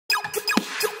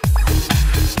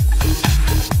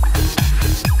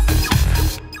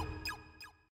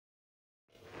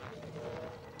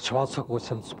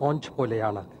ശ്വാസകോശം സ്പോഞ്ച്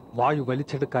പോലെയാണ്. വായു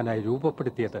വലിച്ചെടുക്കാനായി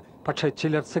രൂപപ്പെടുത്തിയത്. പക്ഷേ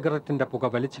ചിലർ സിഗരറ്റിന്റെ പുക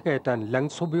വലിച്ചു കയറ്റാൻ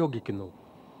ലങ്സ് ഉപയോഗിക്കുന്നു.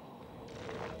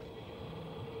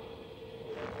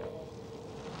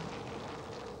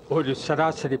 ഒരു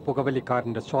ശരാശരി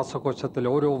പുകവലിക്കാരന്റെ ശ്വാസകോശത്തിൽ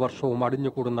ഓരോ വർഷവും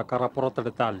അടിഞ്ഞുകൂടുന്ന കറ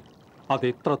പുറത്തെടുത്താൽ അത്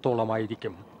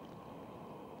എത്രത്തോളമായിരിക്കും?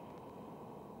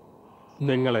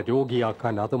 നിങ്ങളെ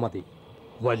രോഗിയാക്കാൻ അത് മതി.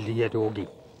 വലിയ രോഗി.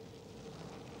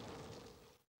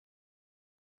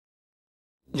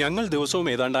 ഞങ്ങൾ ദിവസവും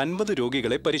ഏതാണ്ട് 50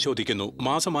 രോഗികളെ പരിശോധിക്കുന്നു.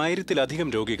 മാസം 1000-ലധികം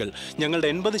രോഗികൾ. ഞങ്ങളുടെ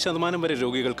 80% വരെ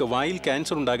രോഗികൾക്ക് വായിൽ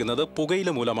ക്യാൻസർ ഉണ്ടാകുന്നത് പുകയില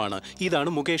മൂലമാണ്. ഇതാണ്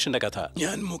മുകേഷിന്റെ കഥ.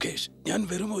 ഞാൻ മുകേഷ്. ഞാൻ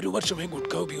വെറും 1 വർഷമേ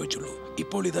ഗുഡ്ക ഉപയോഗിച്ചുള്ളൂ.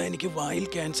 ഇപ്പോൾ ഇതാ എനിക്ക് വായിൽ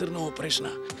ക്യാൻസറിന്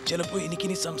ഓപ്പറേഷനാ. ചിലപ്പോൾ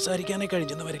എനിക്കിനി സംസാരിക്കാനേ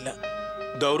കഴിഞ്ഞെന്ന് വരില്ല.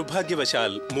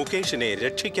 ദൗർഭാഗ്യവശാൽ മുകേഷിനെ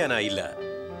രക്ഷിക്കാനായില്ല.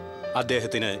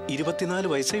 അദ്ദേഹത്തിന്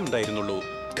 24 വയസ്സേ ഉണ്ടായിരുന്നുള്ളൂ.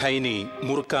 ഖൈനി,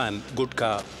 മുറുക്കാൻ, ഗുഡ്ക,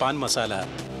 പാൻ മസാല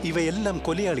ഇവയെല്ലാം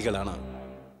കൊലയാളികളാണ്.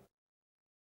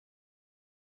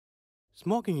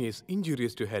 Smoking is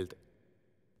injurious to health.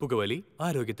 പുകവലി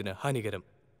ആരോഗ്യത്തിന് ഹാനികരം.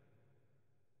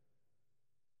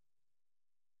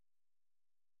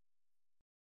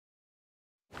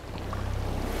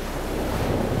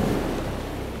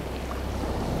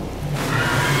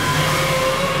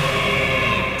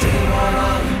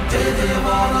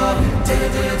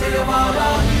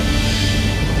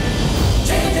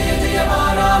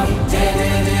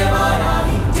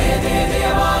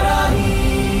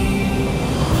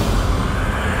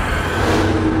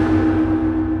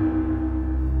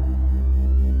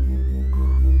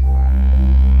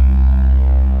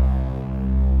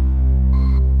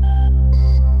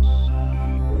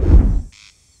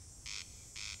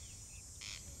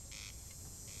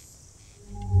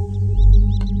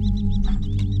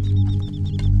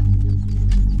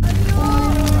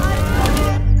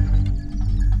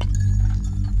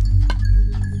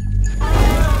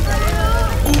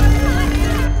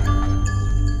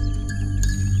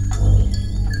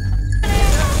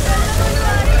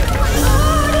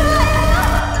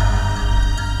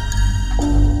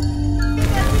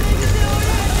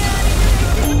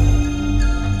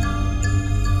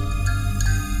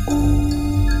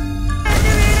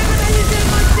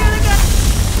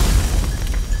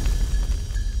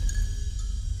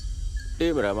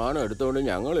 പ്രമാണം എടുത്തോണ്ട്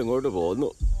ഞങ്ങൾ ഇങ്ങോട്ട് പോന്നു.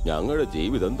 ഞങ്ങളുടെ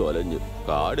ജീവിതം തൊലഞ്ഞു.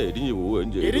 കാട് എരിഞ്ഞു പോവുകയും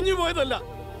ചെയ്തു. എരിഞ്ഞു പോയതല്ല,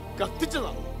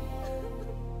 കത്തിച്ചതാ.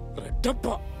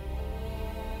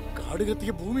 കാട്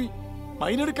കത്തിയ ഭൂമി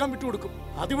മൈനെടുക്കാൻ വിട്ടുകൊടുക്കും.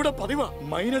 അതിവിടെ പതിവാ.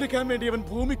 മൈനെടുക്കാൻ വേണ്ടി അവൻ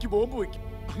ഭൂമിക്ക് ബോംബ് വയ്ക്കും.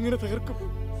 അങ്ങനെ തകർക്കും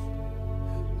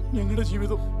ഞങ്ങളുടെ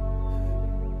ജീവിതം.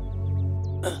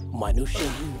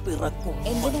 മനുഷ്യൻ പിറക്കും.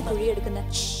 എന്തിനാ കുഴിയെടുക്കുന്ന?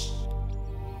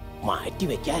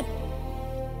 മാറ്റിവെക്കാൻ.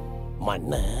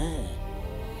 മണ്ണ്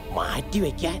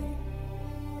മാറ്റിവെക്കാൻ.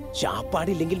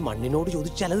 ശാപ്പാടില്ലെങ്കിൽ മണ്ണിനോട്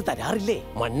ചോദിച്ചാൽ അത് തരാറില്ലേ?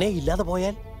 മണ്ണേ ഇല്ലാതെ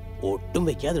പോയാൽ ഒട്ടും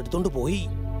വെക്കാതെ എടുത്തോണ്ട് പോയി.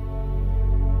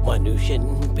 മനുഷ്യൻ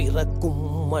പിറക്കും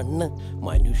മണ്ണ്,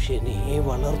 മനുഷ്യനെ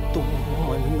വളർത്തും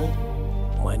മണ്ണ്,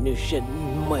 മനുഷ്യൻ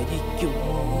മരിക്കും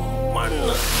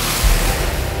മണ്ണ്.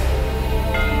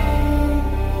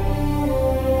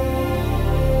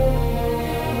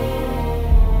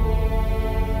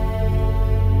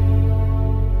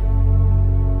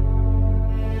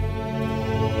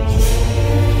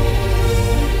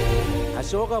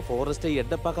 അശോക ഫോറസ്റ്റ്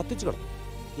എഡപ്പ കത്തിച്ചു കളഞ്ഞു.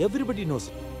 Everybody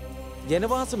nose.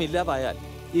 ജനവാസം ഇല്ലാതായാൽ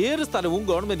ഏത് സ്ഥലവും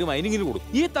ഗവൺമെന്റ് മൈനിങ്ങിന്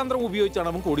കൊടുക്കും. ഈ തന്ത്രം ഉപയോഗിച്ചാണ്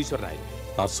അവൻ കോടീശ്വരനായത്.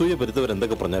 അസൂയ പെരുത്തവർ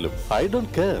എന്തൊക്കെ പറഞ്ഞാലും ഐ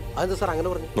ഡോണ്ട് കെയർ. അത് സാർ അങ്ങനെ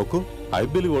പറഞ്ഞു. നോക്കൂ, ഐ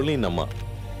ബിലീവ് ഓൺലി ഇൻ അമ്മ.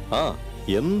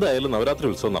 എന്തായാലും നവരാത്രി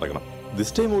ഉത്സവം നടക്കണം.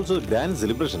 This time also grand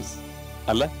celebrations.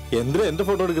 അല്ല, എന്തിനാ എന്റെ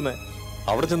ഫോട്ടോ എടുക്കുന്നത്?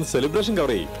 അവിടെ ചെന്ന് സെലിബ്രേഷൻ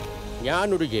കവർ ചെയ്യും.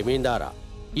 ഞാനൊരു ജമീന്ദാറാ.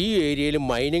 ഈ ഏരിയയിൽ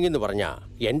മൈനിങ് എന്ന് പറഞ്ഞാ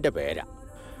എന്റെ പേരാ.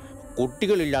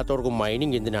 കുട്ടികളില്ലാത്തവർക്ക്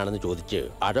മൈനിങ് എന്തിനാണെന്ന് ചോദിച്ച്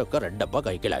അതൊക്കെ റെഡപ്പ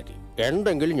കൈക്കലാക്കി.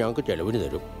 എന്തെങ്കിലും ഞങ്ങൾക്ക് ചെലവിന്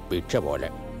തരും, ഭിക്ഷ പോലെ.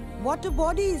 Water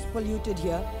body is polluted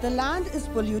here. The land is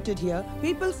polluted here.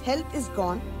 People's health is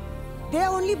gone. They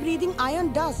are only breathing iron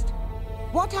dust.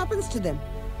 What happens to them?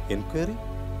 Enquiry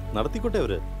നടത്തിക്കോട്ടെ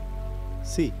അവര്.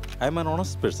 See, I am an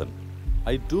honest person.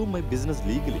 I do my business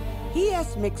legally. He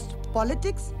has mixed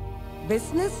politics,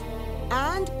 business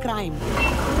and crime.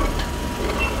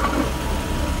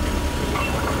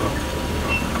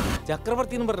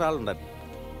 ചക്രവർത്തി എന്ന് പറഞ്ഞ ഒരാളുണ്ടായിരുന്നു.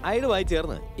 അയാളുമായി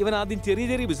ചേർന്ന് ഇവൻ ആദ്യം ചെറിയ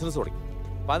ചെറിയ business തുടങ്ങി.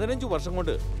 15 വർഷം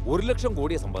കൊണ്ട് 1 ലക്ഷം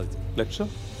കോടിയെ സമ്പാദിച്ചു. ലക്ഷം?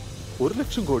 1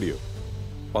 ലക്ഷം കോടിയോ?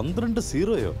 12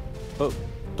 സീറോയോ?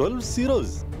 12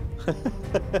 zeros.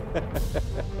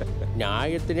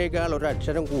 ന്യായത്തിനേക്കാൾ ഒരു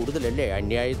അക്ഷരം കൂടുതലല്ലേ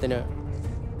അന്യായത്തിന്?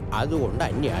 അതുകൊണ്ട്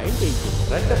അന്യായം ചെയ്യിക്കും.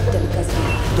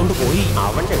 പോയി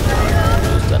അവന്റെ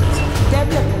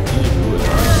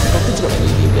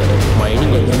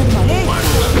മൈനിങ്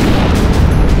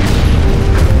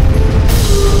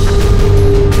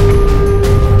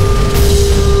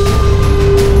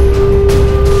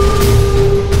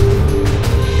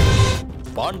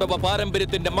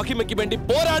രാജ്യത്തിന്റെ മഹിമയ്ക്ക് വേണ്ടി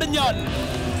പോരാടും ഞാൻ.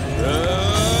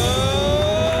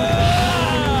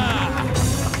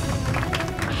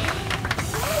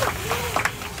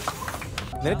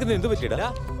 നിനക്ക് എന്ത് പറ്റിയടാ?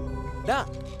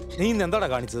 നീ ഇന്ന് എന്താടാ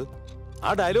കാണിച്ചത്? ആ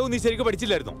ഡയലോഗ് നീ ശരിക്കും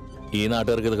പഠിച്ചില്ലായിരുന്നോ? ഈ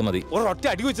നാട്ടുകാർക്ക് ഇതൊക്കെ മതി. ഒരൊറ്റ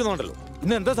അടി വെച്ചതുകൊണ്ടല്ലോ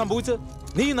ഇന്ന് എന്താ സംഭവിച്ചത്?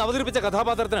 നീ ഇന്ന് അവതരിപ്പിച്ച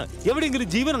കഥാപാത്രത്തിന് എവിടെയെങ്കിലും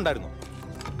ജീവൻ ഉണ്ടായിരുന്നു?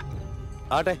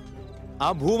 ആട്ടെ, ആ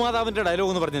ഭൂമാതാവിന്റെ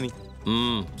ഡയലോഗ് എന്ന് പറഞ്ഞ നീ.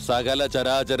 സകല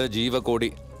ചരാചര ജീവകോടി,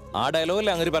 ആ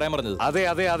ഡയലോഗല്ലേ അങ്ങനെ പറയാൻ പറഞ്ഞത്? അതെ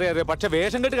അതെ അതെ അതെ. പക്ഷെ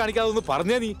വേഷം കെട്ട് കാണിക്കാതെ ഒന്ന്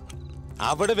പറഞ്ഞേ നീ.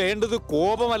 അവിടെ വേണ്ടത്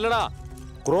കോപമല്ലടാ,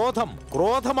 ക്രോധം.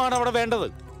 ക്രോധമാണ് അവിടെ വേണ്ടത്.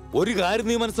 ഒരു കാര്യം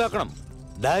നീ മനസ്സിലാക്കണം,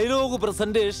 ഡയലോഗ്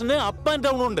പ്രസന്റേഷന് അപ്പ് ആൻഡ്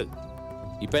ഡൗൺ ഉണ്ട്.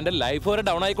 ഇപ്പൊ എന്റെ ലൈഫ് വരെ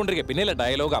ഡൗൺ ആയിക്കൊണ്ടിരിക്കുക, പിന്നെയല്ലേ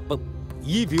ഡയലോഗ് അപ്പ്.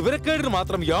 ഈ വിവരക്കേടിന്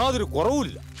മാത്രം യാതൊരു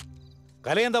കുറവുമില്ല.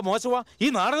 കലയെന്താ മോശമാ? ഈ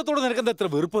നാടകത്തോട് നിനക്കെന്താ എത്ര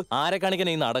വെറുപ്പ്? ആരെ കാണിക്കാൻ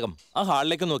ഈ നാടകം? ആ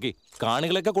ഹാളിലേക്ക് നോക്കി,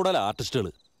 കാണികളൊക്കെ കൂടുതൽ ആർട്ടിസ്റ്റുകൾ.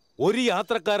 ഒരു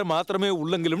യാത്രക്കാരൻ മാത്രമേ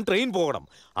ഉള്ളെങ്കിലും ട്രെയിൻ പോകണം.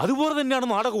 അതുപോലെ തന്നെയാണ്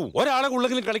നാടകവും. ഒരാളെ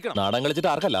ഉള്ളെങ്കിലും കളിക്കണം. നാടകം കളിച്ചിട്ട്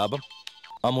ആർക്കാ ലാഭം?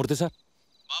 ആ മൂർത്തി സാർ,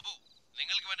 ബാബു,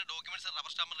 നിങ്ങൾക്ക് വേണ്ട ഡോക്യുമെന്റ്സ്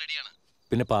റബ്ബർ സ്റ്റാമ്പ് റെഡിയാണ്.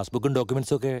 പിന്നെ പാസ്ബുക്കും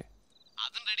ഡോക്യുമെന്റ്സും ഒക്കെ?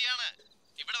 അതും റെഡിയാണ്.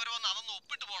 ഇവിടെ വരെ വന്ന് അതൊന്ന്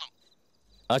ഒപ്പിട്ട് പോണം.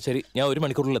 ആ ശരി, ഞാൻ 1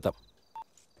 മണിക്കൂറിൽ എത്താം.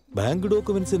 ബാങ്ക്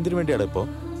ഡോക്യുമെന്റ്സ് എന്തിനു വേണ്ടിയാണ് ഇപ്പോ?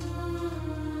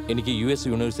 എനിക്ക് US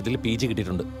യൂണിവേഴ്സിറ്റിയിൽ PG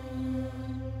കിട്ടിയിട്ടുണ്ട്.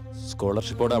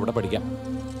 സ്കോളർഷിപ്പോടെ അവിടെ പഠിക്കാം.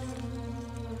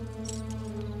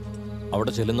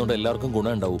 അവിടെ ചെല്ലുന്നോണ്ട് എല്ലാവർക്കും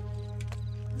ഗുണം ഉണ്ടാവും.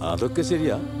 അതൊക്കെ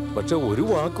ശരിയാ, പക്ഷെ ഒരു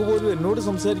വാക്ക് പോലും എന്നോട്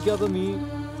സംസാരിക്കാതെ നീ...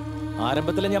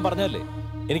 ആരംഭത്തിലെ ഞാൻ പറഞ്ഞല്ലേ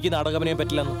എനിക്ക് നാടകമനയെ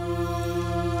പറ്റില്ലെന്ന്.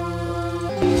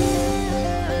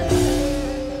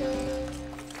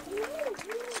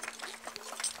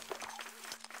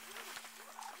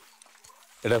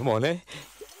 എടാ മോനെ,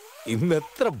 ഇന്ന്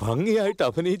എത്ര ഭംഗിയായിട്ട്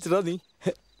അഭിനയിച്ചടാ നീ.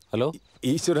 ഹലോ,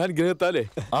 ഈശ്വരാനുഗ്രഹത്താലേ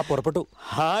പുറപ്പെട്ടു.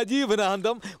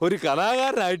 ആജീവനാന്തം ഒരു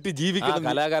കലാകാരനായിട്ട് ജീവിക്കണം.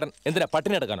 കലാകാരൻ എന്തിനാ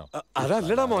പട്ടിണി എടുക്കാനോ?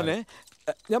 അതല്ലടാ മോനെ,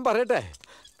 ഞാൻ പറയട്ടെ.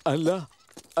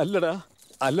 അല്ലടാ,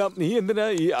 നീ എന്തിനാ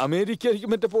ഈ അമേരിക്കയിലേക്ക്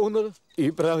മറ്റേ പോകുന്നത്? ഈ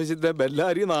പ്രാവശ്യത്തെ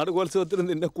ബെല്ലാരി നാടകോത്സവത്തിന്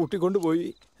നിന്നെ കൂട്ടിക്കൊണ്ടുപോയി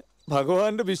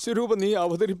ഭഗവാന്റെ വിശ്വരൂപം നീ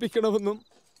അവതരിപ്പിക്കണമെന്നും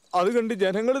അത് കണ്ട്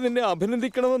ജനങ്ങൾ നിന്നെ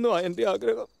അഭിനന്ദിക്കണമെന്നും എന്റെ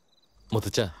ആഗ്രഹം.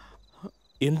 മുത്തച്ഛ,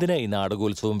 എന്തിനാ ഈ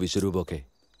നാടകോത്സവവും വിശ്വരൂപവും ഒക്കെ?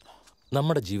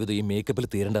 നമ്മുടെ ജീവിതം ഈ മേക്കപ്പിൽ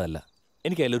തീരേണ്ടതല്ല.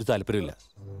 എനിക്ക് അതിലൊരു താല്പര്യമില്ല.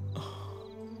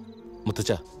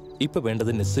 മുത്തച്ഛ, ഇപ്പൊ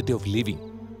വേണ്ടത് നെസസിറ്റി ഓഫ് ലിവിങ്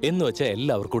എന്ന് വെച്ചാൽ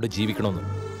എല്ലാവർക്കും കൂടെ ജീവിക്കണമെന്ന്.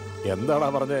 എന്താടാ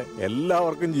പറഞ്ഞേ?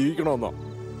 എല്ലാവർക്കും ജീവിക്കണമെന്നോ?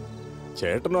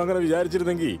 ചേട്ടനും അങ്ങനെ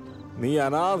വിചാരിച്ചിരുന്നെങ്കിൽ നീ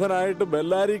അനാഥനായിട്ട്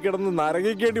ബെല്ലാരി കിടന്ന്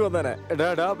നരകിക്കേണ്ടി വന്നേനെ.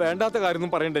 എടാ, വേണ്ടാത്ത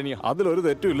കാര്യമൊന്നും പറയണ്ട നീ. അതിലൊരു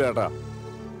തെറ്റുമില്ല ഏട്ടാ.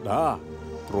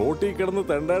 റോട്ടി കിടന്ന്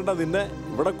തെണ്ടേണ്ട നിന്നെ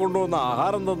ഇവിടെ കൊണ്ടുവന്ന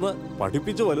ആഹാരം തന്ന്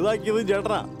പഠിപ്പിച്ച് വലുതാക്കിയതും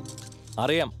ചേട്ടനാ.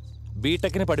 അറിയാം,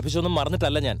 ബിടെക്കിനെ പഠിപ്പിച്ചൊന്നും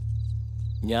മറന്നിട്ടല്ല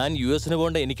ഞാൻ US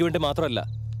പോകേണ്ട എനിക്ക് വേണ്ടി മാത്രമല്ല,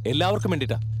 എല്ലാവർക്കും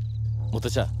വേണ്ടിട്ടാ.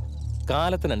 മുത്തച്ഛ,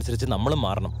 കാലത്തിനനുസരിച്ച് നമ്മളും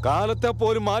മാറണം. കാലത്തെ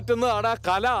പോലും മാറ്റുന്നതാടാ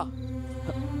കല.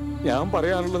 ഞാൻ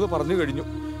പറയാനുള്ളത് പറഞ്ഞു കഴിഞ്ഞു.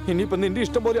 ഇനിയിപ്പൊ നിന്റെ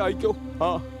ഇഷ്ടം പോലെ ആയിക്കോ.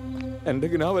 എന്റെ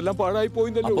കിനാവെല്ലാം പാഴായി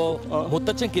പോയിന്നല്ലോ.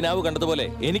 മുത്തച്ഛൻ കിനാവ് കണ്ടതുപോലെ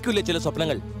എനിക്കില്ലേ ചില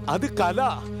സ്വപ്നങ്ങൾ. അത് കല.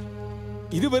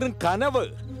 ഇത് വെറും കനവ്,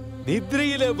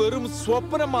 നിദ്രയിലെ വെറും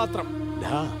സ്വപ്നം മാത്രം.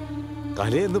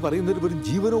 കല എന്ന് പറയുന്നത് വെറും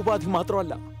ജീവനോപാധി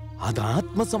മാത്രമല്ല, അത്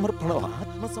ആത്മസമർപ്പണമാണ്.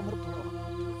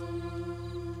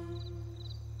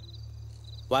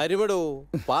 വരുമടോ,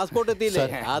 പാസ്പോർട്ട് എത്തിയില്ലേ?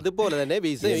 അതുപോലെ തന്നെ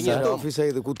വിസ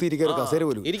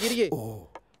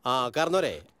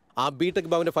കാരണവരെ ആ ബിടെക്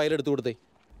ഭവന്റെ ഫയൽ എടുത്തു കൊടുത്തേ.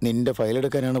 നിന്റെ ഫയൽ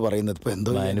എടുക്കാനാണ് പറയുന്നത്. ഇപ്പൊ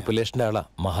എന്തോ മാനിപ്പുലേഷന്റെ ആളാ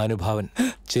മഹാനുഭാവൻ.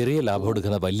 ചെറിയ ലാഭം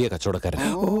എടുക്കുന്ന വലിയ കച്ചവടക്കാരൻ.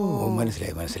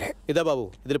 മനസ്സിലായി. ഇതാ ബാബു,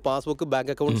 ഇതിൽ പാസ്ബുക്ക്,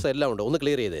 ബാങ്ക് അക്കൗണ്ട്സ് എല്ലാം ഉണ്ട്. ഒന്ന്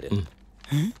ക്ലിയർ ചെയ്തേര്.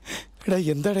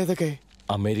 എന്താണ് ഇതൊക്കെ?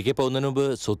 അമേരിക്കയിൽ പോകുന്നതിന് മുമ്പ്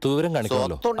സ്വത്ത് വിവരം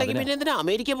കാണിക്കണമല്ലോ.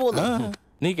 അമേരിക്ക പോകുന്നു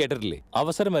നീ കേട്ടിട്ടില്ലേ?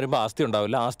 അവസരം വരുമ്പോ ആസ്തി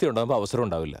ഉണ്ടാവില്ല, ആസ്തി ഉണ്ടാകുമ്പോ അവസരം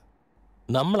ഉണ്ടാവില്ല.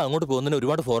 നമ്മൾ അങ്ങോട്ട് പോകുന്നതിന്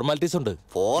ഒരുപാട് ഫോർമാലിറ്റീസ് ഉണ്ട്.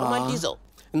 ഫോർമാലിറ്റീസോ?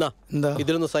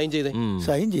 ഇതിലൊന്ന് സൈൻ ചെയ്തേ.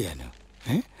 സൈൻ ചെയ്യാനോ?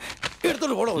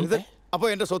 എടുത്തോളൂ പോടോ. അപ്പൊ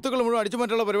എന്റെ സ്വത്തുക്കൾ മുഴുവൻ അടിച്ചു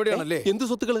മാറ്റുള്ള പരിപാടിയാണല്ലേ? എന്ത്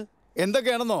സ്വത്തുക്കള്?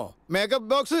 എന്തൊക്കെയാണെന്നോ? മേക്കപ്പ്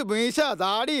ബോക്സ്, മീശ,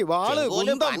 താടി, വാള്,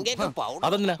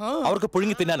 അതെന്തിനാ? അവർക്ക്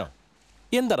പുഴുങ്ങി തിന്നാനോ?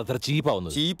 എന്താണ് അത്ര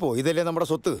ചീപ്പാവുന്നത്? ചീപ്പോ? ഇതല്ലേ നമ്മുടെ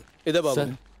സ്വത്ത്. ഇതാ ബാബു,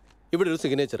 ഇവിടെ ഒരു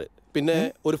സിഗ്നേച്ചർ, പിന്നെ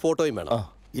ഒരു ഫോട്ടോയും വേണം.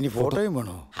 ഇനി ഫോട്ടോയും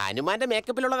വേണോ? ഹനുമാന്റെ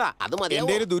മേക്കപ്പിലുള്ളതാ, അത് മതി.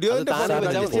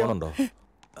 ഫോണുണ്ടോ?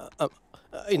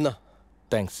 ഇന്നാ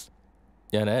താങ്ക്സ്.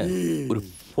 ഞാൻ ഒരു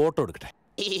ഫോട്ടോ എടുക്കട്ടെ.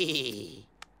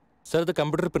 സാർ, ഇത്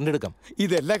കമ്പ്യൂട്ടർ പ്രിന്റ് എടുക്കാം.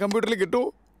 ഇതെല്ലാം കമ്പ്യൂട്ടറിൽ കിട്ടൂ?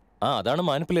 അതാണ്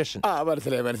മാനിപ്പുലേഷൻ.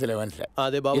 മനസ്സിലായി.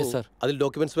 അതെ ബാബു, അതിൽ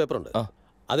ഡോക്യുമെന്റ്സ് പേപ്പർ ഉണ്ട്.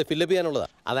 അത് ഫില്ലപ്പ് ചെയ്യാനുള്ളതാ.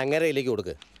 അത് അങ്ങേരയിലേക്ക്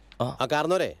കൊടുക്ക്. ആ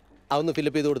കാരണവരെ അതൊന്ന്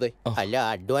ഫില്ലപ്പ് ചെയ്ത് കൊടുത്തേ. അല്ല,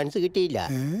 അഡ്വാൻസ് കിട്ടിയില്ല.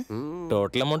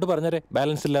 ടോട്ടൽ എമൗണ്ട് പറഞ്ഞേ,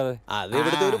 ബാലൻസ് ഇല്ലാതെ. അത്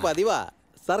ഇവിടുത്തെ ഒരു പതിവാ.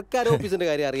 സർക്കാർ ഓഫീസിന്റെ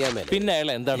കാര്യം അറിയാൻ മേലെ. പിന്നെ അയാൾ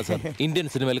എന്താണ് സാർ ഇന്ത്യൻ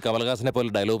സിനിമയിൽ കമൽഹാസനെ പോലെ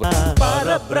ഡയലോഗ്?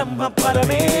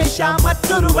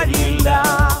 മറ്റൊരു വഴിയില്ല,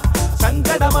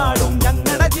 സങ്കടമാടും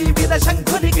ഞങ്ങളുടെ ജീവിത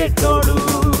ശംഖുനി കേട്ടോളൂ.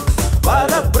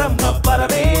 പരബ്രഹ്മ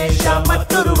പരമേശ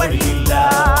മറ്റൊരു വഴിയില്ല,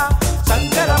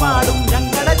 സങ്കടമാടും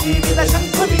ഞങ്ങളുടെ ജീവിത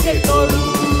ശംഖുലി കേട്ടോളൂ.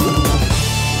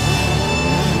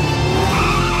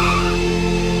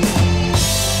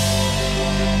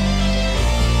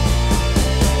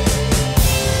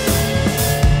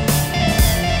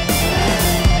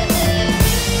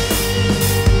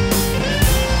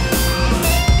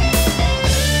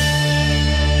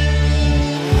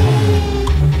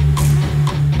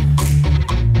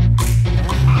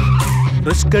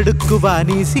 റിസ്ക് എടുക്കുവാൻ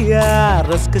ഈസിയാ,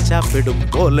 റിസ്ക് ചാപ്പിടും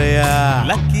പോലെയാ.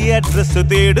 ലക്കി അഡ്രസ്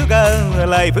തേടുക,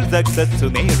 ലൈഫിൽ സക്സസ്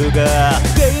നേടുക.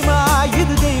 ഗെയിമാ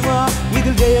ഇത് ഗെയിമാ,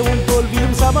 ഇതിൽ ജയവും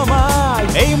തോൽവിയും സമമായി.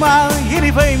 എയ്മാ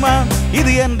ഇനി ഫെയ്മാ,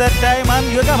 ഇത് എന്റെ ടൈം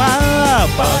യുഗമാ.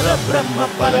 പരബ്രഹ്മ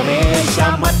പരമേശ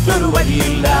മറ്റൊരു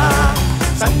വഴിയില്ല,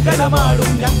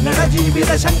 സങ്കടമാടും ഞങ്ങളുടെ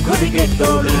ജീവിത ശംഖുലി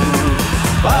കേട്ടോളൂ.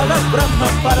 പരബ്രഹ്മ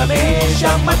പരമേശ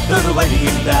മറ്റൊരു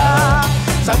വഴിയില്ല,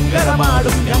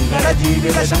 സങ്കടമാടും ഞങ്ങളുടെ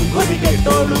ജീവിത ശംഖുലി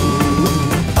കേട്ടോളൂ.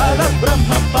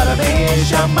 പരബ്രഹ്മ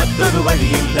പരമേശ മറ്റൊരു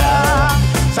വഴിയില്ല,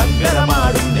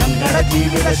 സങ്കടമാടും ഞങ്ങളുടെ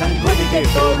ജീവിത ശംഖുലി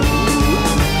കേട്ടോളൂ.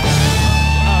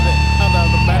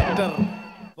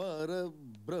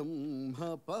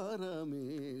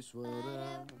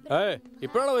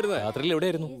 ഇപ്പോഴാണോ വരുന്നത്? രാത്രിയിൽ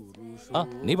എവിടെയായിരുന്നു? ആ,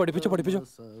 നീ പഠിപ്പിച്ചോ.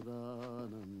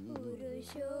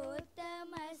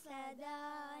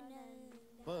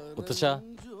 മുത്തശ്ശ,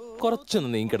 കുറച്ചൊന്ന്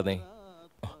നീങ്ങിക്കിടന്നേ.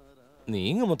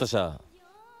 നീങ്ങ മുത്തശ്ശ.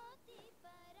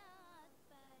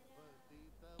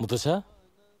 മുത്തശ്ശ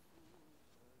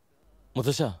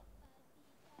മുത്തശ്ശ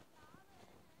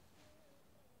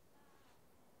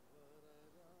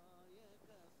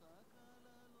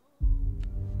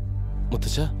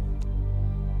മുത്തശ്ശ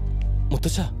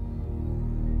മുത്തശ്ശ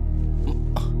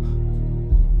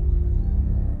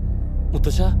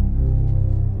മുത്തശ്ശ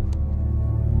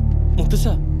മുത്തശ്ശ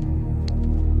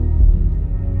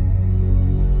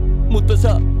മുത്തശ്ശ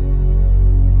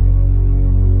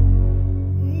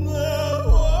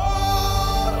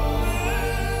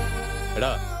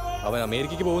എടാ, അവൻ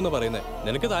അമേരിക്കക്ക് പോകുന്ന പറയുന്നേ.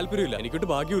 നിനക്ക് താല്പര്യമില്ല, എനിക്കൊട്ട്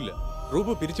ഭാഗ്യമില്ല.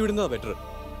 റൂപ് പിരിച്ചുവിടുന്നതാ ബെറ്റർ.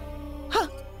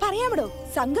 പറയാമടോ,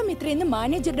 സംഘമിത്രയെന്ന്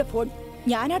മാനേജറുടെ ഫോൺ.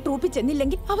 ഞാൻ ആ ട്രൂപ്പിൽ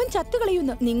ചെന്നില്ലെങ്കിൽ അവൻ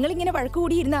ചത്തുകളയുന്നു. നിങ്ങളിങ്ങനെ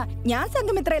വഴക്കുകൂടിയിരുന്ന ഞാൻ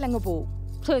സംഘമിത്രയിൽ അങ്ങ് പോവും.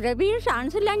 സുരഭിയെ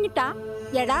ചാൻസ് ഇല്ലാഞ്ഞിട്ടാ?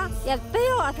 എടാ,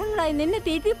 എത്രയോ വർഷങ്ങളായി നിന്നെ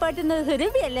തീറ്റിപ്പാട്ടുന്നത്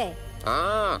സുരഭിയല്ലേ? ആ,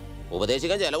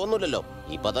 ഉപദേശിക്കാൻ ചെലവൊന്നുമില്ലല്ലോ.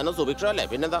 ഇപ്പൊ തന്നെ സുഭിക്ഷല്ലേ,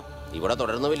 പിന്നെന്താ? ഇവിടെ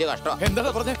തുടരുന്ന വലിയ കഷ്ടം.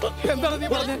 എന്താണ് നീ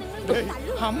പറഞ്ഞേ?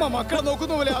 അമ്മ മക്കളെ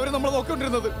നോക്കുന്ന പോലെ അവര് നമ്മളെ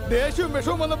നോക്കിക്കൊണ്ടിരുന്നത്. ദേഷ്യവും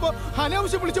വിഷവും വന്നപ്പോ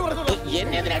അനാവശ്യം വിളിച്ചു പറഞ്ഞോളൂ.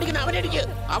 എന്നെ എന്തിനടിക്കണം? അവനെ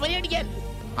അടിക്കാൻ.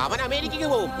 അവൻ അമേരിക്കക്ക്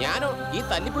പോകും. ഞാനോ ഈ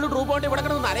തല്ലിപ്പുള്ളി ട്രൂപ്പ് കൊണ്ട് ഇവിടെ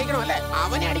കിടന്ന് അറിയിക്കണം അല്ലേ?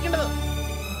 അവനെ അടിക്കേണ്ടത്.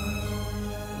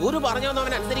 ഗുരു പറഞ്ഞൊന്നും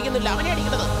അവൻ അനുസരിക്കുന്നില്ല, അവനെ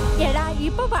അടിക്കേണ്ടത്. എടാ,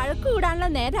 ഇപ്പൊ വഴക്ക് കൂടാനുള്ള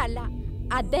നേരമല്ല.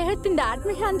 അദ്ദേഹത്തിന്റെ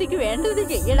ആത്മശാന്തിക്ക് വേണ്ടത്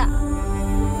ചെയ്യടാ.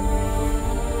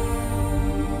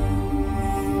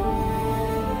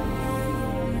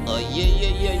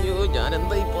 അയ്യോ, ഞാൻ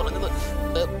എന്താ ഈ പറഞ്ഞത്?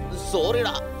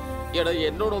 സോറിടാ. എടാ,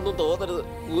 എന്നോടൊന്നും തോന്നരുത്.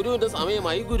 ഗുരുവിന്റെ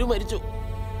സമയമായി. ഗുരു മരിച്ചു.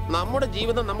 നമ്മുടെ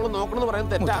ജീവിതം നമ്മൾ നോക്കണമെന്ന് പറയാൻ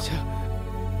തെറ്റാ.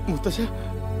 മുത്തശ്ശ,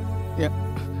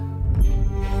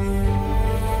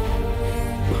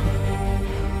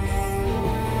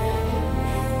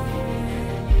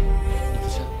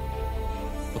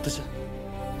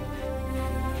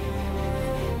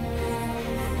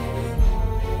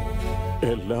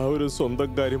 എല്ലാവരും സ്വന്തം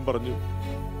കാര്യം പറഞ്ഞു,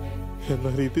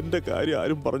 എന്നാൽ ഇതിന്റെ കാര്യം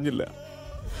ആരും പറഞ്ഞില്ല.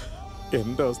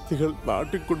 എന്റെ അസ്ഥികൾ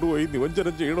നാട്ടിൽ കൊണ്ടുപോയി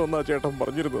നിമഞ്ജനം ചെയ്യണമെന്നാ ചേട്ടൻ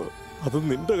പറഞ്ഞിരുന്നത്. അത്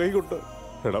നിന്റെ കൈ കൊണ്ട്.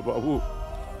 എടാ ബാബു,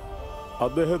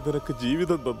 അദ്ദേഹം നിനക്ക്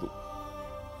ജീവിതം തന്നു.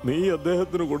 നീ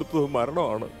അദ്ദേഹത്തിന് കൊടുത്തത്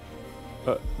മരണമാണ്.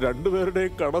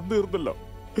 രണ്ടുപേരുടെയും കടം തീർന്നല്ലോ.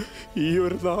 ഈ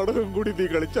ഒരു നാടകം കൂടി നീ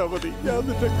കളിച്ചാ മതി. ഞാൻ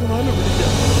നിന്റെ കാലം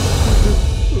പിടിക്കാം.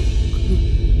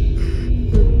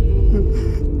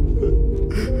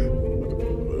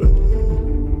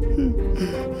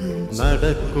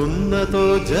 നടക്കുന്നതോ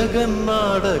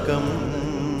ജഗന്നാടകം,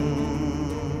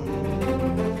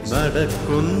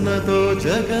 നടക്കുന്നതോ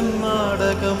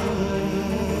ജഗന്നാടകം.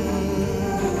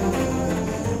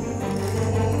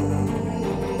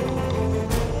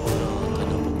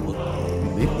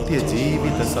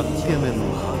 നിത്യജീവിത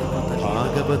സത്യമെന്ന്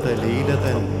ഭാഗവത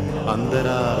ലീലതൻ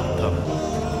അന്തരാർത്ഥം.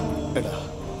 എടാ,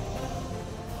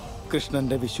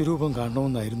 കൃഷ്ണന്റെ വിശ്വരൂപം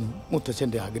കാണണമെന്നായിരുന്നു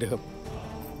മുത്തച്ഛന്റെ ആഗ്രഹം.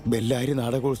 ബെല്ലാരി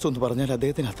നാടകോത്സവം എന്ന് പറഞ്ഞാൽ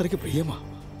അദ്ദേഹത്തിന് അത്രയ്ക്ക് പ്രിയമാ.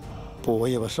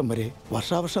 പോയ വർഷം വരെ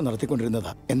വർഷാവർഷം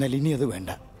നടത്തിക്കൊണ്ടിരുന്നതാ. എന്നാൽ ഇനി അത് വേണ്ട.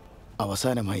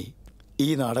 അവസാനമായി ഈ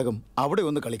നാടകം അവിടെ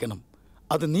ഒന്ന് കളിക്കണം.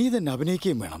 അത് നീ തന്നെ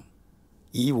അഭിനയിക്കുകയും വേണം.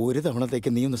 ഈ ഒരു തവണത്തേക്ക്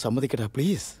നീ ഒന്ന് സമ്മതിക്കടാ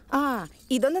പ്ലീസ്. ആ,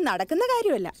 ഇതൊന്നും നടക്കുന്ന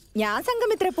കാര്യമല്ല. ഞാൻ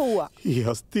സംഘമിത്ര പോവുക. ഈ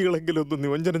അസ്ഥികളെങ്കിലും ഒന്ന്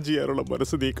നിമഞ്ജനം ചെയ്യാനുള്ള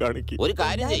മനസ്സ് നീ കാണിക്കും. ഒരു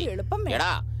കാര്യം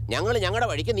എടാ, ഞങ്ങൾ ഞങ്ങളുടെ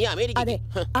വഴിക്ക്, നീ അമേരിക്ക. അതെ,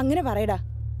 അങ്ങനെ പറയടാ.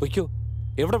 പൊയ്ക്കോ,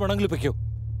 എവിടെ വേണമെങ്കിലും പൊയ്ക്കോ.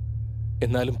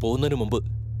 എന്നാലും പോകുന്നതിന് മുമ്പ്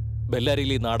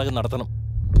ബെല്ലാരിയിൽ ഈ നാടകം നടത്തണം.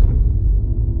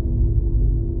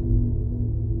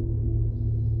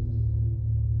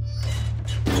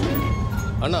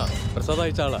 അണ്ണാ പ്രസാദ്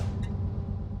അയച്ച ആളാ.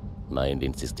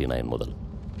 1969 മുതൽ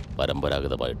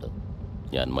പരമ്പരാഗതമായിട്ട്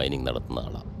ഞാൻ മൈനിങ് നടത്തുന്ന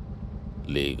ആളാണ്.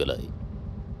 ലീഗലായി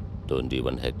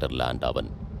 21 ഹെക്ടർ ലാൻഡ് അവൻ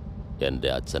എൻ്റെ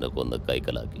അച്ഛനെ കൊന്ന്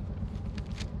കൈക്കലാക്കി.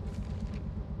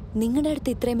 നിങ്ങളുടെ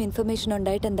അടുത്ത് ഇത്രയും ഇൻഫർമേഷൻ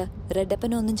ഉണ്ടായിട്ടെന്താ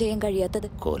റെഡപ്പനൊന്നും ചെയ്യാൻ കഴിയാത്തത്?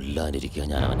 കൊല്ലാനിരിക്കുക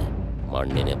ഞാൻ അവനെ.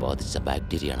 മണ്ണിനെ ബാധിച്ച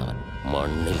ബാക്ടീരിയാണ് അവൻ.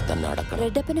 മണ്ണിൽ തന്നെ അടക്കണം.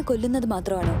 റെഡപ്പനെ കൊല്ലുന്നത്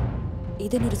മാത്രമാണോ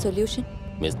ഇതിനൊരു സൊല്യൂഷൻ?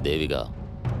 മിസ് ദേവിക,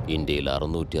 ഇന്ത്യയിൽ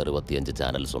 665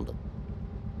 ചാനൽസ് ഉണ്ട്.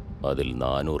 അതിൽ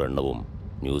 400 എണ്ണവും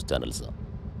ന്യൂസ് ചാനൽസാണ്.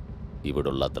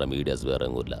 ഇവിടുള്ള അത്ര മീഡിയാസ് വേറെ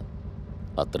എങ്ങുമില്ല.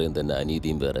 അത്രയും തന്നെ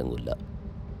അനീതിയും വേറെ എങ്ങുമില്ല.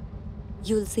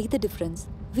 You'll see the difference.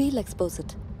 We'll expose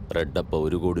it. റെഡപ്പ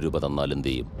 1 കോടി രൂപ തന്നാൽ എന്ത്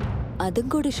ചെയ്യും? അതും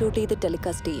കൂടി ഷൂട്ട് ചെയ്ത്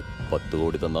ടെലികാസ്റ്റ് ചെയ്യും. 10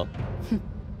 കോടി തന്നാ?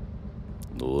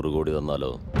 100 കോടി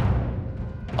തന്നാലോ?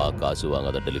 ആ കാശ്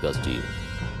വാങ്ങാതെ ടെലികാസ്റ്റ് ചെയ്യും.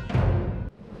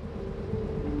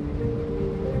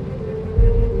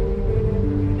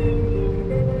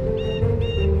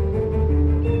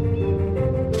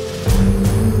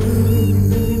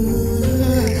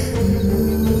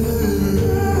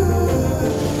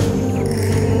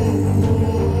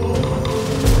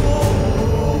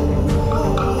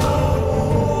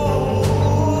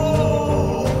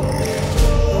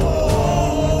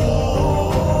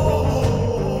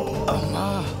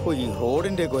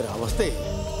 ഒരവസ്ഥയെ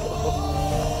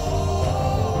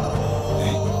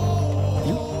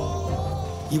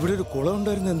ഇവിടെ ഒരു കുളം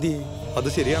ഉണ്ടായിരുന്നു. എന്തി? അത്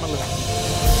ശരിയാണല്ലോ.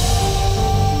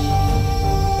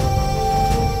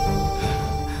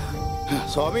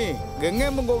 സ്വാമി,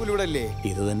 ഗംഗയമ്മൻ കോവിൽ ഇവിടെ അല്ലേ?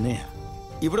 ഇത് തന്നെയാ.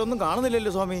 ഇവിടെ ഒന്നും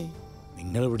കാണുന്നില്ലല്ലോ സ്വാമി.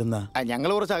 നിങ്ങൾ ഇവിടുന്ന? ഞങ്ങൾ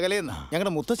കുറച്ച് അകലെയെന്നാ.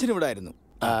 ഞങ്ങളുടെ മുത്തച്ഛൻ ഇവിടെ ആയിരുന്നു.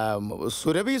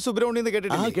 സുരഭി സുബ്രഹ്മണ്യം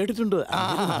കേട്ടിട്ടുണ്ട്.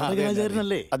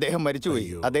 അദ്ദേഹം മരിച്ചുപോയി.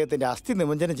 അദ്ദേഹത്തിന്റെ അസ്ഥി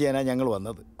നിമഞ്ജനം ചെയ്യാനാണ് ഞങ്ങൾ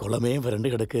വന്നത്. കുളമേ വരണ്ട്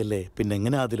കിടക്കുകയല്ലേ, പിന്നെ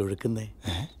എങ്ങനെ അതിലൊഴുക്കുന്നേ?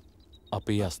 അപ്പൊ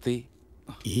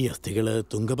ഈ അസ്ഥികള്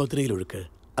തുംഗഭദ്രയിൽ ഒഴുക്ക്.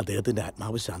 അദ്ദേഹത്തിന്റെ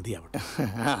ആത്മാവ് ശാന്തിയാവട്ടെ.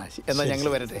 എന്നാ ഞങ്ങൾ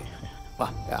വരട്ടെ.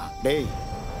 ഡേയ്,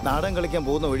 നാടൻ കളിക്കാൻ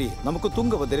പോകുന്ന വഴി നമുക്ക്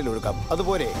തുംഗഭദ്രയിൽ ഒഴുക്കാം.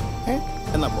 അതുപോലെ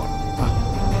എന്നാ പോവാം.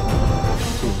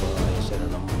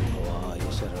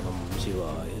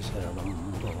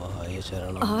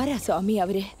 ആരാ സ്വാമി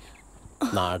അവര്?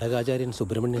 നാടകാചാര്യൻ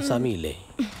സുബ്രഹ്മണ്യൻ സ്വാമി ഇല്ലേ,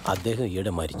 അദ്ദേഹം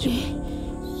ഈയിടെ മരിച്ചു.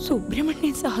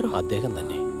 സുബ്രഹ്മണ്യൻ സാറോ? അദ്ദേഹം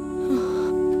തന്നെ.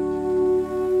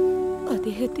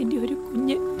 അദ്ദേഹത്തിന്റെ ഒരു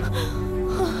കുഞ്ഞ്.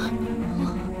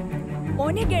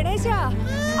 മോനെ ഗണേശ,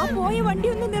 ആ പോയ വണ്ടി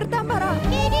ഒന്ന് നിർത്താൻ പറ.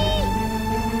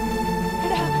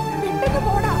 എടാ, പെട്ടെന്ന്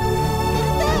പോടാ.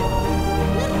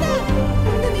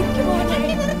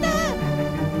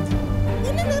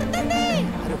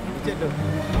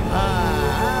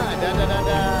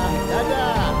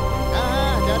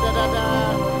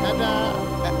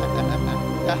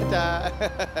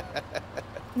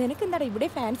 നിനക്കെന്താടാ ഇവിടെ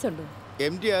ഫാൻസ് ഉണ്ടോ?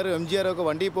 MGR ഒക്കെ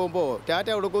വണ്ടിയിൽ പോകുമ്പോ ടാറ്റ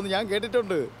കൊടുക്കുമെന്ന് ഞാൻ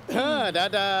കേട്ടിട്ടുണ്ട്.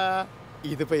 ടാറ്റ.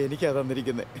 ഇതിപ്പോ എനിക്കാ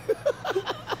തന്നിരിക്കുന്നത്.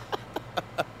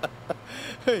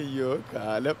 അയ്യോ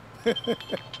കാലം.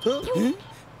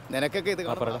 നിനക്കൊക്കെ ഇത്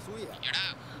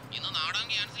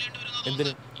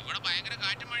എന്തിന്?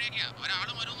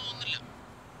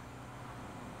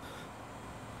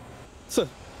 സർ,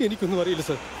 എനിക്കൊന്നും അറിയില്ല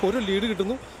സർ. ഓരോ ലീഡ്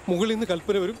കിട്ടുന്നു, മുകളിൽ നിന്ന്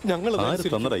കൽപ്പന വരും. ഞങ്ങൾ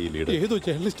ഏതോ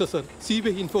ജേർണലിസ്റ്റാ സർ,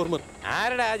 CBI ഇൻഫോർമർ.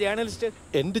 ആരടാ ജേർണലിസ്റ്റ്?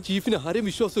 എന്റെ ചീഫിന് ആരെയും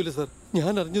വിശ്വാസമില്ല സർ.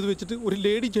 ഞാൻ അറിഞ്ഞത് വെച്ചിട്ട് ഒരു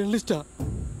ലേഡി ജേർണലിസ്റ്റാ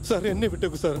സാർ. എന്നെ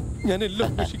വിട്ടേക്കു സാർ, ഞാൻ എല്ലാം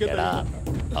ഉപേക്ഷിക്കാൻ.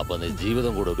 അപ്പൊ നീ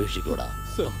ജീവിതം കൂടെ ഉപേക്ഷിക്കൂടാ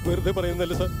സർ? വെറുതെ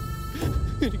പറയുന്നല്ല സർ,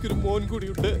 എനിക്കൊരു മോൻ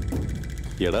കൂടിയുണ്ട്.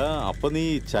 എടാ, അപ്പൊ നീ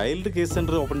ചൈൽഡ് കേസ്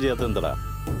സെന്റർ ഓപ്പൺ ചെയ്യാത്ത എന്താ?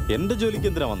 എന്റെ ജോലിക്ക്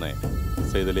എന്തിനാ വന്നേ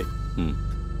സൈതലേ?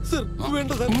 സർ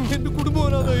വേണ്ട സർ, എന്റെ കുടുംബം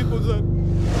അനാഥായിപ്പോ സർ.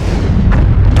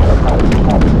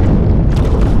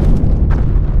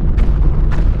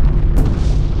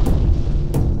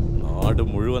 നാട്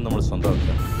മുഴുവൻ നമ്മൾ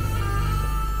സ്വന്തമാക്കുക.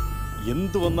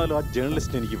 എന്തു വന്നാലും ആ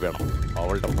ജേർണലിസ്റ്റ് എനിക്ക് വേണം.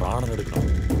 അവളുടെ പ്രാണൻ എടുക്കണം.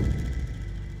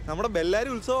 നമ്മുടെ ബെല്ലാരി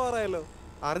ഉത്സവമാറായല്ലോ,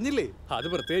 അറിഞ്ഞില്ലേ? അത്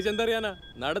പ്രത്യേകിച്ച് എന്തറിയാനാ,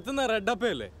 നടത്തുന്ന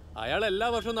റെഡപ്പയല്ലേ, അയാൾ എല്ലാ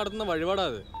വർഷവും നടത്തുന്ന വഴിപാടാ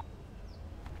അത്.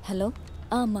 ഹലോ,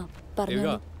 അമ്മ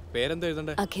പറഞ്ഞു. പേരെന്താ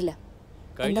എഴുതണ്ടേ? അഖില.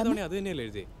 കഴിഞ്ഞ തവണ അത് തന്നെയല്ലേ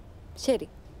എഴുതി? ശരി,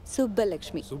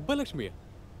 സുബ്ബലക്ഷ്മി. സുബ്ബലക്ഷ്മിയാ?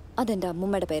 അതെന്റെ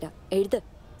അമ്മൂമ്മയുടെ പേരാ. എഴുത്.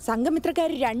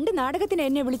 സംഘമിത്രക്കാര് 2 നാടകത്തിന്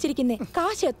എന്നെ വിളിച്ചിരിക്കുന്നേ.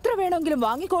 കാശ് എത്ര വേണമെങ്കിലും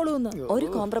വാങ്ങിക്കോളൂന്ന്. ഒരു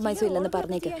കോംപ്രമൈസും ഇല്ലെന്ന്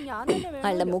പറഞ്ഞേക്ക്.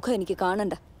 അയാളുടെ മുഖം എനിക്ക്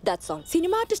കാണണ്ട. That's all.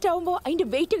 സിനിമ ആർട്ടിസ്റ്റ് ആവുമ്പോ അതിന്റെ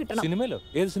വെയിറ്റ് കിട്ടണം. സിനിമയിലോ?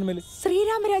 ഏത് സിനിമയില്?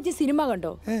 ശ്രീരാമരാജ്യ സിനിമ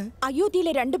കണ്ടോ?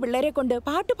 അയോധ്യയിലെ 2 പിള്ളേരെ കൊണ്ട്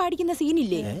പാട്ട് പാടിക്കുന്ന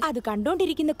സീനില്ലേ, അത്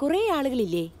കണ്ടോണ്ടിരിക്കുന്ന കുറെ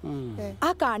ആളുകളില്ലേ,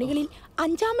 ആ കാണികളിൽ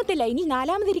 5ാമത്തെ ലൈനിൽ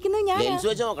 4ാമതിരിക്കുന്നത് ഞാൻ.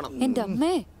 എന്റെ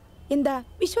അമ്മേ, എന്താ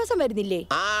വിശ്വാസം വരുന്നില്ലേ?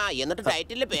 എന്നിട്ട്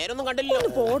ടൈറ്റിലെ പേരൊന്നും കണ്ടില്ലോ.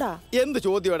 പോടാ. എന്ത്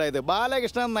ചോദ്യമാടാ ഇത്?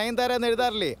 ബാലകൃഷ്ണൻ നയൻതാര എന്ന്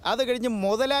എഴുതാറില്ലേ, അത് കഴിഞ്ഞ്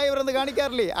മുതലായവരെന്ന്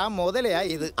കാണിക്കാറില്ലേ, ആ മുതലയാ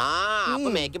ഇത്.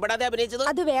 അഭിനയിച്ചത്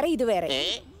അത് വേറെ, ഇത് വേറെ.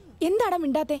 എന്താടാ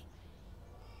മിണ്ടാത്തെ?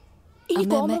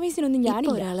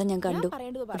 ഒരാളെ ഞാൻ കണ്ടു.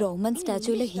 റോമൻ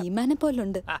സ്റ്റാച്യൂലെ ഹീമാനെ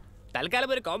പോലുണ്ട്. തൽക്കാലം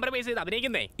ഒരു കോംപ്രമൈസ് ചെയ്ത്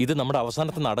അഭിനയിക്കുന്നേ. ഇത് നമ്മുടെ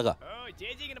അവസാനത്തെ നാടക.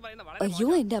 അയ്യോ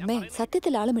എന്റെ അമ്മേ,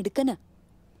 സത്യത്തിൽ ആള് മിടുക്കനാ.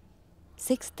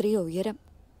 6'3" ഉയരം,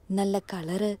 നല്ല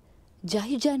കളറ്,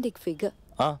 ജൈജാന്റിക് ഫിഗർ.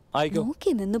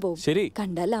 നോക്കി നിന്ന് പോകും.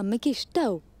 കണ്ടാൽ അമ്മയ്ക്ക്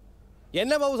ഇഷ്ടാവും.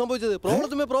 എന്നാ ബാബു സംഭവിച്ചത്?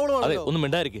 പ്രോബ്ലം ഒന്നും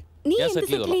മിണ്ടായിരിക്കും. നീ എന്ത്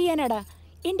സെറ്റിൽ ചെയ്യാനാടാ?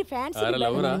 എന്റെ ഫാൻസ്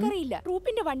അറിയില്ല.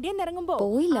 ട്രൂപ്പിന്റെ വണ്ടിയിൽ ഇറങ്ങുമ്പോ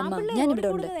പോയില്ലമ്മ, ഞാൻ ഇവിടെ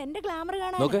ഉണ്ട്. എന്റെ ഗ്ലാമർ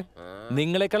കാണാൻ നോക്ക്,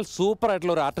 നിങ്ങളെക്കാൾ സൂപ്പർ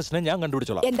ആയിട്ടുള്ള ഒരു ആർട്ടിസ്റ്റിനെ ഞാൻ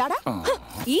കണ്ടുപിടിച്ചോളാം. എന്താടാ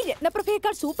ഈ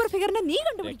രത്നപ്രഭയേക്കാൾ സൂപ്പർ ഫിഗറിനെ നീ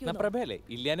കണ്ടുപിടിക്കും? രത്നപ്രഭയല്ലേ,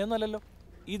 ഇല്ലാനൊന്നും അല്ലല്ലോ.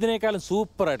 ഇതിനേക്കാളും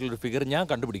സൂപ്പർ ആയിട്ടുള്ള ഒരു ഫിഗർ ഞാൻ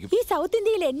കണ്ടുപിടിക്കും. ഈ സൗത്ത്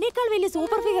ഇന്ത്യയിൽ എന്നേക്കാൾ വലിയ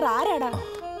സൂപ്പർ ഫിഗർ ആരാടാ?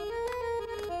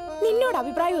 നിന്നോട്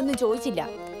അഭിപ്രായം ഒന്നും ചോദിച്ചില്ല.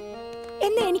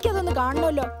 എന്നാ എനിക്കതൊന്ന്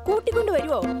കാണണമല്ലോ. കൂട്ടിക്കൊണ്ട്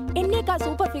വരുവോ എന്നേക്കാൾ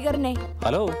സൂപ്പർ ഫിഗറിനെ?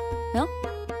 ഹലോ,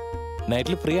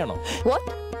 നൈറ്റിൽ ഫ്രീ ആണോ?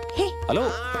 ഹലോ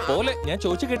പോലെ, ഞാൻ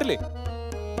ചോദിച്ചു കേട്ടില്ലേ?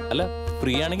 അല്ല,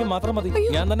 ഫ്രീ ആണെങ്കിൽ മാത്രം മതി,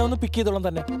 ഞാൻ തന്നെ ഒന്ന് പിക്ക് ചെയ്തോളാം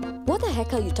തന്നെ. What the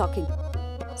heck are you talking?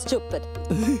 Stupid.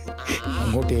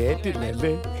 അങ്ങോട്ട്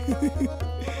ഏറ്റില്ലല്ലേ?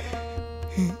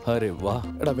 അരെ വാ.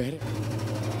 എടാ വേറെ.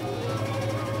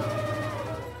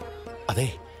 അതെ,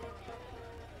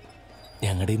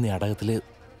 ഞങ്ങളുടെ ഈ നാടകത്തില്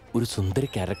ഒരു സുന്ദരി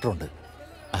ക്യാരക്ടറുണ്ട്.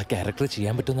 ആ ക്യാരക്ടർ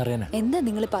ചെയ്യാൻ പറ്റുമെന്ന് അറിയാനാ. എന്താ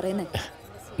നിങ്ങൾ പറയുന്നത്?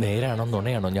 നേരാണോ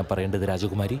നുണയാണോ ഞാൻ പറയേണ്ടത്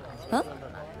രാജകുമാരി?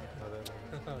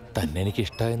 തന്നെ എനിക്ക്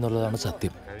ഇഷ്ടമായെന്നുള്ളതാണ്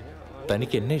സത്യം.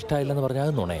 തനിക്ക് എന്നെ ഇഷ്ടമായില്ലെന്ന് പറഞ്ഞാൽ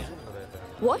അത് നുണയാ.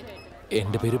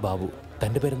 എന്റെ പേര് ബാബു.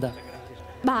 തന്റെ പേരെന്താ?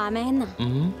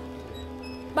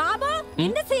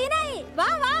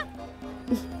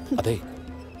 അതെ,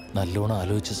 നല്ലോണം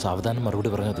ആലോചിച്ച് സാവധാനം മറുപടി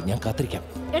പറഞ്ഞാൽ മതി. ഞാൻ കാത്തിരിക്കാം.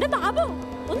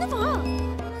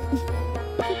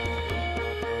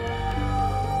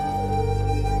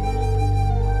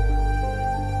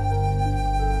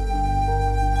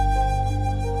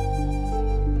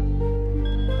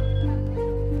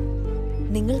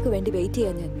 നിങ്ങൾക്ക് വേണ്ടി വെയിറ്റ്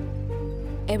ചെയ്യാൻ ഞാൻ.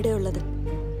 എവിടെയുള്ളത്?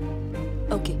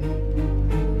 ഓക്കെ.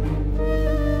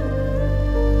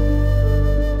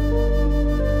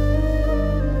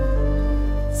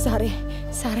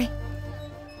 സാറേ,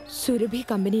 സുരഭി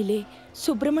കമ്പനിയിലെ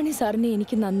സുബ്രഹ്മണ്യ സാറിനെ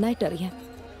എനിക്ക് നന്നായിട്ട് അറിയാം.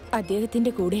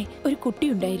 അദ്ദേഹത്തിന്റെ കൂടെ ഒരു കുട്ടി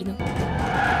ഉണ്ടായിരുന്നു.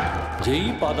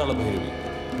 ജയ് പാതാള ഭൈരവി,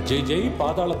 ജയ് ജയ്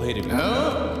പാതാള ഭൈരവി.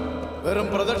 വെറും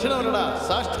പ്രദക്ഷിണമല്ലടാ,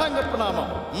 സാഷ്ടാംഗ പ്രണാമം.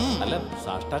 അല്ല,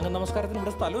 സാഷ്ടാംഗ നമസ്കാരത്തിന്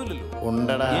ഇവിടെ സ്ഥലമില്ലല്ലോ.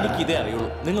 ഉണ്ടടാ, എനിക്കിതേ അറിയുള്ളൂ.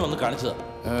 നിങ്ങളൊന്ന് കാണിച്ചതാ.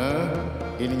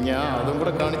 ഇനി ഞാൻ അതും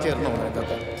കൂടെ കാണിച്ചു തരണോ?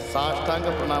 സാഷ്ടാംഗ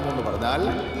പ്രണാമം എന്ന് പറഞ്ഞാൽ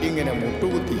ഇങ്ങനെ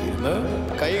മുട്ടുകുത്തിയിരുന്ന്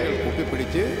കൈകൾ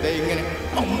കുപ്പിപ്പിടിച്ച് ഇങ്ങനെ.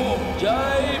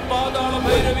 ജയ് പാതാള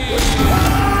ഭൈരവി.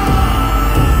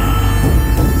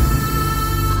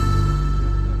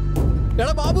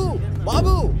 എടാ ബാബു,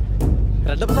 ബാബു,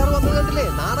 രണ്ടപ്പ സാർ വന്നത് കണ്ടില്ലേ?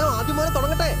 നാടകം ആദ്യമായി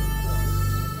തുടങ്ങട്ടെ.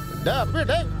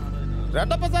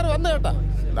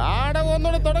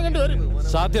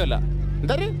 സാധ്യമല്ല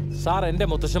സാർ. എന്റെ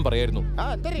മുത്തശ്ശൻ പറയായിരുന്നു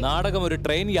നാടകം ഒരു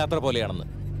ട്രെയിൻ യാത്ര പോലെയാണെന്ന്.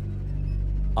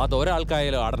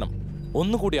 അതൊരാൾക്കായാലും ആടണം,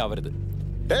 ഒന്നുകൂടി ആവരുത്.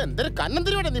 എന്തൊരു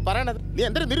കണ്ണന്തിരിയോടെ നീ പറയണത്? നീ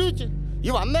എന്തൊരു നിരൂപിച്ച്? ഈ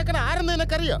വന്നേക്കണ ആരെന്ന്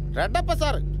നിനക്കറിയോ? റെഡപ്പ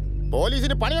സാറ്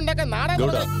പോലീസിന് പണിയുണ്ടാക്കാൻ നാടകം.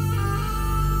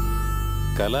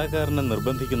 കലാകാരനെ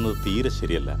നിർബന്ധിക്കുന്നത് തീരെ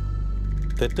ശരിയല്ല.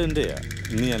 തെറ്റെന്റെയാ.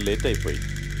 ഇന്ന് ഞാൻ ലേറ്റായി പോയി.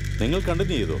 നിങ്ങൾ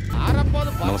കണ്ടിന്യൂ ചെയ്തോ.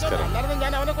 നമസ്കാരം.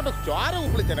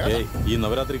 ഈ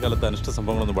നവരാത്രി കാലത്ത് അനിഷ്ട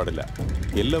സംഭവങ്ങളൊന്നും പാടില്ല.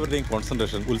 എല്ലാവരുടെയും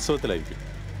കോൺസെൻട്രേഷൻ ഉത്സവത്തിലായിരിക്കും.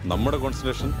 നമ്മുടെ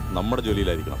കോൺസെൻട്രേഷൻ നമ്മുടെ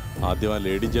ജോലിയിലായിരിക്കണം. ആദ്യം ആ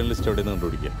ലേഡി ജേർണലിസ്റ്റ് എവിടെ നിന്ന്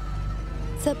കണ്ടുപിടിക്കുക.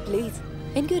 സർ പ്ലീസ്,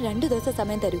 എനിക്ക് 2 ദിവസം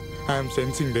സമയം തരൂ. I am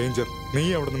sensing danger. നീ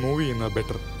അവിടുന്ന് മൂവ് ചെയ്യുന്ന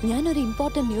ബെറ്റർ. ഞാൻ ഒരു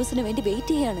ഇമ്പോർട്ടന്റ് ന്യൂസിന് വേണ്ടി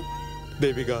വെയിറ്റ് ചെയ്യാണ്.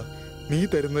 ദേവിക, നീ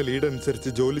തരുന്ന ലീഡ് അനുസരിച്ച്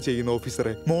ജോലി ചെയ്യുന്ന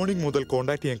ഓഫീസറെ മോർണിംഗ് മുതൽ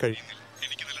കോൺടാക്ട് ചെയ്യാൻ കഴിയുന്നില്ല.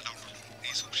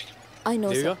 I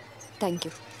know sir. Thank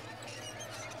you.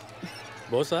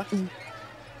 ബോസാ,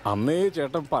 അന്നേ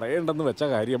ചേട്ടൻ പറയേണ്ടെന്ന് വെച്ച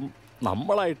കാര്യം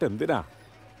നമ്മളായിട്ട് എന്തിനാ?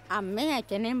 അമ്മയും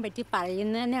അച്ഛനെയും പറ്റി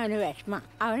പറയുന്നതന്നെ അവന് വിഷമം.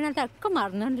 അവനതൊക്കെ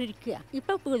മറന്നുകൊണ്ടിരിക്കുക.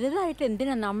 ഇപ്പൊ പുതുതായിട്ട്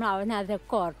എന്തിനാ നമ്മൾ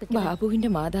അവനതൊക്കെ ഓർപ്പിക്കുക? ബാബുവിന്റെ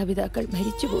മാതാപിതാക്കൾ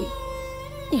മരിച്ചുപോയി.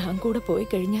 ഞാൻ കൂടെ പോയി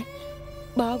കഴിഞ്ഞാൽ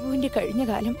ബാബുവിന്റെ കഴിഞ്ഞ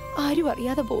കാലം ആരും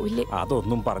അറിയാതെ പോവില്ലേ?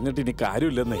 അതൊന്നും പറഞ്ഞിട്ട് ഇനി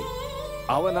കാര്യമില്ലെന്നേ.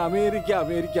 അവൻ അമേരിക്ക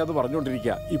അമേരിക്ക എന്ന്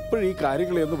പറഞ്ഞുകൊണ്ടിരിക്കുക. ഇപ്പോഴീ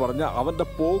കാര്യങ്ങൾ എന്ന് പറഞ്ഞാൽ അവന്റെ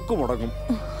പോക്ക് മുടങ്ങും.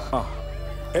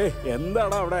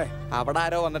 എന്താടാ അവിടെ? അവിടെ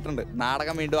ആരോ വന്നിട്ടുണ്ട്.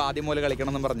 നാടകം വീണ്ടും ആദ്യം മുതൽ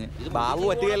കളിക്കണം എന്ന് പറഞ്ഞ്. ബാബു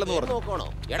പറ്റുകയല്ലെന്ന് പറഞ്ഞു.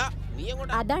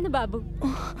 അതാണ് ബാബു.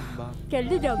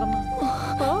 ചെല്ലു രോഗം.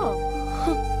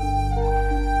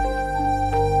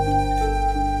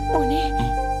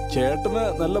 ചേട്ടന്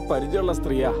നല്ല പരിചയമുള്ള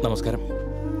സ്ത്രീയാ. നമസ്കാരം.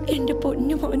 എന്റെ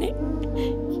പൊന്നു മോനെ,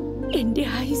 എന്റെ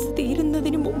ആയുസ്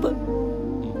തീരുന്നതിന് മുമ്പ്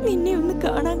നിന്നെ ഒന്ന്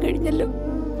കാണാൻ കഴിഞ്ഞല്ലോ.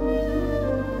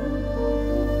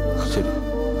 ശരി.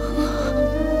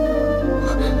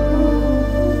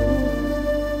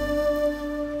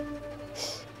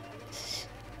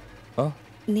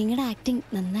 നിങ്ങളുടെ ആക്ടിങ്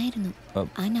നന്നായിരുന്നു.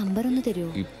 ആ നമ്പർ ഒന്ന്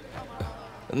തരുമോ?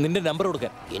 നിന്റെ നമ്പർ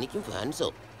കൊടുക്കാൻ. എനിക്കും ഫാൻസോ.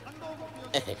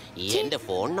 എന്റെ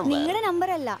ഫോൺ നമ്പർ നിങ്ങളുടെ നമ്പർ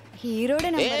അല്ല, ഹീറോയുടെ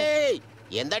നമ്പർ.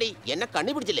 എന്താടി എന്നെ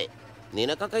കണ്ണി പിടിച്ചില്ലേ?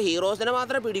 നിനക്കൊക്കെ ഹീറോസിനെ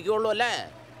മാത്രമേ പിടിക്കുള്ളൂ അല്ലേ?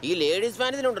 ഈ ലേഡീസ്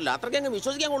ഫാൻസിനുണ്ടല്ലോ, അത്രയ്ക്ക് അങ്ങ്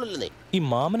വിശ്വസിക്കാൻ കൊള്ളില്ലെന്നേ. ഈ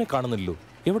മാമനെ കാണുന്നില്ലല്ലോ,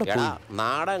 എവിടെ പോയി?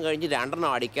 നാടകം കഴിഞ്ഞ്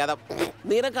 2 അടിക്കാതെ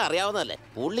നിനക്ക് അറിയാവുന്നതല്ലേ,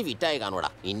 പുള്ളി ഫിറ്റായി കാണൂടാ.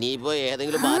 ഇനിയിപ്പോ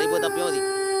ഏതെങ്കിലും മാറിപ്പോയി തപ്പിയാ മതി.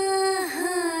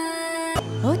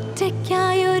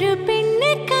 ഒറ്റയ്ക്കായൊരു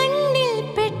പെണ്ണ് കണ്ണിൽ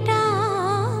പെട്ട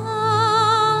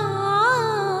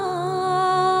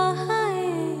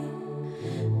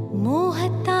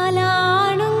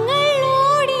മോഹത്താലാണുങ്ങൾ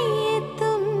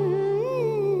ഓടിയെത്തും.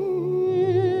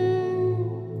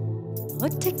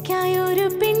 ഒറ്റയ്ക്കായൊരു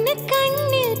പെണ്ണ്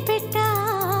കണ്ണിൽ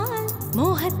പെട്ടാൽ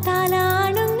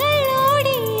മോഹത്താലാണുങ്ങൾ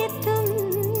ഓടിയെത്തും.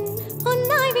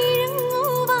 ഒന്നായി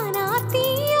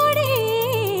വീഴുവാനാർത്തിയോടെ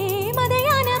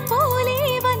മതയാന പോലെ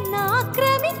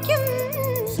വന്നാക്രമിക്കും.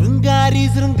 ശൃംഗാരി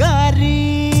ശൃംഗാരി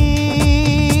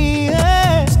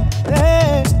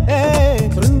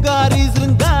ശൃംഗാരി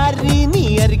ശൃംഗാരി നീ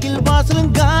അരികിൽ വാ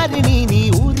ശൃംഗാരിണി. നീ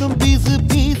ഊരും പീസ്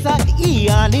പീസാക്കി ഈ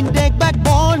ആണിന്റെ ബാക്ക്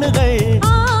ബോണുകൾ.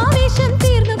 ആവേശം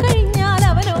തീർന്നു കഴിഞ്ഞാൽ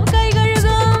അവനോ കൈ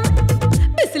കഴുകും.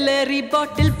 ബിസ്ലറി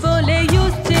ബോട്ടിൽ പോലെ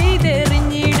യൂസ്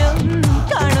ചെയ്തെറിഞ്ഞിടും.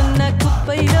 കാണുന്ന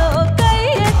കുപ്പയിലോ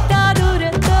കൈയെത്താ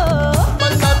ദൂരത്തോ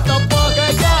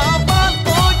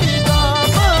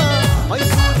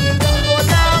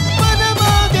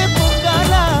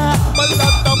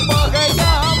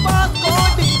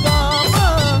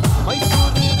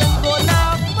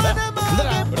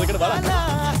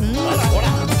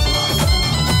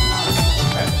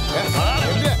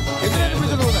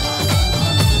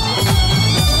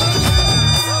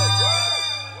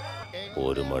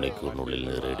ഒരു മണിക്കൂറിനുള്ളിൽ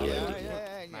റെഡിയായിരിക്കും.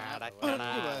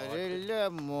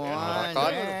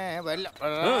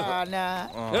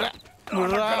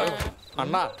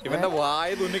 അണ്ണാ ഇവന്റെ വായ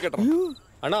തുന്നിക്കെട്ടോ.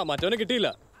 അണ്ണാ മറ്റവനെ കിട്ടിയില്ല.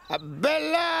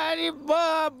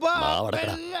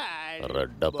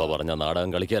 റെഡപ്പ പറഞ്ഞ നാടകം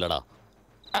കളിക്കാലടാ.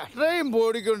 ട്രെയിൻ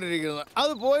പോടിക്കൊണ്ടിരിക്കുന്നത്,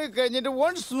 അത് പോയി കഴിഞ്ഞിട്ട്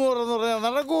വൺസ് മോർ എന്ന് പറഞ്ഞാൽ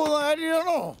നടക്കുന്ന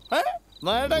കാര്യമാണോ?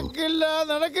 നടക്കില്ല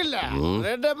നടക്കില്ല.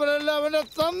 റെഡപ്പനെല്ലാം അവന്റെ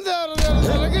തന്ത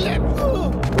നടക്കില്ല.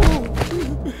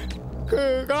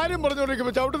 കാര്യം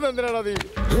പറഞ്ഞോണ്ടിരിക്കുമ്പോ ചവിട്ടുന്ന എന്തിനാടാ നീ?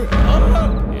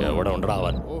 എവിടെ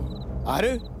ഉണ്ടാവാൻ?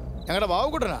 ആര്? ഞങ്ങളുടെ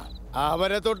ബാവുക്കുട്ടനാ.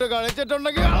 അവരെ തൊട്ട്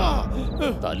കളിച്ചിട്ടുണ്ടെങ്കിൽ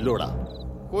തല്ലൂടാ,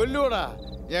 കൊല്ലൂടാ.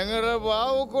 ഞങ്ങളുടെ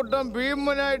ബാവുക്കുട്ടൻ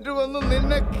ഭീമനായിട്ട് വന്ന്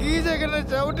നിന്നെ കീചകനെ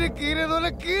ചവിട്ടി കീറിയതുപോലെ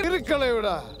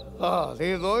കീറിക്കളയൂടാ. നീ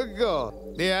നോക്കിക്കോ,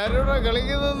 നീ ആരോടാ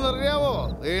കളിക്കുന്നതെന്ന് അറിയാമോ?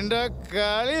 നിന്റെ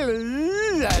കളി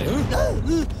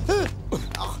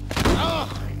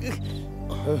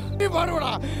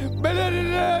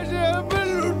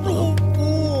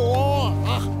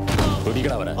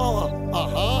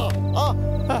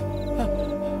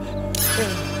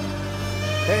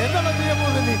എന്താണ് ചെയ്യാൻ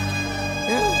പോകുന്നത് നീ?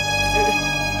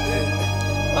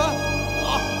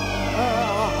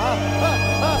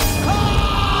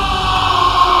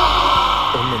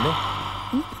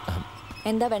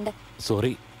 എന്താ വേണ്ട?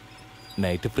 സോറി,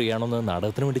 നൈറ്റ് ഫ്രീ ആണോന്ന്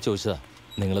നാടകത്തിന് വേണ്ടി ചോദിച്ചതാ.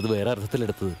 നിങ്ങളത് വേറെ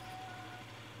അർത്ഥത്തിലെടുത്തത്.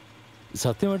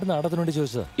 സത്യമായിട്ട് നാടകത്തിന് വേണ്ടി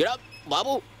ചോദിച്ചതാ.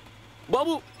 ബാബു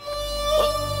ബാബു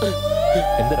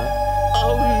എന്തിനാ?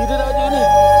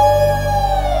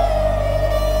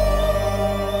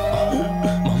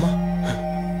 മാമ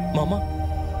മാമ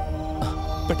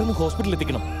പെട്ടെന്ന് ഹോസ്പിറ്റലിൽ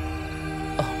എത്തിക്കണം.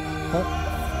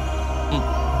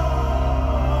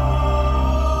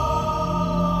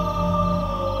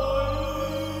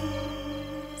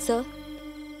 സർ,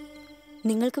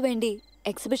 നിങ്ങൾക്ക് വേണ്ടി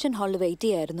എക്സിബിഷൻ ഹാളിൽ വെയിറ്റ്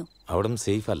ചെയ്യായിരുന്നു. അവിടെ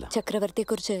സേഫ് അല്ല.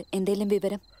 ചക്രവർത്തിയെക്കുറിച്ച് എന്തെങ്കിലും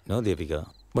വിവരം? No Devika,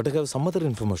 but I have some other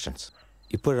informations.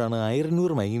 ഇപ്പോഴാണ്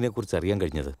 1200 മൈനിങ്ങിനെ കുറിച്ച് അറിയാൻ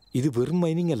കഴിഞ്ഞത്. ഇത് വെറും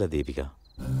മൈനിങ് അല്ല ദേവിക,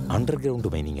 അണ്ടർഗ്രൗണ്ട്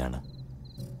മൈനിങ് ആണ്.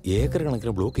 ഏക്കർ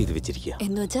കണക്കിന് ബ്ലോക്ക് ചെയ്ത് വെച്ചിരിക്കുക.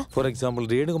 ഫോർ എക്സാമ്പിൾ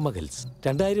രേണുകമ്മ ഹിൽസ്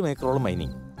 2000 ഏക്കറോളം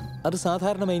മൈനിങ്. അത്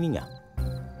സാധാരണ മൈനിങ്ങാ.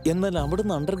 എന്നാൽ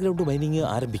അവിടുന്ന് അണ്ടർഗ്രൗണ്ട് മൈനിങ്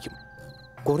ആരംഭിക്കും.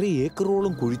 കുറെ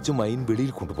ഏക്കറോളം കുഴിച്ച് മൈൻ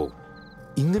വെളിയിൽ കൊണ്ടുപോകും.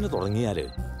 ഇങ്ങനെ തുടങ്ങിയാൽ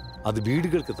അത്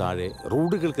വീടുകൾക്ക് താഴെ,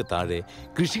 റോഡുകൾക്ക് താഴെ,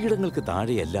 കൃഷിയിടങ്ങൾക്ക്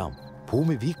താഴെയെല്ലാം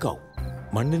ഭൂമി വീക്കാവും.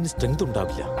 മണ്ണിന് സ്ട്രെങ്ത്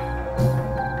ഉണ്ടാവില്ല.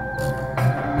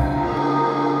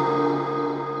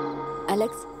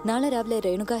 അലക്സ്, നാളെ രാവിലെ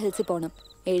രേണുക ഹിൽസിൽ പോണം.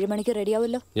 7 മണിക്ക്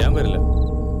റെഡിയാവല്ലോ? ഞാൻ വരില്ല.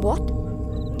 What?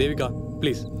 Devika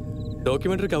please,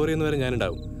 documentary cover ചെയ്യുന്നവരെ ഞാൻ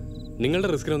ഉണ്ടാവും. നിങ്ങളുടെ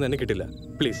റിസ്കിനൊന്നും എന്നെ കിട്ടില്ല.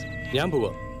 പ്ലീസ്, ഞാൻ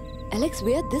പോവാ. Alex,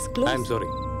 we are this close. I am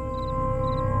sorry.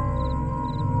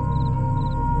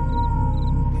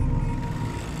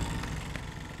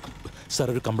 Sir,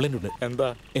 ഒരു കംപ്ലൈന്റ് ഉണ്ട്. എന്താ?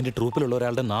 എന്റെ ട്രൂപ്പിലുള്ള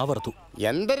ഒരാളുടെ നാവർത്തു.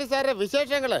 എന്തൊരു സാറേ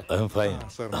വിശേഷങ്ങള്?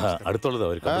 അടുത്തുള്ളത്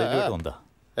ഒരു കംപ്ലൈന്റ് വന്നാ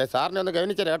സാറിനെ ഒന്ന്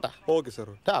ഗവനിച്ചേ കേട്ടാ. Okay sir.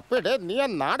 അപ്പേ നീ ആ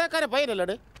നാടകക്കാരെ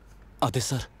പയ്യനല്ലേ? അതെ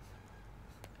സാർ.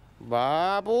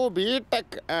 ബാബു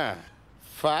ബിടെക്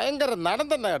ഭയങ്കര നടൻ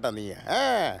തന്നെ കേട്ടാ നീ.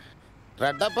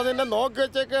 റെഡപ്പ നിന്നെ നോക്കി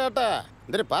വെച്ചേക്ക് കേട്ടാ.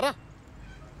 എന്തിനു പറ?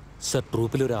 സർ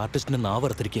ട്രൂപ്പിൽ ഒരു ആർട്ടിസ്റ്റിന്റെ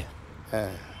നാവർത്തിരിക്കുക.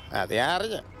 അത് ഞാൻ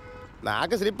അറിഞ്ഞു.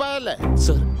 നാക്ക് സ്ലിപ്പായല്ലേ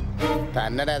സർ?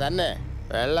 തന്നെ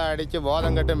വെള്ളം അടിച്ച്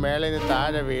ബോധം കെട്ട് മേളിൽ നിന്ന്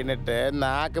താഴെ വീണിട്ട്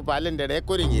നാക്ക് പല്ലിന്റെ ഇടയിൽ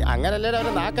കുരുങ്ങി. അങ്ങനല്ലേ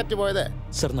അവന് നാക്കറ്റ് പോയത്?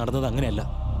 സർ നടന്നത് അങ്ങനെയല്ല,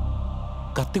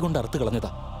 കത്തി കൊണ്ട് അറുത്ത്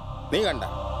കളഞ്ഞതാ. നീ കണ്ട?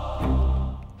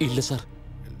 ഇല്ല സർ.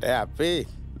 അപ്പി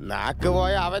നാക്ക്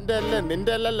പോയ അവന്റെ അല്ലേ,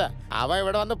 നിന്റെ അല്ലല്ല. അവൻ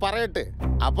ഇവിടെ വന്ന് പറയട്ട്,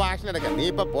 അപ്പൊ ആക്ഷൻ എടുക്കാം. നീ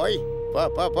ഇപ്പൊ പോയി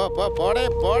പോടേ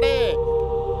പോടേ.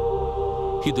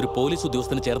 ഇതൊരു പോലീസ്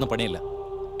ഉദ്യോഗസ്ഥന് ചേർന്ന പണിയല്ല.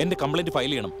 എന്റെ കംപ്ലൈന്റ്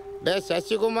ഫയൽ ചെയ്യണം.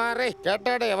 ശശികുമാറേ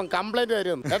കേട്ടോടെ, അവൻ കംപ്ലൈന്റ്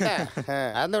വരും കേട്ടാ.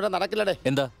 അതൊന്നും ഇവിടെ നടക്കില്ലടേ.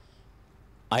 എന്താ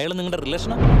അയാൾ നിങ്ങളുടെ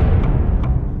റിലേഷനോ?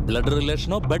 Blood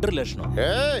റിലേഷനോ bed റിലേഷനോ?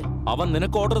 അവൻ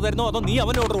നിനക്ക് ഓർഡർ തരുന്നോ അതോ നീ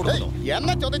അവന് ഓർഡർ കൊടുക്കുന്നോ?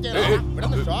 എന്നെ ചോദ്യം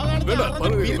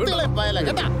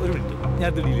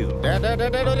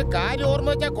ഒരു കാര്യം ഓർമ്മ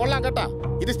വെച്ചാൽ കൊള്ളാം കേട്ടാ.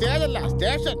 ഇത് സ്റ്റേജ് അല്ല,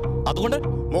 സ്റ്റേഷൻ. അതുകൊണ്ട്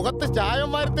മുഖത്ത് ചായം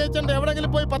വാർത്തേച്ചുണ്ട്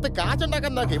എവിടെങ്കിലും പോയി 10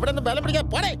 കാശുണ്ടാക്കാൻ നോക്കി. ഇവിടെ നിന്ന് ബലം പിടിക്കാൻ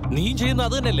പോടേ. നീ ചെയ്യുന്ന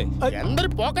അത് തന്നെയല്ലേ? എന്തൊരു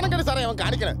പോക്കണം കേട്ട് സാറേ അവൻ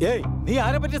കാണിക്കണേ. നീ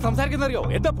ആരെ പറ്റി സംസാരിക്കുന്നറിയോ?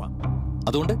 എന്താ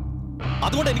അതുകൊണ്ട്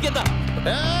എനിക്കെന്താ?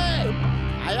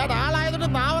 അയാളുടെ ആളായതുകൊണ്ട്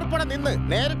നാവർപ്പട നിന്ന്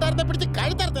നേരിട്ടാർത്തെ പിടിച്ച്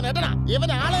കഴുത്തറുത്തന്നെ കേട്ടടാ. ഇവൻ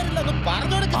ആളാരില്ലെന്ന്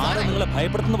പറഞ്ഞു കൊടുക്കും. നിങ്ങളെ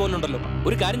ഭയപ്പെടുത്തുന്ന പോലെ ഉണ്ടല്ലോ.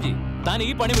 ഒരു കാര്യം ചെയ്യും, താൻ ഈ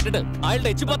പണി വിട്ടിട്ട് അയാളുടെ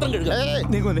എച്ചുപാത്രം കഴുകുക.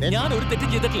 ഞാൻ ഒരു തെറ്റും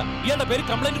ചെയ്തിട്ടില്ല. ഇയാളുടെ പേര്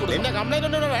കംപ്ലൈന്റ് കൊടുക്കും. നിന്റെ കംപ്ലൈന്റ്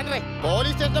ഒന്നും വേണ്ടേ?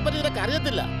 പോലീസ് സ്റ്റേഷനെ പറ്റി നിനക്ക്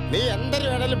അറിയത്തില്ല. നീ എന്തൊരു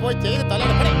വേണേലും പോയി ചെയ്ത്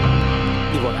തലയുടെ.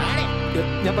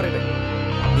 ഞാൻ പറയട്ടെ,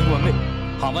 നീ വന്നേ.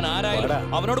 അവൻ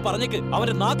ആരായാലും അവനോട് പറഞ്ഞേക്ക്,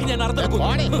 അവന്റെ നാക്ക് ഞാൻ അറുത്തെടുക്കും.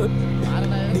 ഞാൻ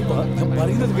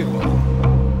പറയുന്നത് കേൾക്കും.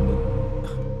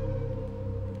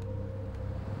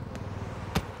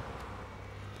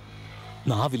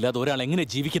 നാവില്ലാതെ ഒരാൾ എങ്ങനെ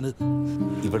ജീവിക്കുന്നത്?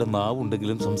 ഇവിടെ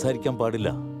നാവുണ്ടെങ്കിലും സംസാരിക്കാൻ പാടില്ല.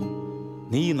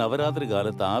 നീ ഈ നവരാത്രി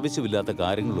കാലത്ത് ആവശ്യമില്ലാത്ത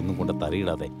കാര്യങ്ങളൊന്നും കൊണ്ട്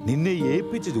തലയിടാതെ നിന്നെ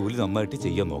ഏൽപ്പിച്ച ജോലി നന്നായിട്ട്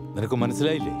ചെയ്യാൻ നോക്കും. നിനക്ക്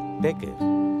മനസ്സിലായില്ലേ? Take care.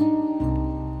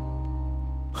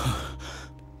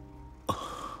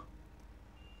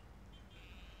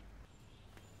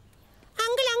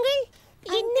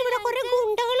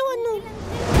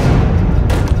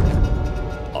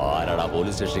 ആരാടാ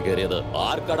പോലീസ് സ്റ്റേഷനിൽ കയറിയത്?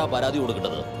 ആർക്കാടാ പരാതി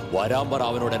കൊടുക്കേണ്ടത്? വരാൻ പറ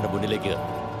അവനോട് എന്റെ മുന്നിലേക്ക്.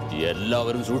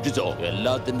 എല്ലാവരും സൂക്ഷിച്ചോ,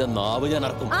 എല്ലാത്തിന്റെ നാവ് ഞാൻ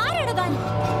അറക്കും.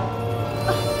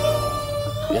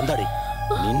 എന്താടി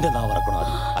നിന്റെ നാവ് അറക്കണോ?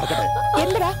 അറക്കട്ടെ.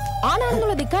 എന്താ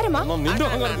ആണാണെന്നുള്ള ധിക്കാരമാ?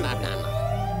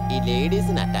 ഈ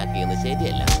ലേഡീസിനെ അറ്റാക്ക് ചെയ്യുന്നത്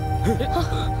ശരിയല്ല.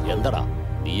 എന്താടാ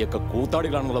നീയൊക്കെ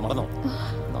കൂത്താടികളാണെന്നുള്ള മറന്നോ?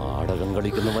 നാടകം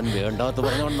കളിക്കുന്നവൻ വേണ്ടാത്ത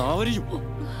പറഞ്ഞവൻ നാവരിയും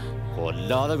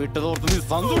കൊല്ലാതെ വിട്ടതോർത്ത് നീ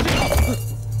സന്തോഷിക്കണം.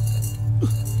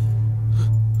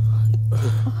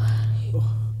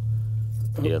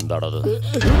 എന്താണത്?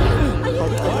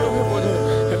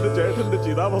 എന്റെ ചേട്ടന്റെ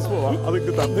ചിതാഭസ്മമാ.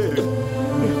 അതൊക്കെ തന്നെ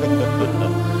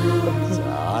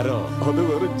ചാരോ? അത്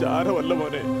വെറും ചാരമല്ല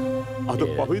മോനെ, അത്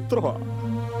പവിത്രമാ.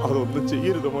 അതൊന്നും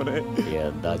ചെയ്യരുത് മോനെ.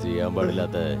 എന്താ ചെയ്യാൻ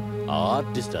പാടില്ലാത്ത?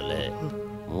 ആർട്ടിസ്റ്റ് അല്ലേ,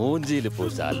 മൂഞ്ചിയിൽ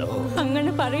പൂശാലോ.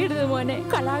 അങ്ങനെ പറയരുത് മോനെ.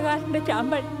 കലാകാരന്റെ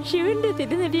ചാമ്പൽ ശിവന്റെ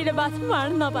തിരുനെടിയുടെ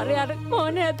ഭസ്മാണെന്നാ പറയാറ്.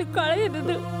 മോനെ അത്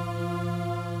കളയരുത്.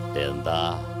 എന്താ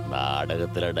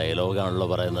നാടകത്തിലെ ഡയലോഗാണല്ലോ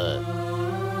പറയുന്നത്.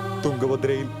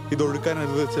 തുങ്കഭദ്രയിൽ ഇതൊഴുക്കാൻ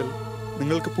അനുവദിച്ചാൽ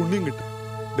നിങ്ങൾക്ക് പുണ്യം കിട്ടും.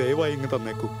 ദയവായി ഇങ്ങ്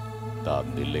തന്നേക്കൂ.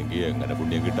 തന്നില്ലെങ്കിൽ എങ്ങനെ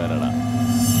പുണ്യം കിട്ടാനാണ്?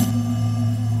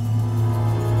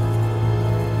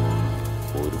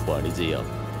 ഒരു പണി ചെയ്യാം,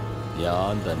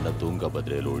 ഞാൻ തന്നെ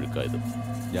തുങ്കഭദ്രയിൽ ഒഴുക്കായത്.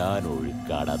 ഞാൻ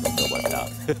ഒഴുക്കാടാ തുങ്കഭദ്ര.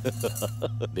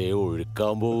 ദേ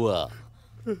ഒഴുക്കാൻ പോവുക.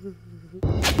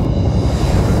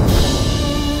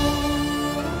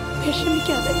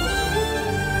 വിഷമിക്കാതെ.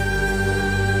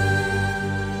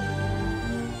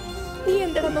 നീ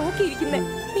എന്താ നോക്കിയിരിക്കുന്നേ?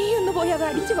 നീ ഒന്ന് പോയി അത്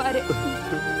അടിച്ചു വാര്.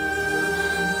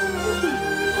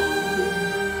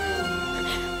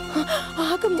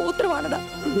 ആകെ മൂത്രമാണടാ.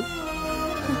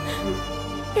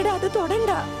 എടാ അത്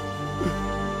തൊടണ്ട.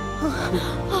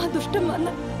 ആ ദുഷ്ടം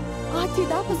വന്ന് ആ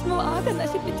ചിതാഭസ്മം ആകെ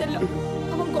നശിപ്പിച്ചല്ലോ.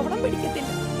 അവൻ ഗുണം പിടിക്കത്തില്ല.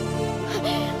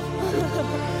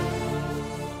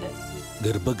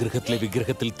 ഗർഭഗൃഹത്തിലെ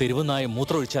വിഗ്രഹത്തിൽ തെരുവുനായ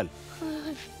മൂത്രമൊഴിച്ചാൽ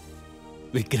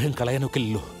വിഗ്രഹം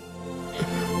കളയാനൊക്കില്ലല്ലോ.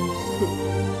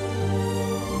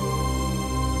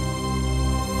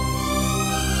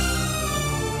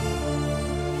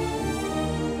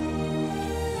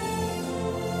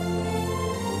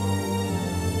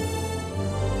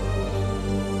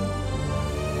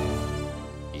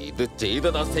 ഇത്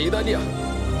ചെയ്തതാ ചെയ്താലിയ.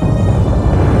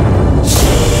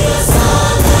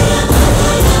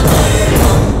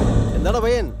 എന്താടാ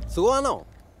പയ്യൻ, സുഖമാണോ?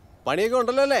 പണിയൊക്കെ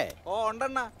ഉണ്ടല്ലോ അല്ലേ? ഓ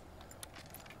ഉണ്ടെണ്ണ.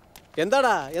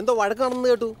 എന്താടാ എന്തോ വഴക്കാണെന്ന്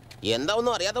കേട്ടു. എന്താ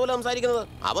ഒന്നും അറിയാത്ത പോലെ സംസാരിക്കുന്നത്?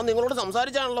 അവൻ നിങ്ങളോട്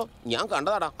സംസാരിച്ചാണല്ലോ, ഞാൻ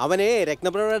കണ്ടതാടാ. അവനെ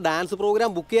രത്നപ്രയുടെ ഡാൻസ് പ്രോഗ്രാം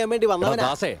ബുക്ക് ചെയ്യാൻ വേണ്ടി വന്നവനാ.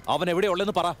 അവൻ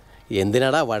എവിടെയുള്ളെന്ന് പറ.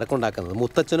 എന്തിനാടാ വഴക്കുണ്ടാക്കുന്നത്?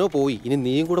 മുത്തച്ഛനോ പോയി, ഇനി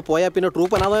നീയും കൂടെ പോയാ പിന്നെ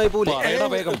ട്രൂപ്പ് അനാഥമായി പോലെ.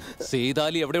 വേഗം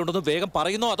സീതാലി എവിടെയുണ്ടെന്ന് വേഗം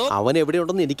പറയുന്നോ അതോ? അവൻ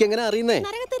എവിടെയുണ്ടെന്ന് എനിക്കെങ്ങനെ അറിയുന്നേ?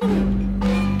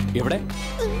 എവിടെ?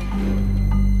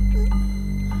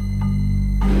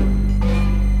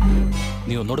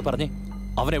 ഒന്നോട് പറഞ്ഞേ,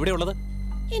 അവൻ എവിടെയുള്ളത്?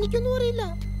 എനിക്കൊന്നും അറിയില്ല.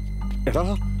 എടാ,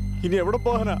 ഇനി എവിടെ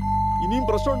പോകാനാ? ഇനിയും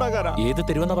പ്രശ്നം ഉണ്ടാക്കാനാ? ഏത്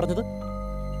തെരുവെന്നാ പറഞ്ഞത്?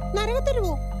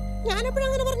 നരകത്തെരുവോ?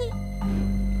 ഞാനെപ്പോഴങ്ങനെ പറഞ്ഞു?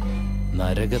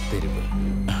 നരകത്തെരുവ്.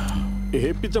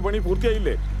 ഏൽപ്പിച്ച പണി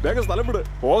പൂർത്തിയായില്ലേ? വേഗം സ്ഥലം വിട്,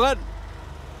 പോകാൻ.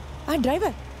 ആ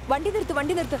ഡ്രൈവർ, വണ്ടി നിർത്ത്,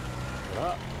 വണ്ടി നിർത്ത്.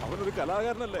 അവനൊരു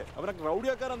കലാകാരനല്ലേ? അവനെ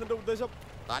ക്രൗഡിയാക്കാനാ നിന്റെ ഉദ്ദേശം?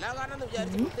 കലാകാരനെന്ന്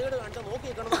വിചാരിച്ച് വൃത്തികേട് കണ്ട് നോക്കി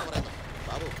നിൽക്കണമെന്നാണ് പറയുന്നത്.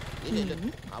 ബാബു,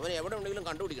 അവൻ എവിടെ ഉണ്ടെങ്കിലും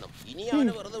കണ്ടുപിടിക്കണം. ഇനി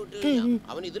അവനെ വെറുതെ വിട്ടു കഴിഞ്ഞാൽ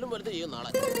അവൻ ഇതിലും വലുത് ചെയ്യും നാളെ.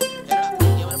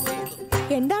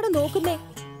 എന്താണ് നോക്കുന്നേ?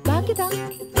 ബാക്കി താ.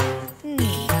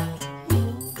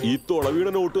 ഈ തുളവീണ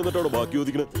നോട്ട് വന്നിട്ടാണോ ബാക്കി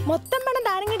ചോദിക്കണേ? മൊത്തം പണം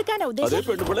താരങ്ങെടുക്കാനാ അതേ ഉദ്ദേശം?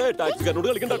 പെണ്ണുപിള്ളേ, ടാക്സിക്കാരനോട്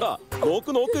കളിക്കണ്ടാ.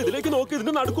 നോക്ക് നോക്ക്, ഇതിലേക്ക് നോക്ക്,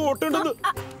 ഇതിന്റെ നടുക്ക് ഓട്ടുണ്ടെന്ന്.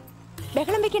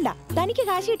 ബഹളം വെക്കണ്ട, തനിക്ക്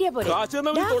കാശ് കിട്ടിയാ പോരെ. കാശ്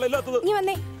തന്നാ മതി, തൊളയില്ലാത്തത്. നീ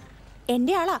വന്നേ,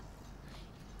 എന്റെ ആളാ.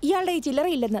 ഇയാളുടെ ഈ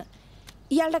ചില്ലറയില്ലെന്ന്.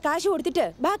 ഇയാളുടെ കാശ് കൊടുത്തിട്ട്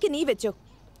ബാക്കി നീ വെച്ചോ.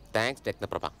 താങ്ക്സ്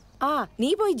രത്നപ്രഭ. ആ, നീ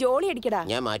പോയി ജോളി അടിക്കടാ.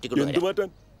 ഞാൻ മാറ്റിക്കൊണ്ടു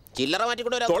ചില്ലറ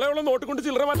തൊളയുള്ള നോട്ട് കൊണ്ട്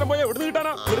ചില്ലറ മാറ്റാൻ പോയാ എവിടെ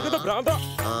കിട്ടാനാ? ഭ്രാന്താ.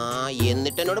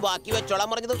 എന്നിട്ട് എന്നോട് ബാക്കി വെച്ചോളാൻ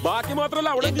പറഞ്ഞത്. ബാക്കി മാത്രല്ല,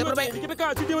 അവിടെ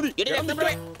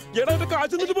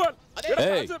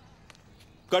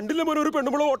കണ്ടില്ല മോനെ, ഒരു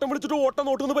പെണ്ണുമ്പള ഓട്ടം വിളിച്ചിട്ട് ഓട്ടം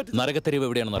നോട്ടുന്ന പറ്റി. നരകത്തെരുവ്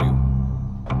എവിടെയാണെന്ന് അറിയോ?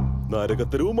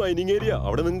 നരകത്തെരുവ് മൈനിങ് ഏരിയ.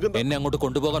 അവിടെ നിങ്ങൾക്ക് എന്നെ അങ്ങോട്ട്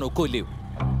കൊണ്ടുപോകാൻ ഒക്കുമല്ലയോ?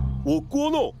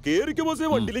 ഒക്കുവോന്നോ? കേറിക്ക് ബസ്സേ,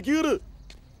 വണ്ടിയിലേക്ക് കയറ്.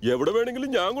 എവിടെ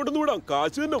വേണമെങ്കിലും ഞാൻ കൊണ്ടുവന്ന് വിടാം.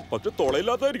 കാശ് തന്നെ, പക്ഷെ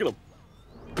തൊളയില്ലാത്തായിരിക്കണം.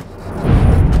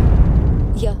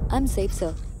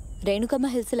 രേണുകമ്മ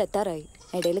ഹിൽസിൽ എത്താറായി.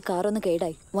 ഇടയിൽ കാറൊന്ന്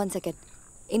കേടായി. 1 സെക്കൻഡ്.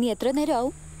 ഇനി എത്ര നേരം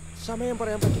ആവും? സമയം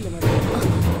പറയാൻ പറ്റില്ല.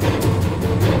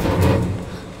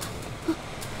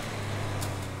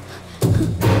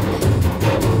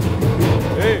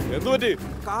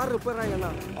 കാർ റിപ്പയർ ആയി.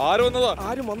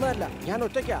 ആരും വന്നതല്ല, ഞാൻ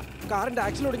ഒറ്റയ്ക്കാ. കാറിന്റെ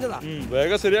ആക്സിൽ ഒടിഞ്ഞതാ.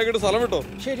 വേഗം ശരിയാക്കിട്ട് സ്ഥലം വിട്ടോ.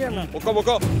 ശരിയാണ്.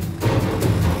 പൊക്കോ.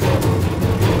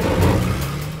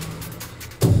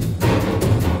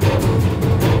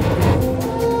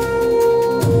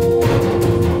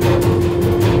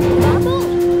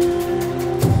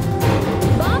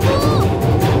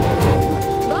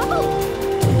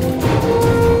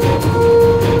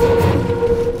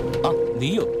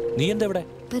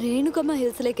 രേണുകമ്മ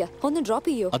ഹിൽസിലേക്ക് ഒന്ന് ഡ്രോപ്പ്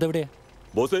ചെയ്യോ? അതെവിടെയാ?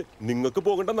 ബോസേ, നിങ്ങൾക്ക്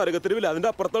പോകേണ്ട നരകത്തെരുവിൽ, അതിന്റെ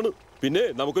അപ്പുറത്താണ്. പിന്നെ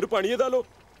നമുക്കൊരു പണി ചെയ്താലോ?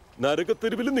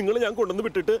 നരകത്തെരുവിൽ നിങ്ങളെ ഞാൻ കൊണ്ടുവന്ന്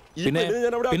വിട്ടിട്ട്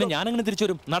പിന്നെ ഞാൻ അങ്ങനെ തിരിച്ചു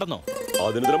വരും. നടന്നോ?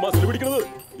 അതിനെതിരെ മസിൽ പിടിക്കണത്.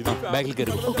 ബാഗിൽ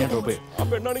കയറി ഞാൻ ഡ്രോപ്പ് ചെയ്യും. ആ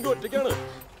പെണ്ണാണെങ്കിൽ ഒറ്റയ്ക്കാണ്.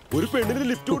 ഒരു പെണ്ണിന്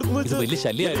ലിഫ്റ്റ് കൊടുക്കുന്നത് വലിയ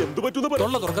ശല്യമായി. എന്ത്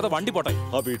പറ്റുന്ന തുറക്കാതെ വണ്ടി പോട്ടെ.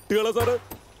 ആ വിട്ടുകളാ സാറ്.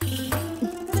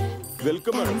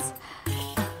 Welcome madam.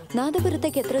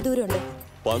 നാദപുരത്തേക്ക് എത്ര ദൂരമുണ്ട്?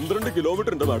 12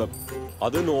 കിലോമീറ്റർ ഉണ്ട് മാഡം.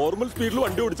 അത് നോർമൽ സ്പീഡിൽ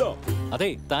വണ്ടി ഓടിച്ചാ. അതെ,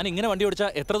 താൻ ഇങ്ങനെ വണ്ടി ഓടിച്ചാ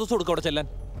എത്ര ദിവസം കൊടുക്കും അവിടെ ചെല്ലാൻ?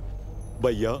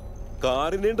 ഭയ്യ,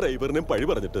 കാറിനെയും ഡ്രൈവറിനെയും പഴി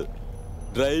പറഞ്ഞിട്ട്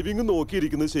ഡ്രൈവിംഗ്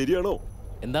നോക്കിയിരിക്കുന്നത് ശരിയാണോ?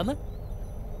 എന്താന്ന്?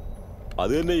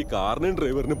 അത് തന്നെ, ഈ കാറിനെയും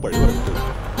ഡ്രൈവറിനെയും പഴി പറഞ്ഞിട്ട്.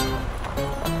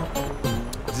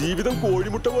 ജീവിതം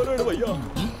കോഴിമുട്ട പോലെയാണ് ഭയ്യ.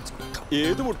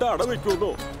 ഏത് മുട്ട അട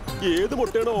വെക്കുമെന്നോ, ഏത്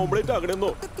മുട്ടയാണോ ഓംലേറ്റ്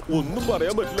ആകണമെന്നോ ഒന്നും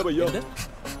പറയാൻ പറ്റില്ല ഭയ്യ.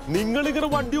 നിങ്ങളിങ്ങനെ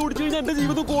വണ്ടി ഓടിച്ചു കഴിഞ്ഞാൽ എന്റെ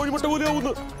ജീവിതം കോഴിമുട്ട പോലെ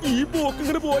ആവുന്നു. ഈ പോക്ക്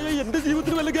ഇങ്ങനെ പോയാൽ എന്റെ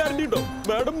ജീവിതത്തിന് വല്ല ഗ്യാരണ്ടി ഉണ്ടോ?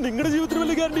 മാഡം, നിങ്ങളുടെ ജീവിതത്തിന്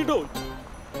വല്ല ഗ്യാരണ്ടി ഉണ്ടോ?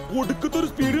 ഒടുക്കത്തൊരു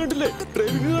സ്പീഡ് കണ്ടില്ലേ?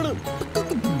 ഡ്രൈവിംഗ് ആണ്.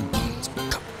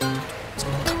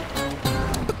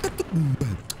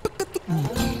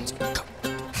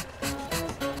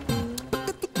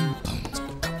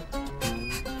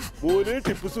 മോനെ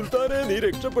ടിപ്പു സുൽത്താനെ, നീ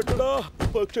രക്ഷപ്പെട്ടടാ.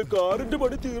 പക്ഷെ കാറിന്റെ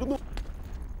പണി തീർന്നു.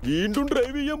 വീണ്ടും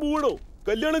ഡ്രൈവ് ചെയ്യാൻ പോവണോ?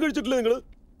 കല്യാണം കഴിച്ചിട്ടില്ല നിങ്ങള്?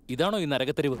 ഇതാണോ ഈ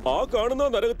നരകത്തെരുവ്? ആ കാണുന്ന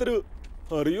നരകത്തെരുവ്.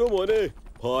 അറിയോ മോനെ,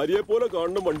 ഭാര്യയെ പോലെ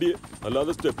കാണണം വണ്ടിയെ,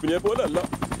 അല്ലാതെ സ്റ്റെപ്പിനെ പോലെ അല്ല.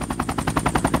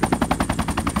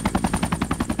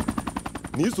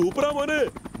 നീ സൂപ്പറാ മോനെ.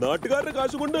 നാട്ടുകാരുടെ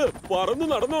കാശ് കൊണ്ട് പറന്നു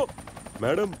നടന്നോ?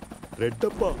 മാഡം,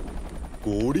 റെഡപ്പ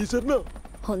കോടീശ്വരനാ.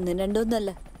 1 2 ഒന്നല്ല,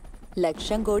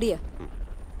 ലക്ഷം കോടിയാ.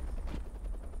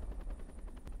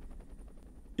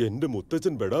 എന്റെ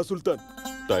മുത്തച്ഛൻ ബെഡാ സുൽത്താൻ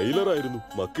ടൈലറായിരുന്നു.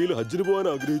 മക്കയിൽ ഹജ്ജിന് പോകാൻ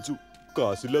ആഗ്രഹിച്ചു.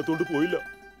 കാശില്ലാത്തോണ്ട് പോയില്ല.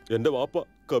 എന്റെ വാപ്പ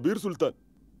കബീർ സുൽത്താൻ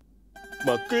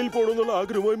മക്കയിൽ പോകണമെന്നുള്ള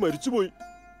ആഗ്രഹമായി മരിച്ചുപോയി.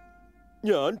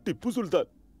 ഞാൻ ടിപ്പു സുൽത്താൻ.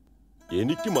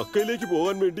 എനിക്ക് മക്കയിലേക്ക്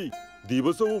പോകാൻ വേണ്ടി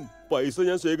ദിവസവും പൈസ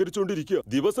ഞാൻ ശേഖരിച്ചുകൊണ്ടിരിക്കുക.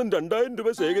 ദിവസം 2000 രൂപ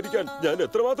ശേഖരിക്കാൻ ഞാൻ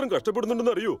എത്രമാത്രം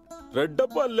കഷ്ടപ്പെടുന്നുണ്ടെന്ന് അറിയോ?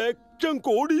 റെഡപ്പ ലക്ഷം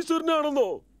കോടീശ്വരനാണെന്നോ?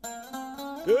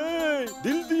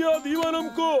 ദിൽ ദിയാ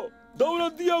ദീവാനംകോ,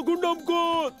 ദൗലത് ദിയാ ഗുണ്ടംകോ,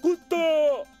 കുത്താ.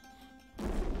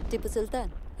 ടിപ്പു സുൽത്താൻ,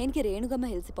 എനിക്ക് രേണുകമ്മ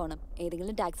ഹിൽസിൽ പോണം.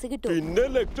 ഏതെങ്കിലും ടാക്സി കിട്ടുമോ? പിന്നെ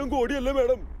ലക്ഷം കോടിയല്ലേ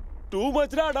madam? Too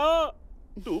much tada,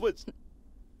 too much.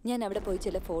 ഞാൻ അവിടെ പോയി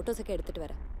ചില ഫോട്ടോസ് ഒക്കെ എടുത്തിട്ട്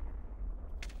വരാം.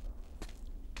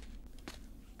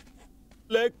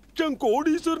 ലക്ഷം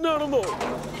കോടീശ്വരനാണെന്നോ?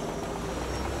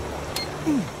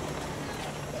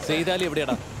 സെയ്താലി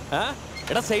എവിടെയാടാ?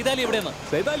 എടാ സെയ്താലി എവിടെയാണ്?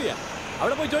 സെയ്താലിയാ?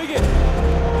 അവിടെ പോയി ചോദിക്കേ.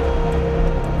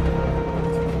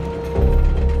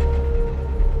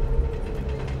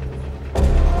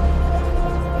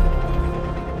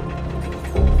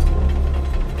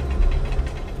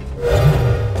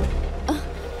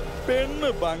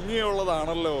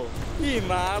 ഭംഗിയുള്ളതാണല്ലോ. ഈ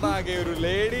നാടാകെ ഒരു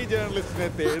ലേഡി ജേർണലിസ്റ്റിനെ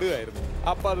തേടുകയായിരുന്നു.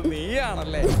 അപ്പൊ അത്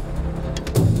നീയാണല്ലേ?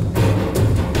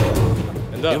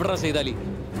 എവിടാ സൈതാലി?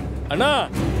 അണ്ണാ,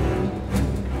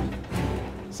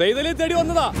 സൈതാലി തേടി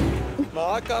വന്നതാ.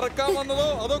 കറക്കാൻ വന്നതോ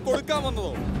അതോ കൊടുക്കാൻ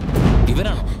വന്നതോ?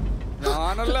 ഇവനാണോ?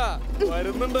 ഞാനല്ല,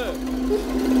 വരുന്നുണ്ട്.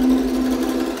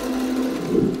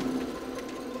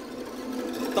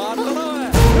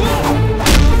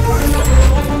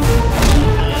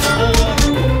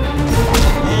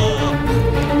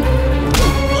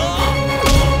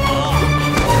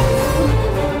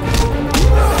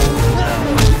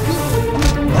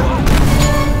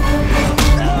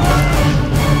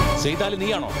 സൈതാലി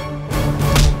നീയാണോ?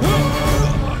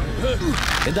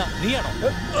 എന്താ നീയാണോ?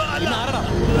 ഇന്ന് ആരടാ?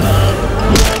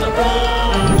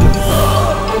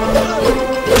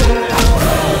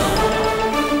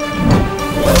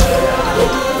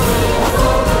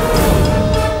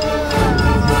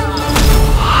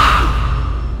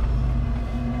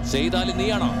 സൈതാലി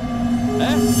നീയാണോ?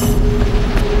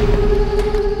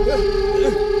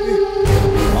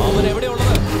 അവൻ എവിടെയുള്ളത്?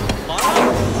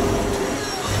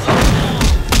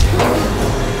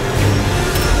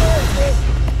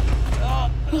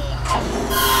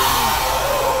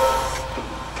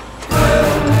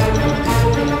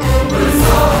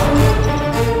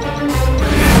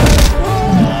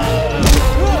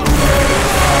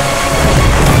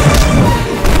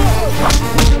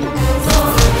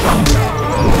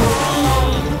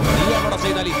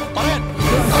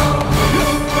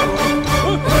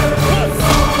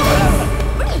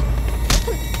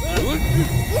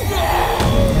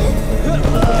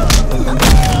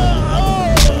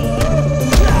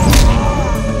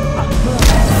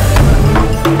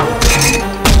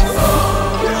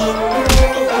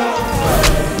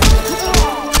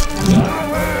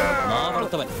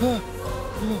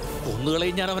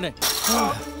 കൊന്നുകളയും ഞാൻ അവനെ.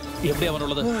 എവിടെയാ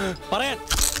അവനുള്ളത്? പറയാൻ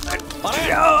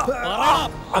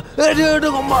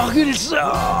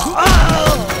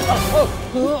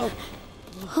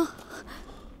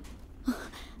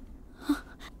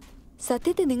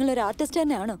സത്യത്തിൽ നിങ്ങളൊരു ആർട്ടിസ്റ്റ്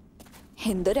തന്നെയാണോ?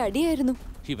 എന്തൊരടിയായിരുന്നു.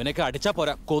 ഇവനൊക്കെ അടിച്ചാ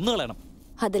പോരാ, കൊന്നുകളയണം.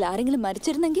 അതിൽ ആരെങ്കിലും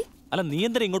മരിച്ചിരുന്നെങ്കിൽ? അല്ല, നീ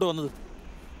എന്തിനാ ഇങ്ങോട്ട് വന്നത്?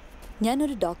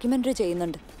 ഞാനൊരു ഡോക്യുമെന്ററി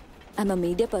ചെയ്യുന്നുണ്ട്. I M A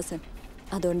media person.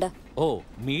 അതുകൊണ്ടാ. ഓ,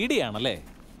 മീഡിയ ആണല്ലേ.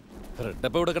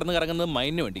 റെഡപ്പ് ഇവിടെ കിടന്ന് കറങ്ങുന്നത്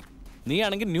മൈനിന് വേണ്ടി, നീ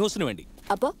ആണെങ്കിൽ ന്യൂസിന് വേണ്ടി.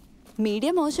 അപ്പൊ മീഡിയ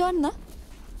മോശമാണെന്നാ?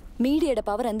 മീഡിയയുടെ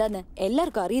പവർ എന്താന്ന്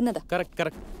എല്ലാവർക്കും അറിയുന്നതാ.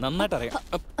 നന്നായിട്ട് അറിയാം.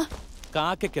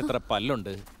 കാക്കയ്ക്ക് എത്ര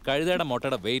പല്ലുണ്ട്, കഴുതയുടെ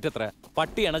മുട്ടയുടെ വെയിറ്റ് എത്ര,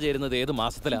 പട്ടി അണ ചേരുന്നത് ഏത്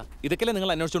മാസത്തിലാ, ഇതൊക്കെയല്ലേ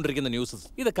നിങ്ങൾ അന്വേഷിച്ചുകൊണ്ടിരിക്കുന്ന ന്യൂസ്.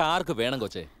 ഇതൊക്കെ ആർക്ക് വേണം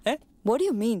കൊച്ചേ? What do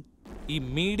you mean? ഈ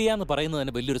മീഡിയ എന്ന് പറയുന്നത്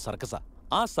തന്നെ വലിയൊരു സർക്കസാ.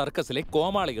 ആ സർക്കസിലെ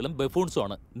കോമാളികളും ബഫൂൺസും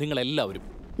ആണ് നിങ്ങൾ എല്ലാവരും.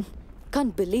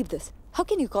 Can't believe this. How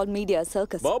can you call media a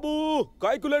circus? Babu,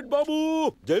 calculate बाबू,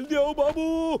 जल्दी आओ बाबू,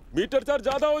 मीटर चार्ज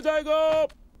ज्यादा हो जाएगा.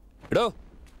 എടോ,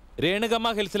 രേണുകമ്മ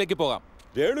ഹിൽസിലേക്ക് പോകാം.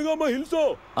 രേണുകമ്മ ഹിൽസോ?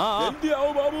 ജൽദി आओ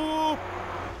बाबू.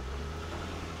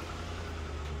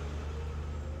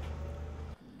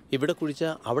 ഇവിടെ കുഴിച്ച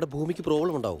അവിടെ ഭൂമിക്ക്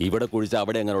പ്രോബ്ലം ഉണ്ടാവും. ഇവിടെ കുഴിച്ച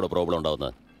അവിടെ എങ്ങനെ പ്രോബ്ലം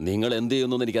ഉണ്ടാവുന്നത്? നിങ്ങൾ എന്ത്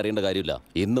ചെയ്യുന്നു എനിക്ക് അറിയേണ്ട കാര്യമില്ല.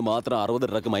 ഇന്ന് മാത്രം 60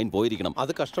 ട്രക്ക് മൈൻ പോയിരിക്കണം.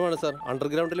 അത് കഷ്ടമാണ് സാർ.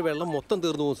 അണ്ടർഗ്രൗണ്ടിൽ വെള്ളം മൊത്തം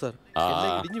തീർന്നു പോകും സാർ.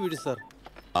 ഇടിഞ്ഞു വീഴും സാർ.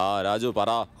 രാജു പറ.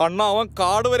 അണ്ണ, അവൻ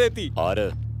കാട് വരെ എത്തി. ആര്?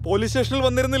 പോലീസ് സ്റ്റേഷനിൽ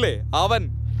വന്നിരുന്നില്ലേ അവൻ.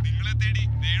 നിങ്ങളെ തേടി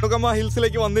രേണുകമ്മ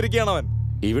ഹിൽസിലേക്ക് വന്നിരിക്കുകയാണ് അവൻ.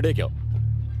 ഇവിടേക്കോ?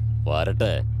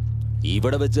 വരട്ടെ,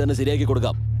 ഇവിടെ വെച്ച് തന്നെ ശരിയാക്കി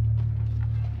കൊടുക്കാം.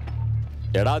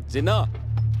 എടാ ചിന്ന,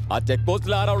 ആ ചെക്ക്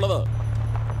പോസ്റ്റിൽ ആരാ ഉള്ളത്?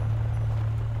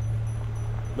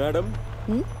 മാഡം,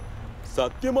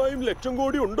 സത്യമായും 1,00,000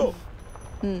 കോടി ഉണ്ടോ?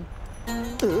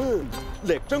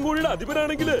 1,00,000 കോടിയുടെ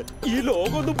അധിപനാണെങ്കിൽ ഈ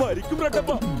ലോകം ഒന്ന് ഭരിക്കും.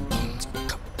 റെഡപ്പ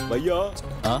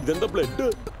ഇതെന്താ ബ്ലഡ്?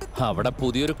 അവിടെ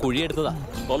പുതിയൊരു കുഴി എടുത്തതാ.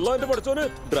 അല്ലാന്റെ പഠിച്ചോന്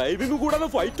ഡ്രൈവിംഗ് കൂടാതെ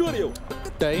ഫൈറ്റ് അറിയോ?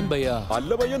 ടൈം ഭയ്യാ.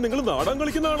 അല്ല ഭയ്യ, നിങ്ങൾ നാടകം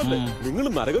കളിക്കുന്നതാണല്ലേ. നിങ്ങൾ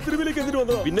നരകത്തിരിവിലേക്ക് എന്തിനു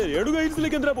വന്നതാ? പിന്നെ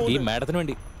രേണുകൈസിലേക്ക് എന്തിനാ പോകുന്നത്? ഈ മാഡത്തിന്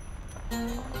വേണ്ടി.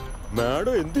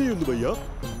 മാഡം എന്ത് ചെയ്യുന്നു ഭയ്യ?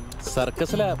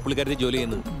 സർക്കസിലാ പുള്ളിക്കാരി ജോലി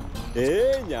ചെയ്യുന്നത്.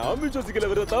 ഞാൻ വിശ്വസിക്കില്ല,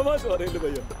 അവരെ തമാശ പറയല്ലേ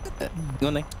ഭയ്യ.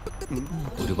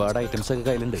 ഒരുപാട് ഐറ്റംസ് ഒക്കെ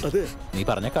കയ്യിലുണ്ട്. നീ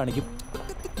പറഞ്ഞ കാണിക്കും.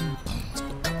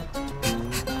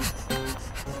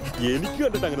 എനിക്ക്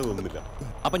കണ്ടിട്ട് അങ്ങനെ തോന്നുന്നില്ല.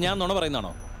 അപ്പൊ ഞാൻ നുണ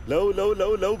പറയുന്നതാണോ? Love love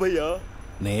love love ഭയ്യ.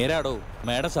 നേരാടോ,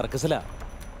 madam സർക്കസിലാ.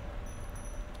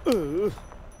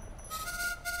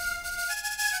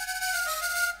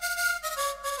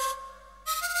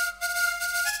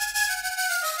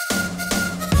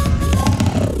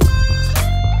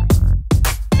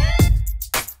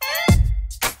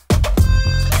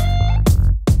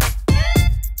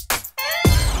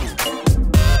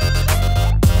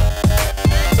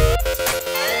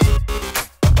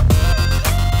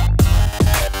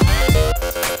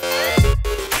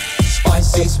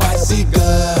 Spicy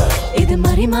girl, ഇത്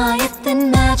മറിമായത്തൻ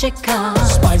മാജിക്കാ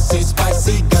Spicy,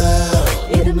 spicy girl.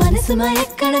 ഇത് മനസ്സ്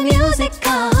മയക്കണ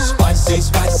മ്യൂസിക്കാ Spicy,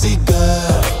 spicy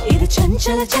girl. ഇത്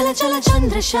ചഞ്ചല ചല ചല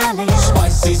ചന്ദ്രശാലയാ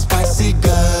Spicy, spicy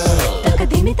girl.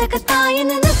 തകദിമി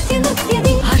തകതായെന്ന നൃത്യ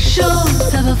നൃത്യതി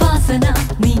ഹർഷോത്സവ വാസന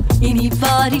നീ ഇനി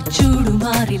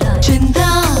വാരിച്ചൂടുമാറില്ല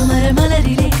ചിന്താമര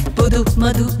മലരിലെ പുതു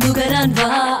മധു നുകരാൻ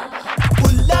വാ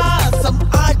ഉല്ലാസം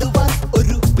ആടുവാൻ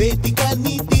ഒരു വേദിക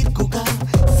നീ തീർക്കുക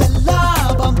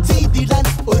സല്ലാപം ചെയ്തിടാൻ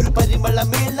ഒരു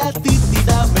പരിമളമേള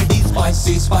തീർത്തിടാമെടി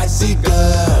Spicy, spicy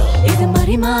girl. ഇത്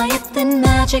മറിമായത്തൻ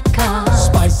മാജിക്കാ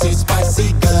Spicy, spicy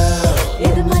girl.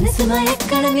 ഇത് മനസ്സ്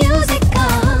മയക്കണ മ്യൂസിക്കാ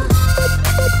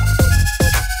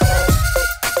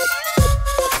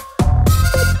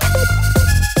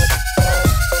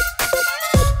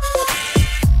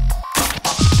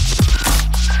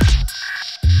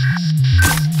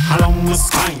Along the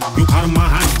spine, you cut my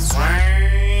hands.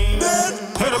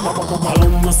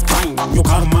 Along the spine, you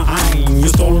cut my eye. You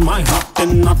stole my heart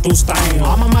and not to style.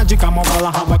 I'm a magic, I'm a wall,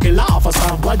 I have a killer of a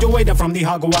star. Graduated from the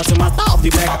Hogwarts, master of the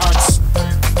black arts.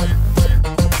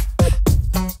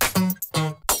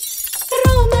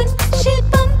 Roman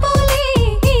ശില്പം പോലെ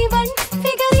even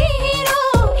figure hero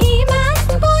ഈ മാൻ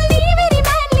പോലെ very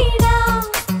മാൻ leader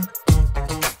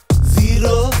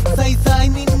zero സൈസായി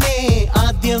നിന്നെ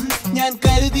ആദ്യം ഞാൻ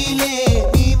കരുതിയില്ലേ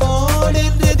നീ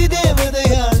Mordaunt രതി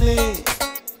ദേവതയാണ്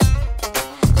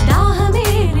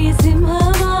ദാഹമേറിയ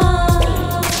സിംഹമാ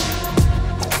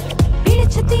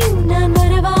പിടിച്ചു തിന്നാൻ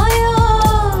വരവായോ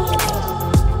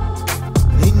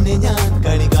നിന്നെ ഞാൻ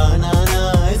കണി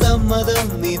കാണാനായി സമ്മതം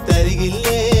നീ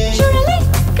തരികില്ലേ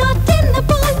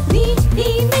ചുഴലിക്കാറ്റെന്നപ്പോൾ നീ ഈ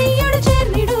മെയ്യോട്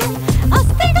ചേർന്നിടൂ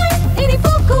അസ്ഥികൾ ഇനി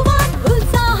പോക്കുവാൻ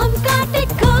ഉത്സാഹം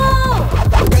കാട്ടിക്കോ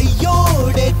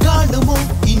കയ്യോടെ കാണുമോ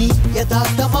ഇനി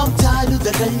യഥാർത്ഥമാം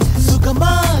ചാരുതകൾ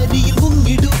സുഖമാരിയിൽ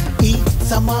മുങ്ങിടും ഈ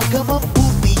സമാഗമം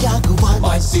പൂർത്തിയാകുവാൻ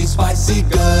Spicy, spicy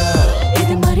girl.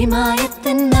 ഇത്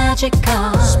മറിമായത്തൻ മാജിക്കാ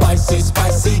Spicy,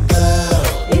 spicy girl.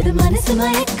 ഇത് മനസ്സ്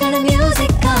മയക്കണ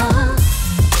മ്യൂസിക്കാ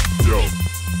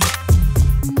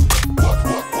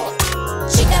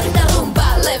Chicarita rumba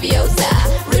leviosa,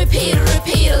 repeat,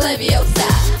 repeat leviosa.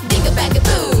 Dinga banga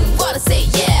boom, wanna say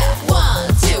yeah. 1,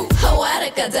 2, Hawara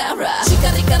Kadabra.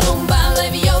 Chicarita rumba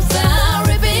leviosa,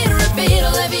 repeat, repeat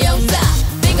leviosa.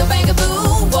 Dinga banga boom,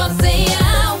 wanna say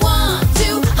yeah. 1,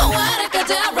 2, Hawara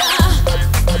Kadabra.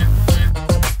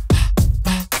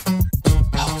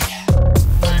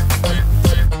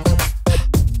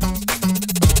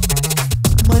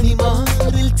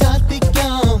 മണിമാറിൽ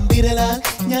ചാത്തിക്കാം വിരലാൽ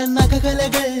ഞാൻ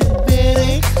നഖകലകൾ വേറെ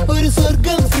ഒരു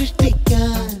സ്വർഗം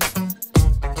സൃഷ്ടിക്കാൻ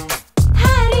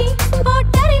Harry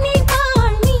പോട്ടറിനേക്കാൾ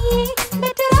നീയേ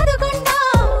better അതുകൊണ്ടാ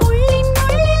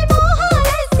ഉള്ളിനുള്ളിൽ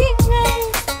മോഹാലസ്യങ്ങൾ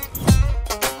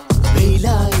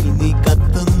വെയിലായി നീ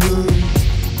കത്തുന്നു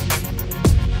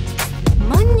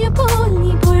മഞ്ഞുപോൽ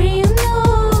നീ പൊഴിയുന്നു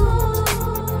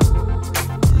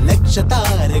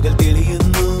ലക്ഷതാരകൾ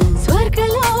തെളിയുന്നു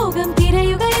സ്വർഗലോകം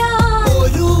തിരയുകയാ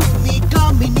ഒരു നീ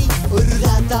കാമിനി ഒരു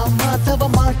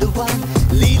രാധാമാധവമാടുവാൻ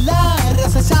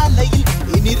ലീലാരസശാലയിൽ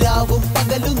ഇനി രാവും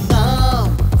പകലും നാം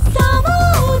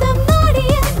സാമോദം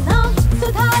നാടിയ നാം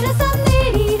സുധാരസം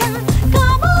നേടിയിടാൻ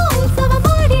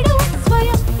കാമോത്സവമാടിടും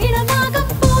സ്വയം ഇടനാഗം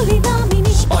പോലെ നാം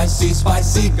ഇനി Spicy,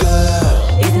 spicy girl.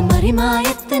 ഇത്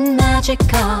മറിമായത്തൻ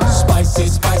മാജിക്കാ Spicy,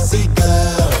 spicy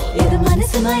girl. ഇത്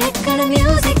മനസ്സ് മയക്കണ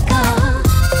മ്യൂസിക്കാ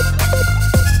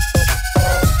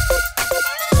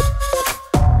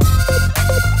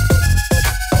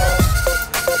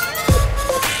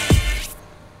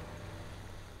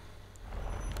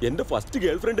എന്റെ ഫസ്റ്റ്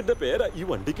ഗേൾഫ്രണ്ടിന്റെ പേരാ ഈ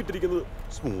വണ്ടിക്കിട്ടിരിക്കുന്നത്.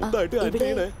 സ്മൂത്ത് ആയിട്ട് ഹാൻഡിൽ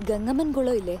ചെയ്യണേ. ഗംഗമ്മൻ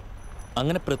കുളം ഇല്ലേ?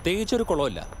 അങ്ങനെ പ്രത്യേകിച്ച് ഒരു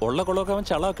കുളമില്ല. ഉള്ള കുളമൊക്കെ അവൻ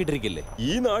ചളാക്കിട്ടിരിക്കില്ലേ.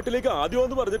 ഈ നാട്ടിലേക്ക് ആദ്യം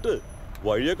വന്ന് പറഞ്ഞിട്ട്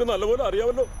വഴിയൊക്കെ നല്ലപോലെ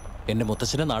അറിയാമല്ലോ. എന്റെ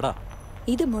മുത്തച്ഛന്റെ നാടാ.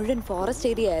 ഇത് മുഴുവൻ ഫോറസ്റ്റ്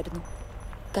ഏരിയ ആയിരുന്നു.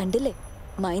 കണ്ടില്ലേ,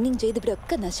 മൈനിങ് ചെയ്ത് ഇവിടെ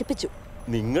ഒക്കെ നശിപ്പിച്ചു.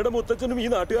 നിങ്ങളുടെ മുത്തച്ഛനും ഈ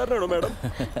നാട്ടുകാരനാണോ മാഡം?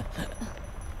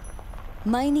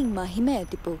 മൈനിങ്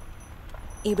മഹിമയാറ്റിപ്പോ.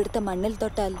 ഇവിടുത്തെ മണ്ണിൽ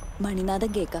തൊട്ടാൽ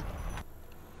മണിനാഥം കേൾക്കാം.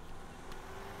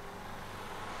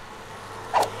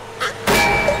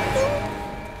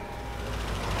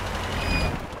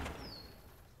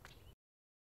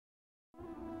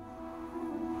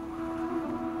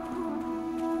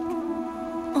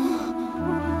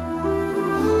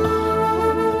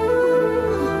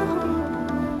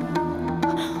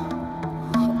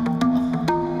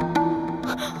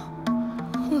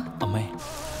 അമ്മേ,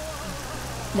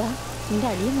 നിന്റെ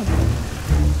അടിയുന്നു.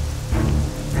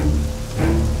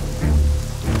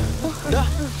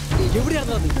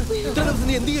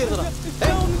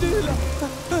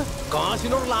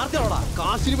 കാശിനോടുള്ള ആർത്തിയോടാ,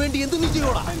 കാശിന് വേണ്ടി എന്ത് നീ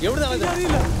ചെയ്യോടാ? എവിടെ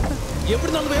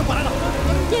എവിടുന്നാണ് വേഗം പറയണം.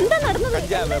 എന്താ നടന്നത്?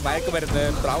 കഞ്ചാവ്, മയക്കുമരുന്ന്,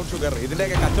 ബ്രൗൺ ഷുഗർ,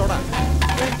 ഇതിന്റെയൊക്കെ കച്ചവടം.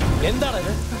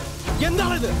 എന്താണിത്?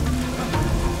 എന്താണിത്?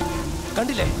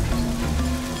 കണ്ടില്ലേ?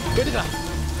 എടുക്ക,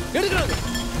 എടുക്കണം,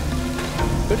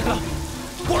 എടുക്ക.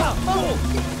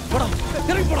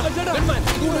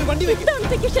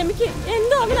 ക്ഷമിക്ക്,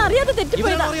 എന്തോ അവൻ അറിയാതെ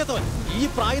തെറ്റിപ്പോയതാ. അറിയാത്തവൻ ഈ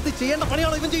പ്രായത്തിൽ ചെയ്യേണ്ട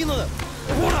പണിയാണോ ഇവൻ ചെയ്യുന്നത്?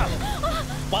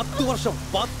 10 വർഷം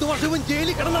ഇവൻ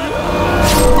ജയിലിൽ കിടന്ന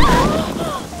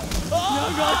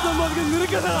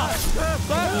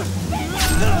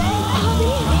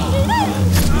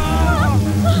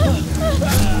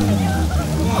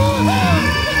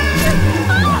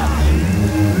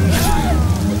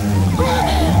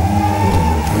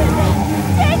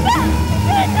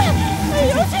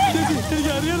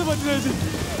എനിക്ക് അറിയാതെ പറ്റില്ല.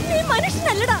 നീ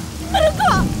മനുഷ്യനല്ലടാ,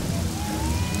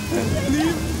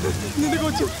 നിന്റെ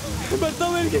കൊച്ചു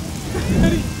ഭർത്താവ് എനിക്ക്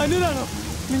അന്യനാണോ?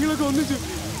 നിങ്ങളൊക്കെ ഒന്നിച്ചു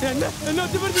എന്നെ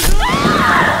ഒറ്റപ്പെടുത്തി.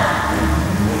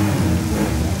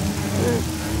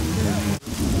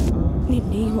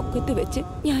 നിന്നെയും ഒക്കത്ത് വെച്ച്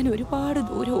ഞാൻ ഒരുപാട്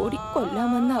ദൂരം ഓടി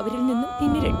കൊല്ലാമെന്ന് അവരിൽ നിന്ന്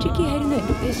നിന്നെ രക്ഷിക്കുകയായിരുന്നു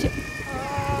എന്റെ ഉദ്ദേശം.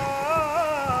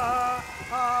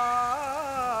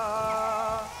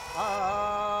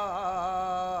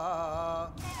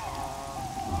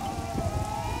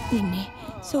 നിന്നെ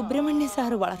സുബ്രഹ്മണ്യ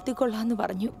സാറ് വളർത്തിക്കൊള്ളാന്ന്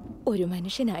പറഞ്ഞു. ഒരു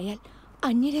മനുഷ്യനായാൽ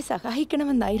അന്യരെ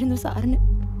സഹായിക്കണമെന്നായിരുന്നു സാറിന്.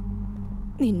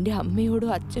 നിന്റെ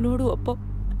അമ്മയോടും അച്ഛനോടും ഒപ്പം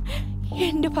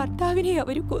എന്റെ ഭർത്താവിനെ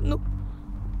അവര് കൊന്നു.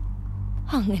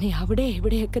 അങ്ങനെ അവിടെ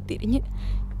എവിടെയൊക്കെ തിരിഞ്ഞ്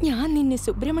ഞാൻ നിന്നെ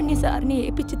സുബ്രഹ്മണ്യ സാറിനെ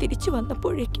ഏൽപ്പിച്ച് തിരിച്ചു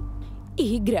വന്നപ്പോഴേക്കും ഈ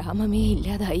ഗ്രാമമേ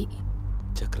ഇല്ലാതായി.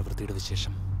 ചക്രവർത്തിയുടെ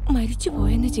വിശേഷം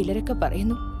മരിച്ചുപോയെന്ന് ചിലരൊക്കെ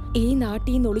പറയുന്നു. ഈ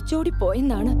നാട്ടിൽ നിന്ന് ഒളിച്ചോടി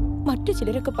പോയെന്നാണ് മറ്റു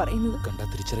ചിലരൊക്കെ പറയുന്നത്. കണ്ടാ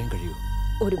തിരിച്ചറിയാൻ കഴിയൂ?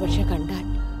 ഒരുപക്ഷെ കണ്ടാൽ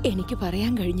എനിക്ക്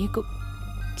പറയാൻ കഴിഞ്ഞേക്കും.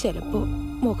 ചിലപ്പോ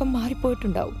മുഖം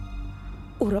മാറിപ്പോയിട്ടുണ്ടാവും.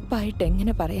 ഉറപ്പായിട്ട്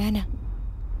എങ്ങനെ പറയാനാ?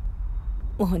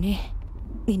 മോനെ,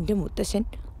 നിന്റെ മുത്തശ്ശൻ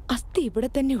അസ്ഥി ഇവിടെ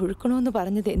തന്നെ ഒഴുക്കണമെന്ന്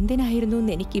പറഞ്ഞത് എന്തിനായിരുന്നു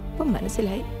എന്ന് എനിക്കിപ്പം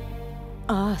മനസ്സിലായി.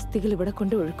 ആ അസ്ഥികൾ ഇവിടെ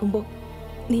കൊണ്ട് ഒഴുക്കുമ്പോൾ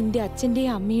നിന്റെ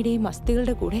അച്ഛൻ്റെയും അമ്മയുടെയും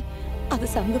അസ്ഥികളുടെ കൂടെ അത്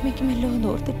സംഗമിക്കുമല്ലോ എന്ന്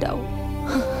ഓർത്തിട്ടാവും.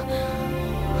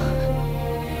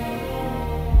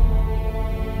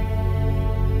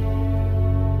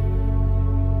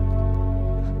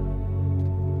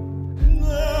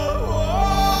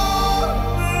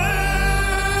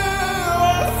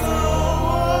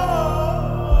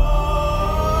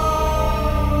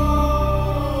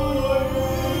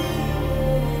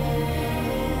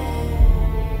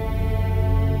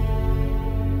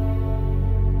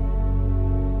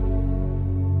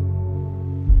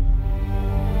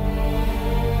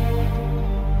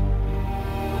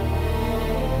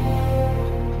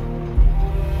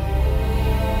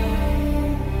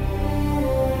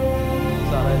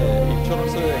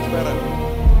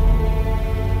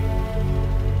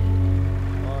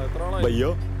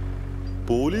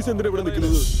 പോലീസ് എന്തിനാ ഇവിടെ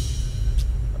നിൽക്കുന്നത്?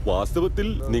 വാസ്തവത്തിൽ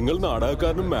നിങ്ങൾ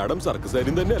നാടകക്കാരനും മാഡം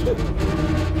സർക്കസാരിയും തന്നെയല്ലേ?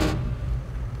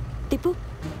 ടിപ്പു,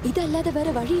 ഇതല്ലാതെ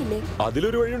വേറെ വഴിയില്ലേ?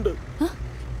 അതിലൊരു വഴിയുണ്ട്.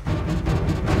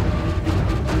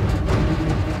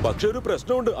 പക്ഷെ ഒരു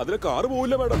പ്രശ്നമുണ്ട്, അതിലെ കാറ്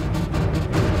പോവില്ല മാഡം.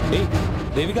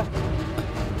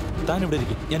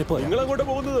 നിങ്ങൾ അങ്ങോട്ടാ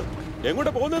പോകുന്നത്?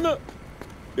 എങ്ങോട്ടാ പോകുന്നെന്ന്?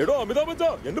 എടോ അമിതാഭ്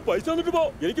ബച്ചൻ, എന്റെ പൈസ തന്നിട്ട് പോ.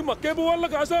 എനിക്ക് മക്കേ പോവാനുള്ള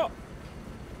കാശാ.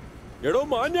 എടോ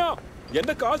മാന്യ,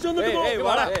 എന്റെ കാശ് വന്നിട്ട്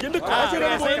എന്റെ കാശ്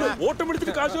ഓട്ടം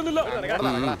പിടിച്ചിട്ട് കാശ് വന്നില്ല.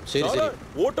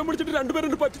 ഓട്ടം പിടിച്ചിട്ട് രണ്ടുപേരും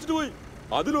പറ്റിച്ചിട്ട് പോയി.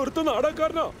 അതിലൊരുത്ത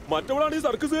നാടകക്കാരനാ, മറ്റവളാണ് ഈ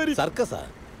സർക്കസുകാരി. സർക്കസാ?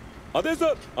 അതെ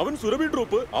സാർ, അവൻ സുരഭി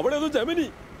ട്രൂപ്പ്, അവിടെ അതോ ജമിനി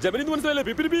മനസ്സിലായില്ലേ?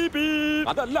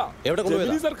 അതല്ല,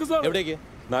 ജമിനി സർക്കസാ.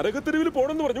 നരകത്തെരുവിൽ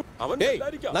പോണെന്ന് പറഞ്ഞു. അവൻ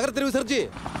നഗരത്തെരുവ് സെർച്ച് ചെയ്യേ.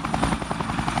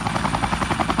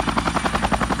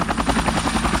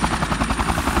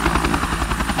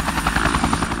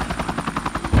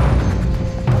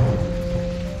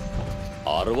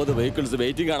 Vehicles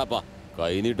waiting ആണപ്പാ.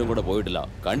 കൈനീട്ടും കൂടെ പോയിട്ടില്ല.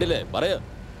 കണ്ടില്ലേ? പറയാ.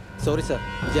 സോറി സാർ,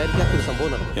 വിചാരിക്കാത്തൊരു സംഭവം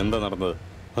നടന്നു. എന്താ നടന്നത്?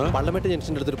 പള്ളമേട്ട്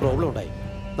ജംഗ്ഷൻ്റെ അടുത്തൊരു പ്രോബ്ലം ഉണ്ടായി.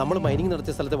 നമ്മൾ മൈനിങ്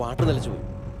നടത്തിയ സ്ഥലത്ത് വാട്ടർ നിലച്ചു പോയി.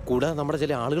 കൂടാതെ നമ്മുടെ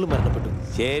ചില ആളുകൾ മരണപ്പെട്ടു.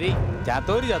 ശരി,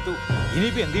 ചാത്തോര് ചാത്തു.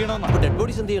 ഇനിയിപ്പോ എന്ത് ചെയ്യണം? ഡെഡ്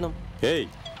ബോഡീസ് എന്ത് ചെയ്യണം? ഏയ്,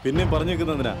 പിന്നെയും പറഞ്ഞു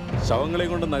വെക്കുന്നതിനാ? ശവങ്ങളെ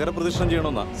കൊണ്ട് നഗരപ്രദക്ഷിണം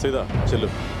ചെയ്യണമെന്നാ. സീതാ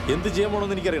ചെല്ലും. എന്ത് ചെയ്യാൻ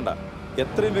പോണെന്ന് എനിക്കറിയണ്ട.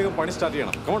 എത്രയും വേഗം പണി സ്റ്റാർട്ട്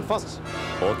ചെയ്യണം. Come on fast.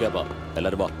 ഓക്കെ അപ്പാ,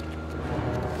 എല്ലാവരും വാ.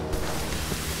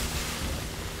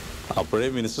 അപ്പോഴേ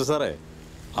മിനിസ്റ്റർ സാറേ,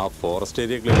 ആ ഫോറസ്റ്റ്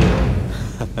ഏരിയ ക്ലിയർ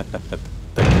ചെയ്തു.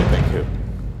 Thank you.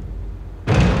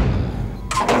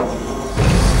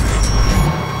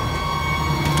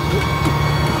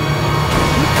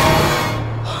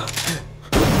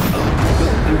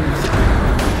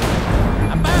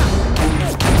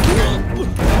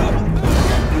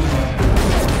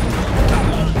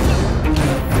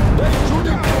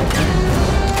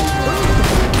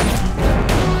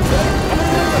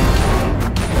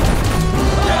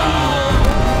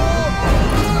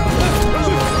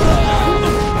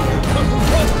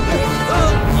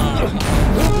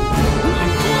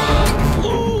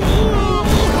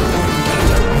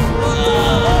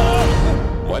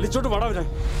 അവനെ.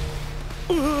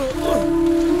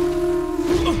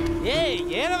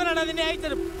 ഏതവനാണ് നിന്നെ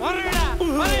അയച്ചത്? പറയടാ,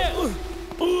 പറയ്.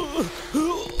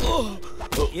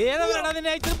 ഏതവനാണ്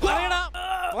നിന്നെ അയച്ചത്? പറയടാ,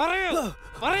 പറയ്,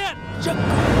 പറയാൻ.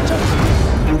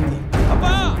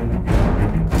 അപ്പാ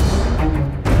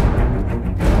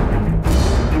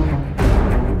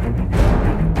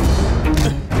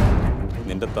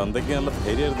നിന്റെ തന്തയ്ക്ക് നല്ല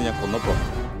ധൈര്യമായിരുന്നു ഞാൻ കൊന്നപ്പോ.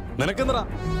 നിനക്കെന്തടാ?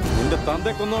 നിന്റെ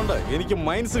തന്തയെ കൊന്നുകൊണ്ട് എനിക്ക്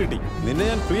മൈൻസ് കിട്ടി. നിന്നെ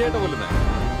ഞാൻ ഫ്രീ ആയിട്ട് കൊല്ലുന്നേ.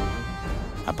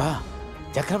 അപ്പാ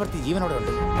ചക്രവർത്തി ജീവനോടെ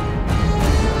ഉണ്ട്.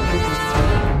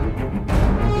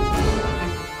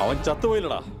 അവൻ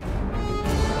ചത്തുപോയില്ലടാ.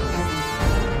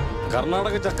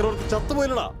 കർണാടക ചക്രവർത്തി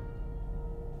ചത്തുപോയില്ലടാ.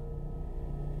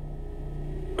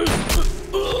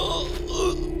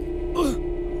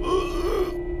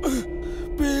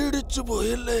 പേടിച്ചു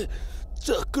പോയല്ലേ?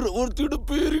 ചക്രവർത്തിയുടെ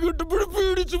പേര് കേട്ടപ്പോഴും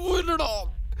പേടിച്ചു പോയല്ലടാ.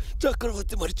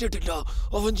 ചക്രവർത്തി മരിച്ചിട്ടില്ല,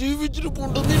 അവൻ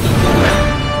ജീവിച്ചിട്ടുണ്ടെന്ന്.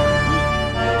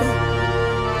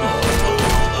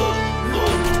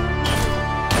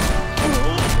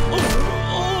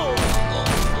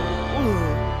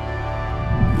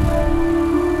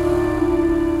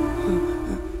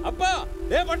 അപ്പാ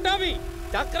പട്ടാവി,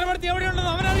 ചക്രവർത്തി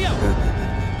എവിടെയുണ്ടെന്ന് അവനറിയാം.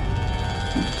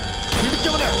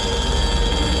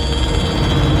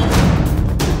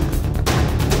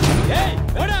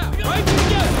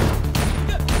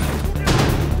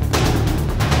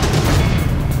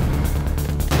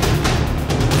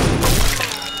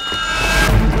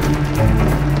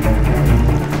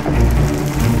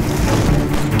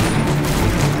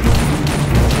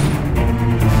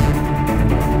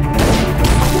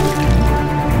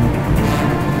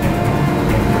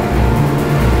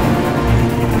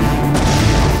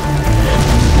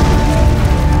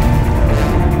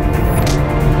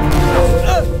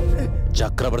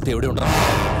 ചക്രവർത്തി എവിടെയുണ്ടോ?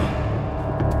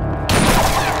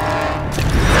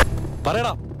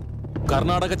 പറയടാ.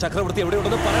 കർണാടക ചക്രവർത്തി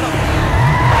എവിടെയുണ്ടെന്ന് പറയണം.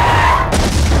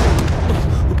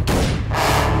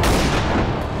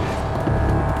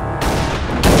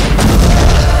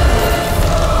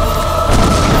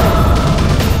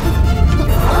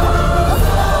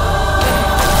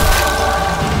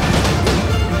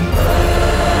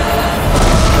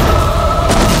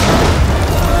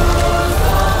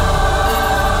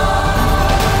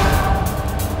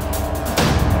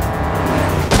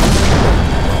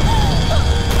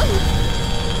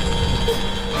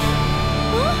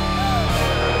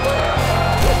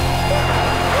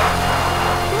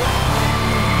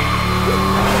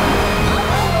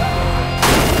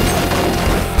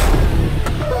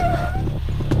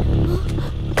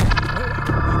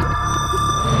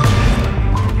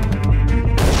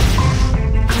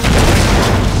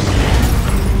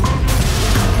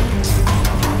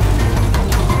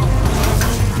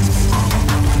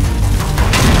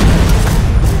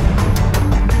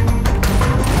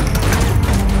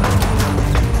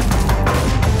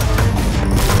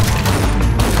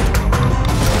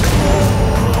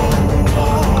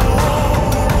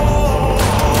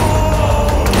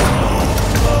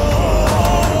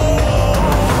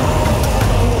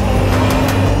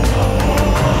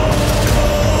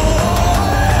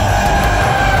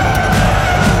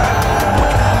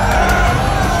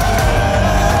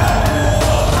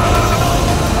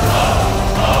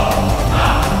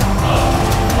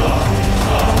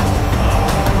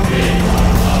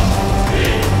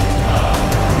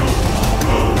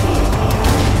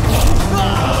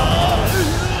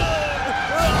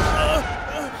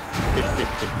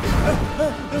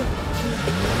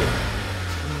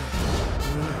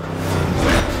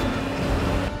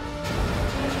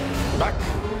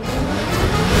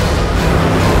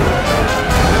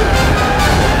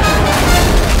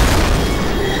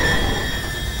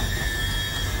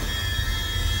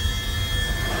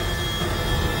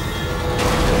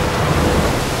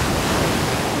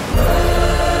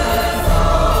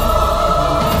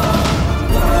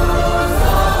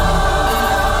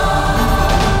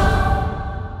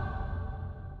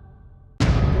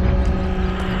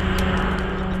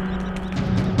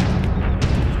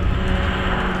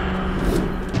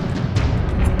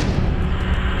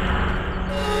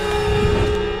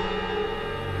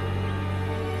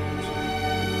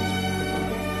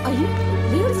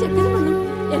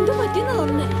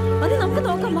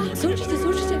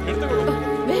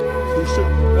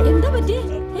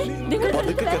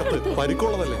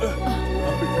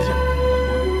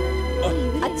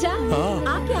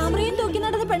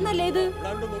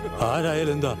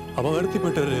 ആരായാലും എന്താ,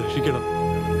 അപകടത്തിൽപ്പെട്ടവരെ രക്ഷിക്കണം.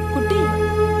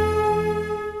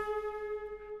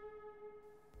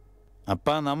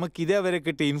 അപ്പാ നമുക്ക് ഇതേവരെ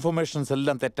കിട്ടിയ ഇൻഫർമേഷൻസ്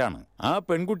എല്ലാം തെറ്റാണ്. ആ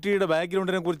പെൺകുട്ടിയുടെ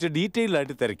ബാക്ക്ഗ്രൗണ്ടിനെ കുറിച്ച് ഡീറ്റെയിൽ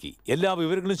ആയിട്ട് തിരക്കി എല്ലാ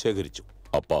വിവരങ്ങളും ശേഖരിച്ചു.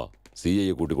 അപ്പാ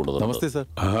CI കൂട്ടിക്കൊണ്ടുവന്നു. നമസ്തേ സാർ.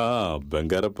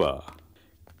 ബംഗാരപ്പ,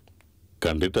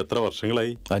 കണ്ടിട്ട് എത്ര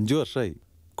വർഷങ്ങളായി? 5 വർഷമായി.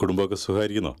 കുടുംബമൊക്കെ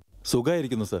സുഖമായിരിക്കുന്നോ?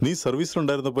 സുഖമായിരിക്കുന്നു സാർ. നീ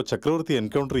സർവീസിലുണ്ടായിരുന്നപ്പോൾ ചക്രവർത്തി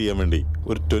എൻകൗണ്ടർ ചെയ്യാൻ വേണ്ടി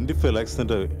ഒരു 25 lakhs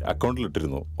നിന്റെ അക്കൗണ്ടിൽ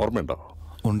ഇട്ടിരുന്നു, ഓർമ്മയുണ്ടോ?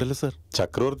 ഉണ്ടല്ലോ സാർ.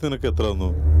 ചക്രവർത്തി നിനക്ക് എത്ര തന്നു?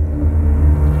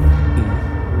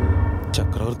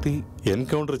 ചക്രവർത്തി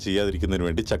എൻകൗണ്ടർ ചെയ്യാതിരിക്കുന്നതിന്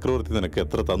വേണ്ടി ചക്രവർത്തി നിനക്ക്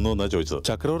എത്ര തന്നു എന്നാ ചോദിച്ചത്.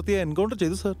 ചക്രവർത്തിയെ എൻകൗണ്ടർ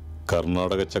ചെയ്തു സാർ.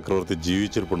 കർണാടക ചക്രവർത്തി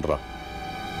ജീവിച്ചിരിപ്പുണ്ടാ?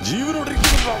 ജീവനോടെ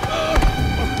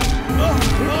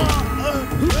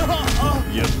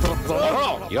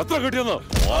എത്ര കിട്ടിയെന്ന്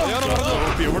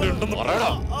എവിടെയുണ്ടെന്ന്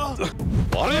പറയടാ.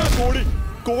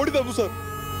 കോടി തന്നു സാർ.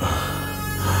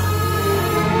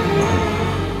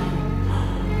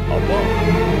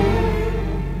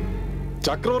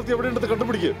 ചക്രവർത്തി എവിടെയുണ്ടെന്ന്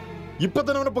കണ്ടുപിടിക്കുക. ഇപ്പൊ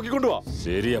തന്നെ അവനെ പൊക്കിക്കൊണ്ടുവാ.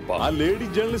 ശരിയപ്പാ. ആ ലേഡി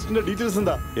ജേർണലിസ്റ്റിന്റെ ഡീറ്റെയിൽസ്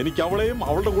എന്താ? എനിക്ക് അവളെയും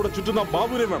അവളുടെ കൂടെ ചുറ്റുന്ന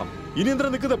ബാബുവിനെയും വേണം. ഇനി എന്തിനാ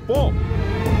നിൽക്കുന്നത്? പോ.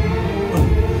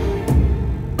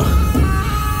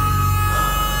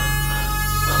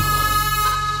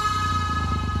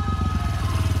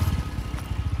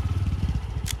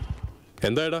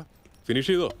 എന്തായടാ, ഫിനിഷ്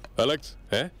ചെയ്തോ അലക്സ്?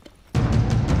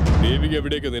 ദേവിക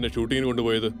എവിടേക്കാ നിന്നെ ഷൂട്ടിങ്ങിന്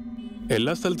കൊണ്ടുപോയത്?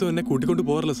 എല്ലാ സ്ഥലത്തും എന്നെ കൂട്ടിക്കൊണ്ട്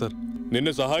പോകാറില്ല സാർ.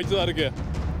 നിന്നെ സഹായിച്ചത് ആരൊക്കെയാ?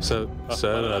 സാർ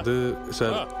സാർ അത്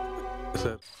സാർ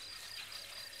സാർ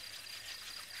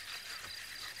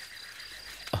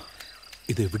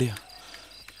ഇതെവിടെയാ?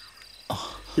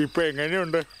 ഇപ്പൊ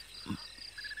എങ്ങനെയുണ്ട്?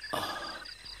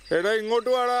 എടാ ഇങ്ങോട്ട്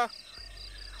വാടാ.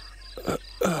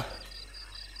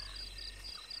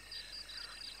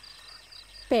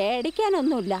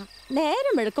 പേടിക്കാനൊന്നുമില്ല,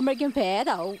 നേരം എടുക്കുമ്പോഴേക്കും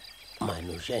ഭേദാവും.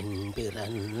 മനുഷ്യൻ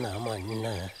പിറന്ന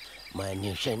മണ്ണ്,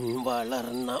 മനുഷ്യൻ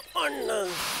വളർന്ന മണ്ണ്.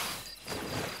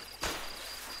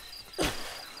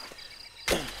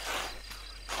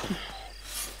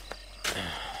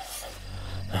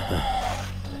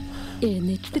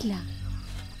 എഴുന്നേറ്റിട്ടില്ല.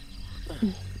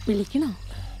 വിളിക്കണോ?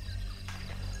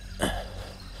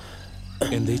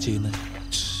 എന്തേ ചെയ്യുന്നത്?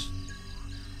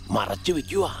 മറച്ചു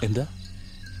വെക്കുക. എന്താ?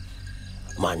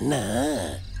 മണ്ണ്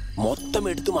മൊത്തം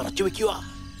എടുത്ത് മറച്ചു വെക്കുക.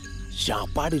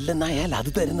 ശാപ്പാടില്ലെന്നായാൽ അത്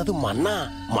തരുന്നത് മണ്ണാ.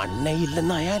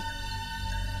 മണ്ണയില്ലെന്നായാൽ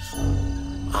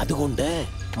അതുകൊണ്ട്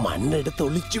മണ്ണെടുത്ത്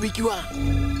ഒളിച്ചു വെക്കുക.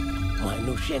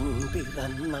 മനുഷ്യൻ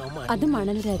പിറന്ന അത്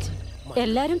മണൽരാജ്.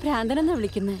 എല്ലാരും ഭ്രാന്തനെന്നാ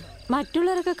വിളിക്കുന്നത്.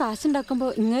 മറ്റുള്ളവരൊക്കെ കാശുണ്ടാക്കുമ്പോ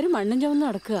ഇങ്ങൊരു മണ്ണും ചുവന്ന്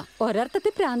നടക്കുക.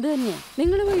 ഒരർത്ഥത്തിൽ ഭ്രാന്ത് തന്നെയാ.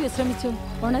 നിങ്ങൾ പോയി വിശ്രമിച്ചു.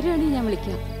 ഉണരുവാണെങ്കിൽ ഞാൻ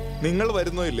വിളിക്കാം. നിങ്ങൾ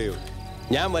വരുന്നോ ഇല്ലയോ?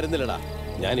 ഞാൻ വരുന്നില്ലടാ.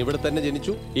 ഞാൻ ഇവിടെ തന്നെ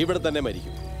ജനിച്ചു, ഇവിടെ തന്നെ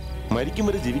മരിക്കും. മരിക്കും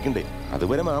വരെ ജീവിക്കണ്ടേ?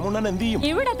 അതുവരെ മാമുണ്ണൻ എന്ത് ചെയ്യും?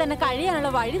 ഇവിടെ തന്നെ കഴിയാനുള്ള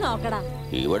വഴി നോക്കടാ.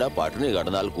 ഇവിടെ പട്ടിണി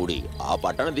കിടന്നാൽ കൂടി ആ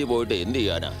പട്ടണത്തിൽ പോയിട്ട് എന്ത്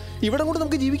ചെയ്യാനാ? ഇവിടെ കൊണ്ട്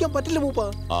നമുക്ക് ജീവിക്കാൻ പറ്റില്ല മൂപ്പ.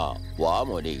 ആ വാ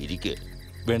മോനെ, ഇരിക്ക്.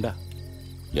 വേണ്ട,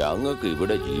 ഞങ്ങൾക്ക്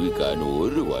ഇവിടെ ജീവിക്കാൻ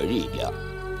ഒരു വഴിയില്ല.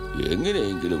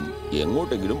 എങ്ങനെയെങ്കിലും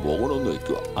എങ്ങോട്ടെങ്കിലും പോകണമെന്ന്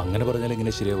വെക്കുക. അങ്ങനെ പറഞ്ഞാൽ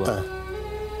എങ്ങനെ ശരിയാവുക?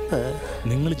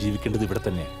 നിങ്ങൾ ജീവിക്കേണ്ടത് ഇവിടെ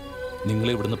തന്നെ.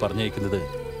 നിങ്ങളെ ഇവിടുന്ന് പറഞ്ഞയക്കുന്നത്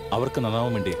അവർക്ക്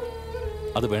നന്നാവാൻ വേണ്ടി.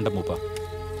 അത് വേണ്ട മൂപ്പ.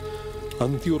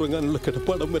 അന്തി ഉറങ്ങാനുള്ള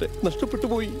കിടപ്പാടം വരെ നഷ്ടപ്പെട്ടു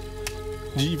പോയി.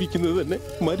 ജീവിക്കുന്നത് തന്നെ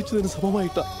മരിച്ചതിന്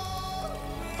സമമായിട്ടാ.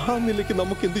 ആ നിലയ്ക്ക്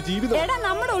നമുക്ക് എന്ത് ജീവിതം?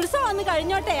 നമ്മുടെ ഉത്സവം ഒന്ന്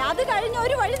കഴിഞ്ഞോട്ടെ. അത് കഴിഞ്ഞ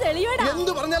ഒരു വഴി തെളിയോടാ.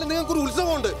 എന്ത് പറഞ്ഞാലും നിങ്ങൾക്ക് ഒരു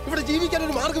ഉത്സവമുണ്ട്. ഇവിടെ ജീവിക്കാൻ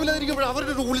ഒരു മാർഗമില്ലാതിരിക്കുമ്പോൾ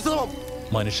അവരുടെ ഒരു ഉത്സവം.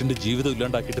 മനുഷ്യന്റെ ജീവിതം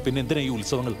ഇല്ലാണ്ടാക്കിയിട്ട് പിന്നെ എന്തിനാ ഈ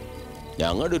ഉത്സവങ്ങൾ?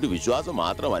 ഞങ്ങളുടെ ഒരു വിശ്വാസം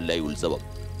മാത്രമല്ല ഈ ഉത്സവം.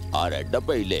 ആ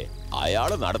രണ്ടപ്പയില്ലേ,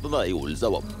 അയാള് നടത്തുന്ന ഈ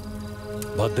ഉത്സവം.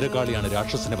 ഭദ്രകാളിയാണ്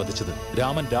രാക്ഷസനെ വധിച്ചത്.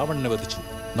 രാമൻ രാവണനെ വധിച്ചു.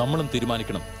 നമ്മളും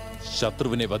തീരുമാനിക്കണം,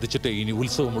 ശത്രുവിനെ വധിച്ചിട്ടേ ഇനി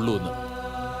ഉത്സവമുള്ളൂ എന്ന്.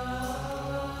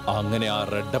 അങ്ങനെ ആ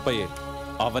റെഡപ്പയെ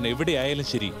അവൻ എവിടെയായാലും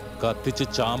ശരി കത്തിച്ച്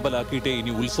ചാമ്പലാക്കിയിട്ടേ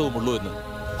ഇനി ഉത്സവമുള്ളൂ എന്ന്.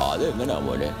 അതെങ്ങനാ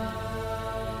മോനെ?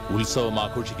 ഉത്സവം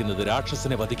ആഘോഷിക്കുന്നത്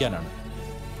രാക്ഷസനെ വധിക്കാനാണ്.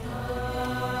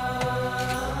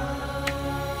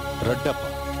 റെഡപ്പ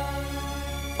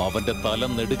അവന്റെ തല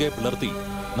നെടുകെ പിളർത്തി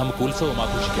നമുക്ക് ഉത്സവം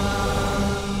ആഘോഷിക്കാം.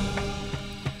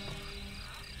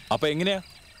 അപ്പൊ എങ്ങനെയാ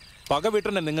പക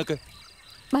വീട്ടണേ നിങ്ങൾക്ക്?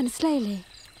 മനസ്സിലായില്ലേ?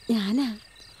 ഞാനാ.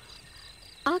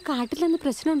 ആ കാട്ടിലന്ന്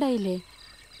പ്രശ്നം ഉണ്ടായില്ലേ?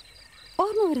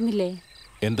 ഓർമ്മ വരുന്നില്ലേ?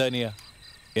 എന്താ നീയാ?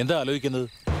 എന്താ ആലോചിക്കുന്നത്?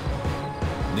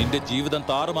 നിന്റെ ജീവിതം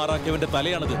താറുമാറാക്കിയവന്റെ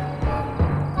തലയാണിത്.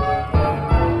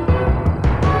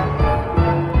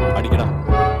 അടിക്കടാ,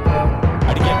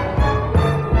 അടിക്കാൻ.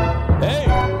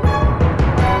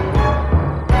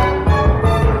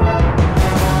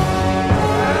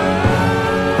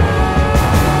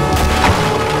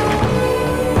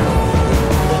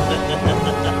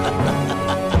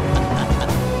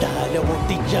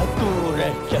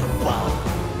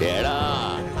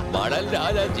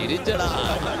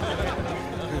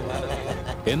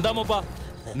 എന്താ മൂപ്പ,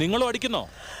 നിങ്ങളും അടിക്കുന്നോ?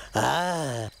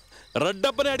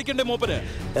 റെഡപ്പനെ അടിക്കണ്ടേ മൂപ്പന്?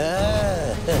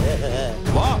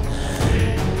 വാ.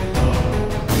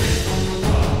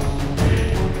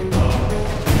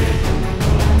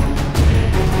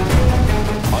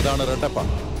 അതാണ് റെഡപ്പ.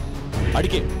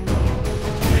 അടിക്കേ.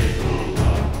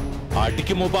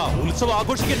 അടിക്കുമ്പോ ഉത്സവം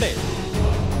ആഘോഷിക്കണ്ടേ?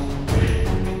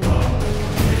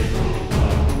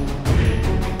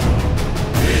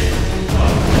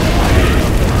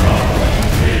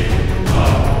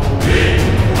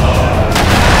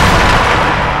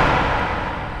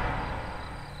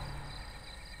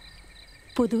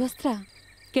 പുതുവസ്ത്ര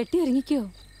കെട്ടി ഒരുങ്ങിക്കോ,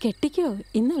 കെട്ടിക്കോ,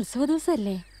 ഇന്ന് ഉത്സവ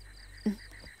ദിവസമല്ലേ.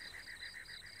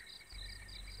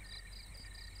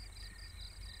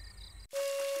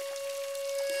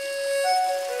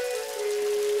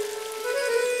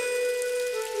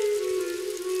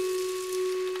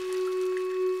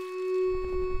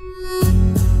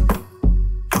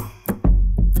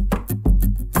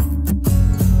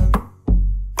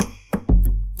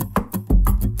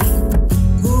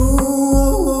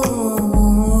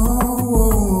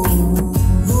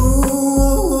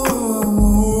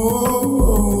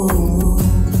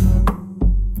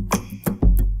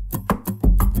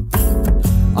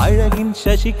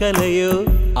 ശശികലയോ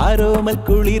ആരോമൽ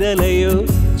കുളിരലയോ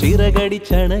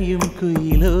ചിറകടിച്ചണയും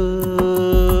കുയിലോ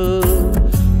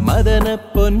മദന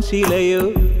പൊൻശിലയോ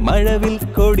മഴവിൽ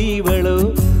കൊടിവളോ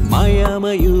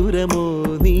മായാമയൂരമോ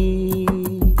നീ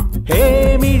ഹേ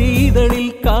മിഴിതളിൽ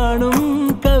കാണും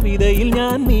കവിതയിൽ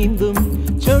ഞാൻ നീന്തും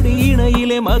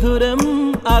ചൊടിയിണയിലെ മധുരം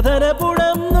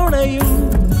അധരപുടം നുണയും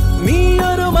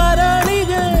നീയൊരു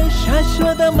മരാളിക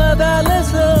ശാശ്വത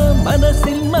മദാലസ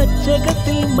മനസ്സിൽ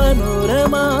മച്ചകത്തിൽ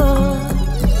മനോരമ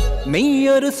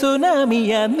നീയൊരു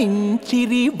സുനാമിയ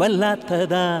നിൻചിരി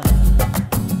വല്ലാത്തതാ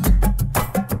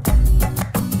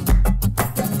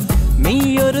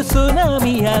നീയൊരു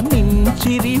സുനാമിയ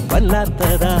നിൻചിരി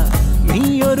വല്ലാത്തതാ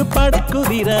നീയൊരു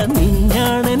പടക്കുതിര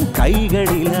നിഞ്ഞാണൻ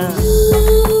കൈകളില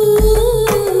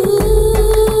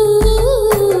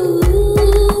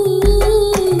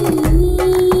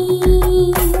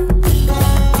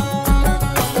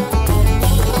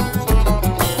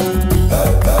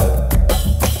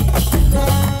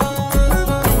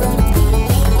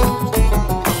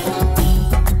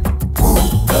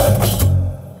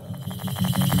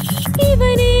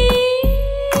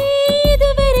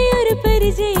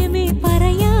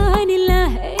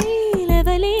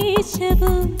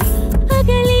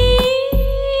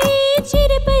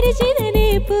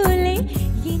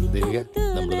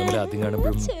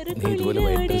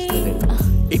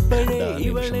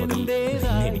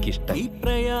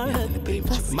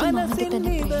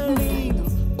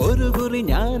ഒരു കുറി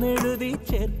ഞാൻ എഴുതി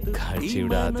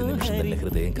കാഴ്ചയുടെ ആദ്യ നിമിഷം തന്നെ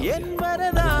ഹൃദയം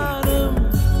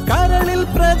കരളിൽ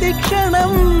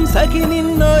പ്രദക്ഷിണം സഖി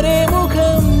നിന്നൊരേ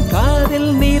മുഖം കാതിൽ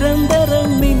നിരന്തരം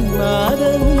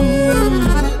നിന്നാദം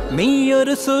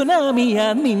നീയൊരു സുനാമിയ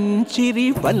നിൻചിരി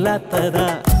വല്ലാത്തതാ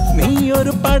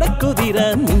നീയൊരു പടക്കുതിര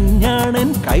നിഞ്ഞാണൻ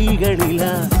കൈകളില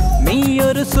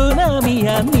നീയൊരു സുനാമിയ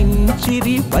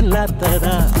നിൻചിരി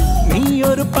വല്ലാത്തതാ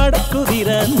നീയൊരു പടക്കുതിര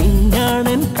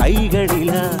നിഞ്ഞാണൻ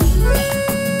കൈകളില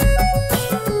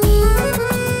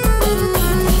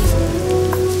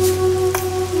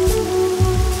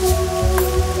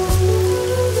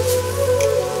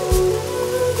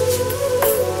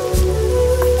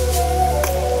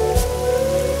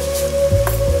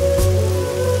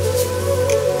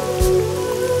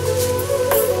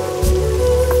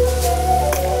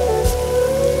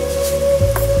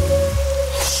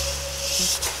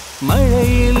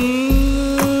മഴയിൽ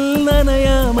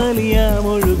നനയാമലിയാമൊഴുകാം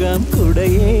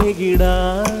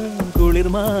കുടയേകിടാം കുളിർ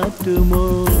മാറ്റുമോ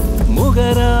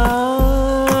മുഖരാം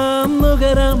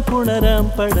നുകരാം പുണരാം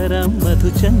പടരാം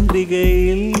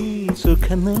മധുചന്ദ്രികയിൽ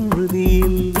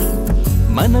സുഖനൃതിയിൽ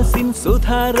മനസ്സിൻ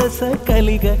സുധാരസ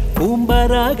കലിക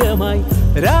പൂമ്പരാഗമായി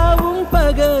രാവും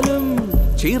പകലും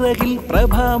ചിറകിൽ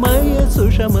പ്രഭാമയ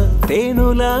സുഷമ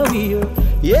തേനുലാവിയോ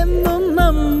എന്നും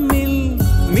നമ്മിൽ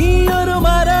നീയൊരു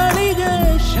മരാളിക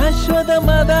ശാശ്വത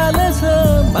മദാലസ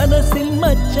മനസ്സിൽ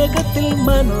മച്ചകത്തിൽ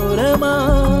മനോരമ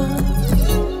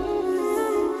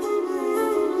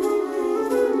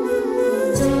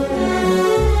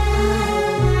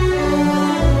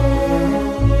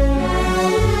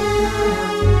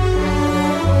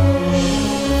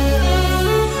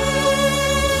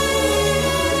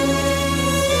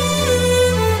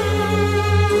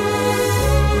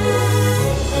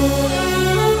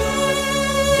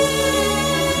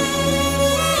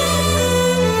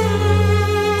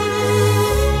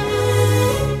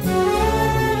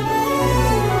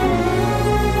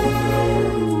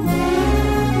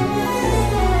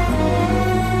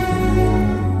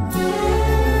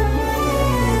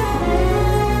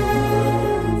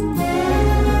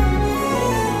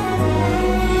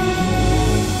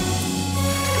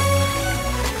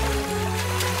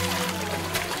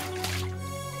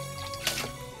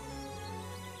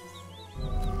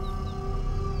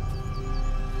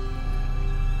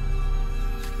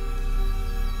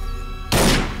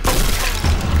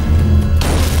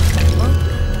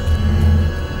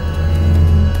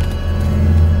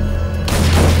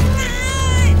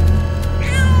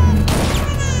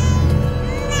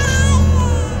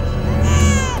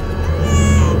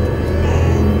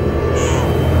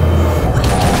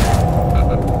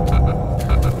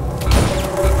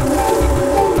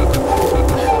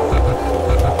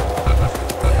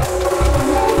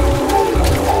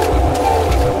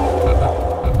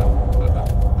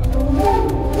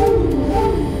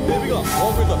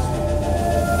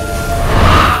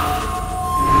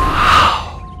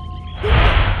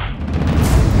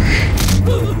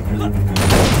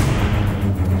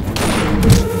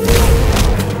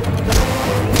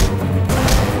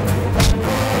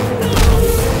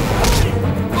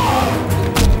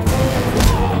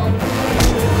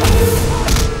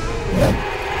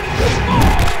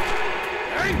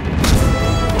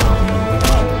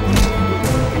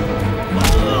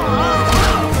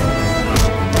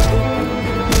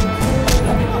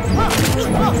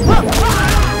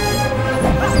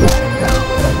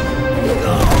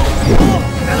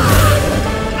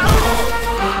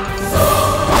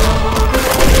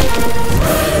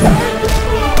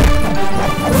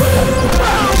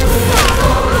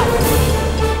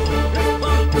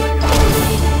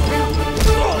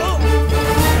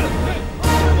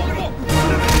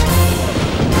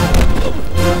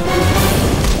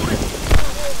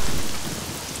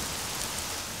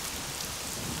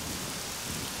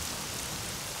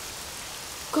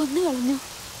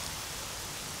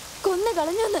കൊന്നു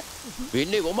കളഞ്ഞു.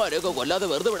 പിന്നെ ഇവന്മാരെയൊക്കെ കൊല്ലാതെ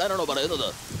വെറുതെ വിടാനാണോ പറയുന്നത്?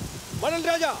 മണൽ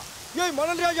രാജ,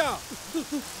 മണൽ രാജ.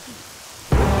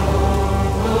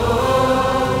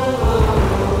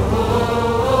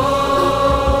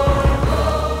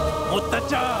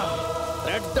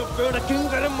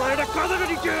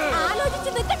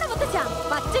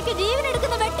 പച്ചക്ക്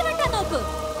ജീവനെടുക്കുന്ന വെട്ടുവെട്ടാൻ നോക്കൂ.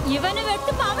 ഇവന്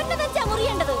വെട്ടുമ്പോ അവന്റെ വെച്ചാ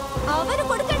മുറിയേണ്ടത്. അവന്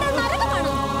കൊടുക്കേണ്ട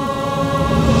നരകമാണ്.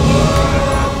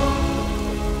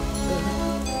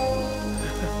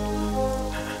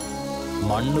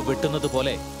 മണ്ണ് വെട്ടുന്നത്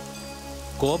പോലെ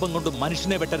കോപം കൊണ്ട്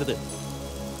മനുഷ്യനെ വെട്ടരുത്.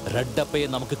 റെഡപ്പയെ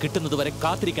നമുക്ക് കിട്ടുന്നത് വരെ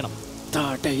കാത്തിരിക്കണം.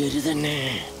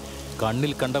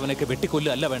 കണ്ണിൽ കണ്ടവനൊക്കെ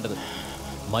വെട്ടിക്കൊല്ലുക അല്ല വേണ്ടത്.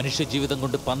 മനുഷ്യ ജീവിതം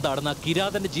കൊണ്ട് പന്താടുന്ന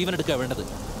കിരാതന്റെ ജീവൻ എടുക്കുക വേണ്ടത്.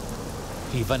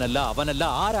 ഇവനല്ല അവനല്ല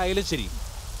ആരായാലും ശരി,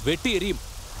 വെട്ടിയെരിയും.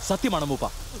 സത്യമാണ് മൂപ്പ.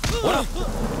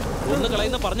 ഒന്ന്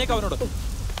കളയുന്ന പറഞ്ഞേക്കാം അവനോട്.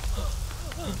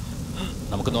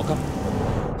 നമുക്ക് നോക്കാം.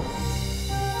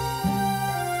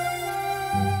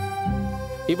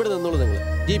 ഇവിടെ നിന്നോളൂ, നിങ്ങൾ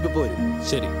ജീപ്പ് ഇപ്പോ വരും.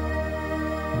 ശരി.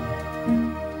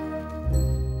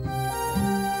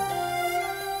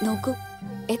 നോക്കൂ,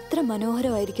 എത്ര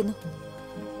മനോഹരമായിരിക്കുന്നു.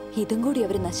 ഇതും കൂടി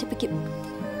അവര് നശിപ്പിക്കും.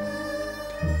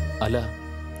 അല്ല,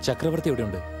 ചക്രവർത്തി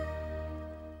എവിടെയുണ്ട്?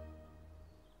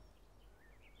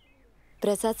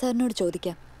 പ്രസാദ് സാറിനോട്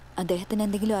ചോദിക്കാം. അദ്ദേഹത്തിന്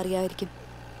എന്തെങ്കിലും അറിയാമായിരിക്കും.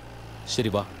 ശരി,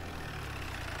 വാ.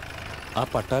 ആ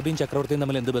പട്ടാഭിയും ചക്രവർത്തിയും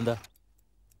തമ്മിൽ എന്ത് ബന്ധ?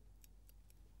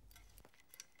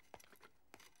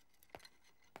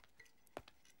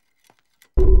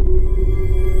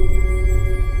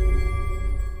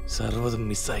 സർവ്വതും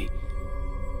മിസ്സായി.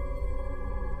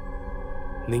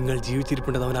 നിങ്ങൾ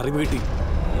ജീവിച്ചിരിപ്പുണ്ടെന്ന് അവൻ അറിവ് കിട്ടി.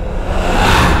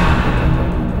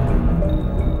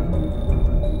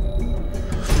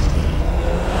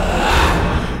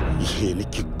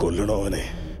 എനിക്ക് കൊല്ലണവനെ,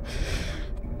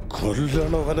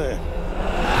 കൊല്ലണവനെ,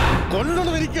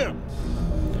 കൊല്ലണം. എനിക്ക്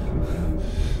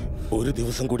ഒരു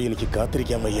ദിവസം കൂടി എനിക്ക്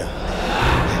കാത്തിരിക്കാൻ വയ്യ.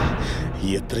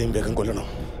 എത്രയും വേഗം കൊല്ലണം,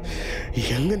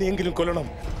 എങ്ങനെയെങ്കിലും കൊല്ലണം.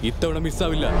 ഇത്തവണ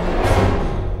മിസ്സാവില്ല.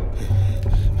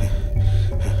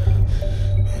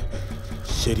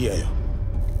 ശരിയായോ?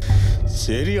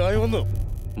 ശരിയായോന്ന്?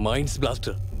 മൈൻഡ്സ്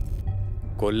ബ്ലാസ്റ്റർ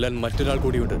കൊല്ലാൻ മറ്റൊരാൾ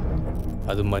കൂടിയുണ്ട്.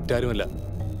 അത് മറ്റാരുമല്ല,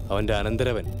 അവന്റെ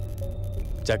അനന്തരവൻ.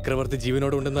 ചക്രവർത്തി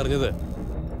ജീവനോട് ഉണ്ടെന്നറിഞ്ഞത്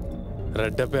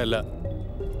റെഡപ്പ അല്ല,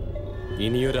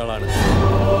 ഇനിയൊരാളാണ്.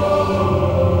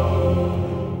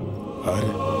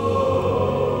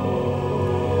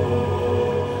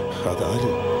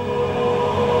 അതാര്?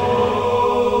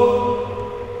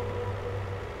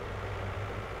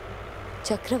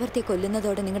 ചക്രവർത്തിയെ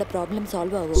കൊല്ലുന്നതോടെ നിങ്ങളുടെ പ്രോബ്ലം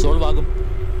സോൾവ് ആകും.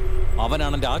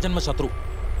 അവനാണ് എൻ്റെ ആജന്മ ശത്രു.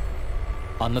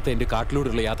 അന്നത്തെ എൻ്റെ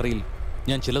കാട്ടിലൂടെയുള്ള യാത്രയിൽ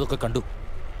ഞാൻ ചിലതൊക്കെ കണ്ടു.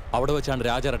 അവിടെ വെച്ചാണ്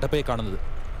രാജ റെഡപ്പയെ കാണുന്നത്.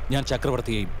 ഞാൻ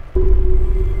ചക്രവർത്തിയെയും.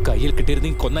 കയ്യിൽ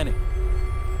കിട്ടിയിരുന്നെങ്കിൽ കൊന്നാനെ.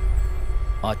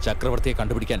 ആ ചക്രവർത്തിയെ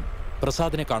കണ്ടുപിടിക്കാൻ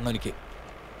പ്രസാദിനെ കാണണം എനിക്ക്.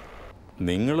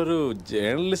 നിങ്ങളൊരു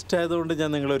ജേർണലിസ്റ്റ് ആയതുകൊണ്ട് ഞാൻ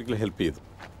നിങ്ങളെ ഒരിക്കലും ഹെൽപ്പ് ചെയ്തു.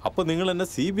 അപ്പോൾ നിങ്ങൾ എന്നെ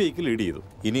CBIക്ക് ലീഡ് ചെയ്തു.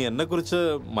 ഇനി എന്നെക്കുറിച്ച്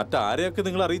മറ്റാരെയൊക്കെ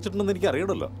നിങ്ങൾ അറിയിച്ചിട്ടുണ്ടെന്ന് എനിക്ക്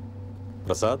അറിയണമല്ലോ.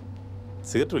 പ്രസാദ്,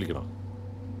 സിഗരറ്റ് വലിക്കണോ?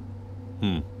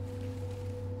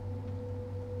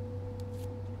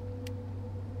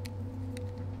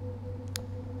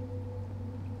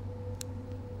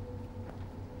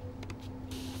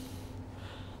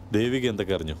 ദേവിക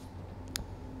എന്തൊക്കെ അറിഞ്ഞു?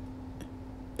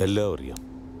 എല്ലാം അറിയാം.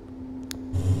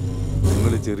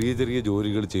 നിങ്ങൾ ചെറിയ ചെറിയ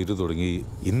ജോലികൾ ചെയ്തു തുടങ്ങി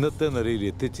ഇന്നത്തെ നിലയിൽ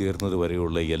എത്തിച്ചേർന്നത്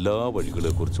വരെയുള്ള എല്ലാ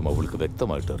വഴികളെക്കുറിച്ചും അവൾക്ക്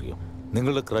വ്യക്തമായിട്ട് അറിയാം.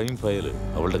 നിങ്ങളുടെ ക്രൈം ഫയൽ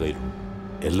അവളുടെ കയ്യിലുണ്ട്.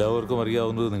 എല്ലാവർക്കും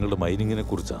അറിയാവുന്നത് നിങ്ങളുടെ മൈനിങ്ങിനെ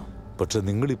കുറിച്ചാണ്. പക്ഷെ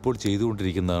നിങ്ങളിപ്പോൾ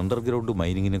ചെയ്തുകൊണ്ടിരിക്കുന്ന അണ്ടർഗ്രൗണ്ട്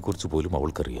മൈനിങ്ങിനെ കുറിച്ച് പോലും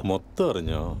അവൾക്കറിയാം. മൊത്തം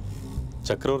അറിഞ്ഞോ?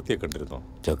 ചക്രവർത്തിയെ കണ്ടിരുന്നോ?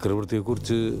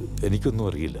 ചക്രവർത്തിയെക്കുറിച്ച് എനിക്കൊന്നും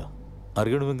അറിയില്ല.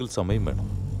 അറിയണമെങ്കിൽ സമയം വേണം.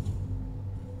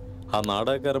 ആ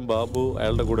നാടകക്കാരൻ ബാബു,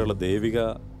 അയാളുടെ കൂടെയുള്ള ദേവിക,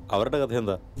 അവരുടെ കഥ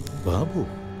എന്താ?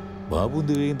 ബാബുവും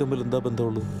ദേവികയും തമ്മിൽ എന്താ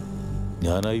ബന്ധമുള്ളൂ?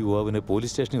 ഞാൻ ആ യുവാവിനെ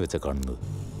പോലീസ് സ്റ്റേഷനിൽ വെച്ചാണ് കാണുന്നത്.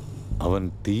 അവൻ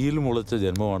തീയിൽ മുളച്ച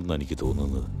ജന്മമാണെന്ന് എനിക്ക്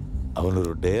തോന്നുന്നത്.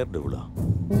 അവനൊരു ഡെയർ ഡെവിളാ.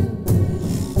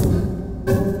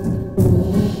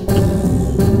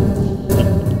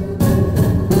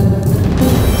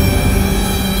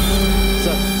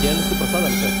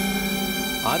 പ്രസാദാണ് സാർ.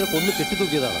 ആരോ കൊന്ന്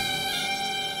കെട്ടിത്തൂക്കിയതാണ്.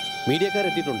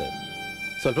 മീഡിയക്കാരെത്തിയിട്ടുണ്ട്.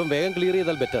 സ്വല്പം വേഗം ക്ലിയർ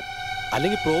ചെയ്താൽ ബെറ്റർ,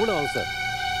 അല്ലെങ്കിൽ പ്രോബ്ലം ആവും സാർ.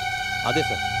 അതെ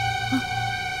സാർ.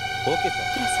 Okay sir.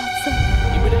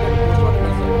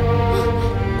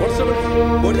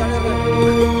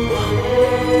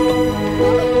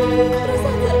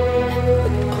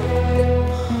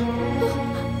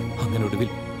 അങ്ങനെ ഒടുവിൽ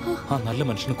ആ നല്ല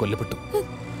മനുഷ്യന് കൊല്ലപ്പെട്ടു.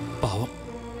 പാവം.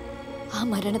 ആ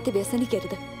മരണത്തെ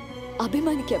വ്യസനിക്കരുത്,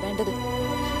 അഭിമാനിക്കുക വേണ്ടത്.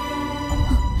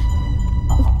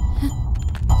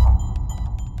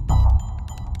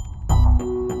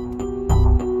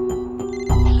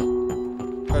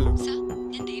 Hello,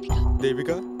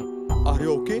 Devika, are you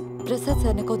okay? Prasad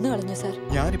സാറിനെ കൊന്നു കളഞ്ഞു സാർ.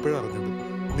 ഞാനിപ്പോഴും അറിഞ്ഞത്.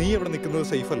 നീ ഇവിടെ നിൽക്കുന്നത്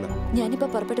സേഫ് അല്ല. ഞാനിപ്പോ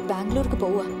പുറപ്പെട്ട് ബാംഗ്ലൂർക്ക്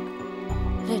പോവാ.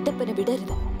 റെഡപ്പനെ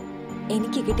വിടരുത്.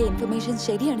 എനിക്ക് കിട്ടിയ ഇൻഫർമേഷൻ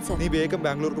ശരിയാണ് സാർ. നീ വേഗം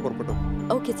ബാംഗ്ലൂർക്ക് പുറപ്പെട്ടു.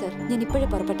 ഓക്കെ സാർ, ഞാൻ ഇപ്പോഴേ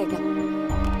പുറപ്പെട്ടേക്കാം.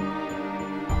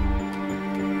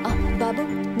 ബാബു,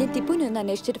 ഞാൻ ടിപ്പുവിനെ ഒന്ന്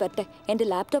അന്വേഷിച്ചിട്ട് വരട്ടെ. എന്റെ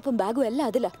ലാപ്ടോപ്പും ബാഗും എല്ലാം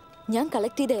അതിലാ. ഞാൻ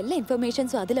കളക്ട് ചെയ്ത എല്ലാ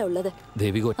ഇൻഫർമേഷൻസും അതിലാ ഉള്ളത്.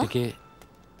 ദേവിക ഒറ്റയ്ക്ക്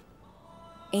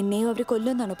എന്നെയും അവർ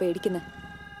കൊല്ലുമെന്നാണോ പേടിക്കുന്നത്?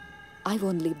 I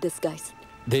won't leave this guys.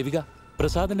 Devika,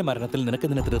 പ്രസാദിന്റെ മരണത്തിൽ നിനക്ക്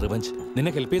നിനക്ക് റിവഞ്ച്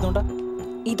നിന്നെ ഹെൽപ്പ് ചെയ്തോണ്ടാ?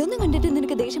 ഇതൊന്നും കണ്ടിട്ട്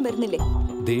നിനക്ക് ദേഷ്യം വരുന്നില്ലേ?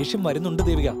 ദേഷ്യം വരുന്നുണ്ട്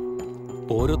ദേവിക.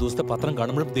 ഓരോ ദിവസത്തെ പത്രം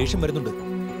കാണുമ്പോഴും ദേഷ്യം വരുന്നുണ്ട്.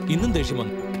 ഇന്നും ദേഷ്യം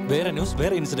വന്നു. വേറെ ന്യൂസ്,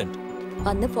 വേറെ ഇൻസിഡന്റ്.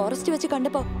 അന്ന് ഫോറസ്റ്റ് വെച്ച്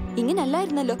കണ്ടപ്പോ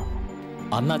ഇങ്ങനല്ലായിരുന്നല്ലോ.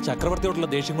 അന്ന് ആ ചക്രവർത്തിയോടുള്ള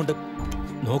ദേഷ്യം കൊണ്ട്.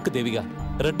 നോക്ക് ദേവിക,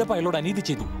 റെഡപ്പ് അയാളോട് അനീതി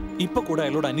ചെയ്തു. ഇപ്പൊ കൂടെ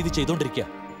അയാളോട് അനീതി ചെയ്തോണ്ടിരിക്കുക.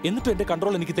 എന്നിട്ടും എന്റെ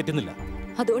കൺട്രോൾ എനിക്ക് തെറ്റുന്നില്ല.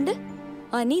 അതുകൊണ്ട്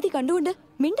അനീതി കണ്ടുകൊണ്ട്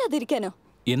മിണ്ടാതിരിക്കാനോ?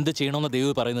 എന്ത് ചെയ്യണമെന്ന്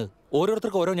ദേവി പറയുന്നത്?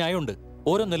 ഓരോരുത്തർക്കും ഓരോ ന്യായമുണ്ട്,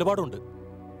 ഓരോ നിലപാടുണ്ട്.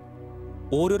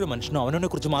 ഓരോരോ മനുഷ്യനും അവനെ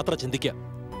കുറിച്ച് മാത്രം ചിന്തിക്കുക.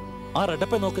 ആ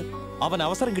റെഡപ്പെ നോക്ക്, അവൻ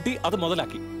അവസരം കിട്ടി, അത്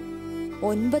മുതലാക്കി.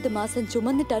 9 മാസം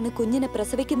ചുമന്നിട്ടാണ് കുഞ്ഞിനെ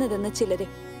പ്രസവിക്കുന്നതെന്ന് ചിലര്.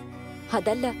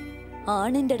 അതല്ല,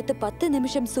 ആണിന്റെ അടുത്ത് 10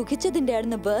 നിമിഷം സുഖിച്ചതിന്റെ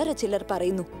ആണെന്ന് വേറെ ചിലർ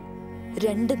പറയുന്നു.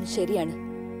 രണ്ടും ശരിയാണ്.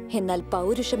 എന്നാൽ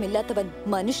പൗരുഷമില്ലാത്തവൻ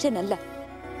മനുഷ്യനല്ല.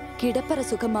 കിടപ്പറ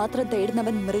സുഖം മാത്രം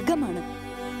തേടുന്നവൻ മൃഗമാണ്.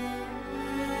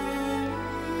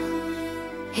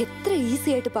 എത്ര ഈസി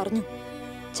ആയിട്ട് പറഞ്ഞു.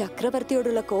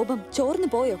 ചക്രവർത്തിയോടുള്ള കോപം ചോർന്നു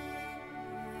പോയോ?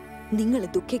 നിങ്ങൾ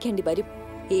ദുഃഖിക്കേണ്ടി വരും.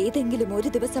 ഏതെങ്കിലും ഒരു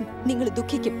ദിവസം നിങ്ങൾ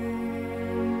ദുഃഖിക്കും.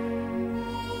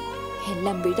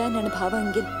 എല്ലാം വിടാനാണ്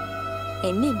ഭാവമെങ്കിൽ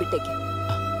എന്നെയും വിട്ടേക്ക്.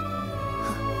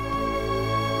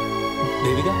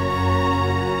 ദേവിക,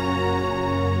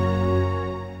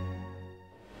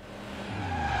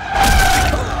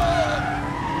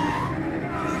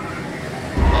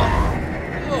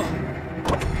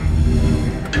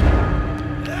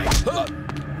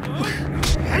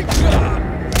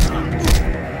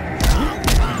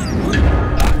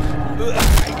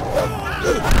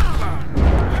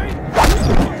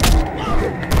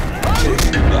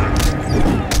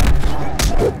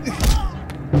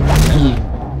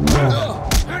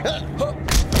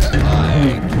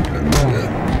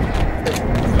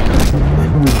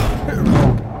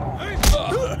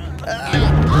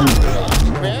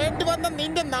 വേണ്ടി വന്ന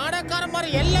നിന്റെ നാടകക്കാരന്മാരെ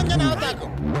എല്ലാം ഞാൻ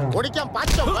അകത്താക്കും. കുടിക്കാൻ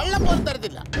പച്ച വെള്ളം പോലും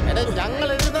തരത്തില്ല. ഞങ്ങൾ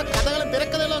എഴുതുന്ന കഥകളും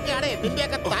തിരക്കഥകളും ഒക്കെ ആടേ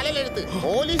നിന്റെയൊക്കെ തലയിലെഴുത്ത്.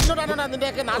 പോലീസിനോടാണോ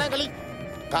നിന്റെയൊക്കെ നാടകളി?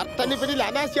 കർട്ടന് പിന്നിൽ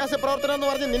അനാശാസ്യ പ്രവർത്തനം എന്ന്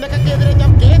പറഞ്ഞ് നിനക്കൊക്കെ എതിരെ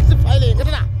ഞാൻ കേസ് ഫയൽ ചെയ്യും.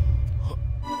 കേട്ടനാ?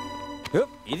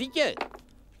 ഇരിക്ക്.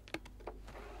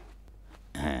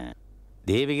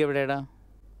 ദേവിക എവിടെയാടാ?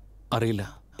 അറിയില്ല.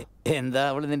 എന്താ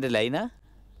അവള് നിന്റെ ലൈനാ?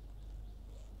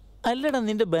 അല്ലടാ,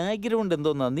 നിന്റെ ബാക്ക്ഗ്രൗണ്ട്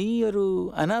എന്തോന്നാ? നീ ഒരു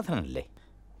അനാഥനല്ലേ?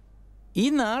 ഈ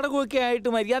നാടകമൊക്കെ ആയിട്ട്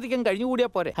മര്യാദയ്ക്കാൻ കഴിഞ്ഞുകൂടിയാ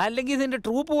പോരെ. അല്ലെങ്കിൽ നിന്റെ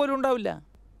ട്രൂപ്പ് പോലും ഉണ്ടാവില്ല.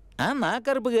 ആ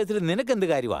നാക്കറുപ്പ് കേസിൽ നിനക്കെന്ത്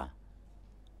കാര്യമാ?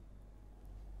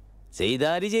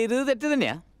 ചെയ്താരി ചെയ്തത് തെറ്റ്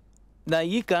തന്നെയാ. ഇതാ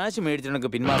ഈ കാശ്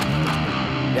മേടിച്ചിട്ടൊക്കെ പിന്മാറും.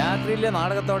 രാത്രിയിലെ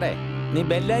നാടകത്തോടെ നീ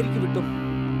ബെല്ലാരിക്ക് വിട്ടു.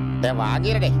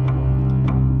 വാങ്ങിയടേ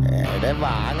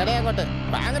വാങ്ങണേ, അങ്ങോട്ട്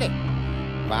വാങ്ങണേ.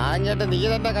 വാങ്ങിയിട്ട് നീ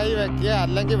തന്നെ കൈ വെക്കുക,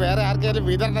 അല്ലെങ്കിൽ വേറെ ആർക്കെങ്കിലും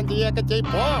വിതരണം ചെയ്യൊക്കെ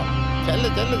ചെയ്പ്പോ. ചെല്ല്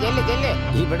ചെല്ല് ചെല്ല് ചെല്ല്.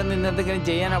 ഇവിടെ നിന്ന് എന്തെങ്കിലും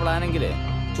ചെയ്യാനാ പ്ലാനെങ്കിൽ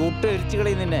ചുട്ട് എരിച്ചു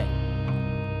കളയും നിന്നെ.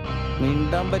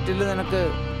 മിണ്ടാൻ പറ്റില്ല നിനക്ക്.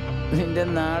 നിന്റെ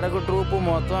നാടക ട്രൂപ്പ്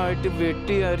മൊത്തമായിട്ട്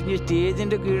വെട്ടി അരിഞ്ഞ്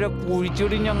സ്റ്റേജിന്റെ കീഴെ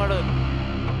കുഴിച്ചിടി ഞങ്ങള്.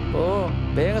 ഓ,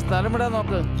 വേഗം സ്ഥലം വിടാൻ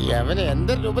നോക്ക്.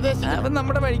 എന്തൊരു ഉപദേശം. അവൻ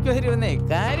നമ്മുടെ വഴിക്ക് വരുമെന്നേ.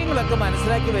 കാര്യങ്ങളൊക്കെ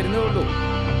മനസ്സിലാക്കി വരുന്നുള്ളൂ.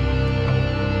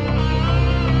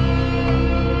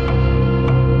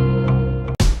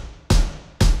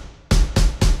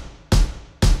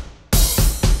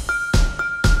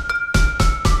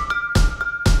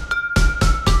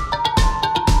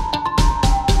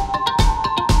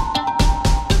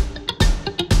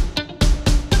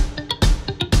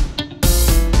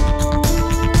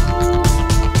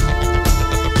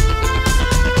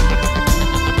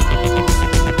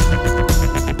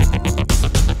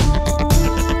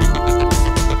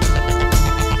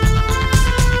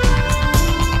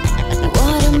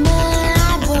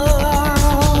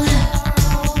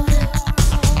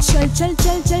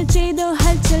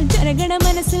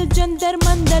 മനസ്സിൽ ജന്തർ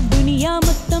മന്ദർ ദുനിയാ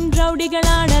മൊത്തം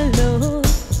റൗഡികളാണല്ലോ.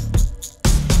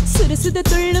 സുരസുത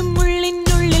തുള്ളും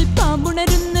ഉള്ളിനുള്ളിൽ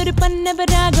പാമ്പുണരുന്നൊരു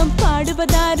പന്നവരാഗം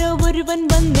പാടുവതാരോ ഒരുവൻ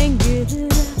വന്നെങ്കിൽ.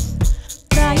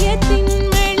 പ്രായത്തിൻ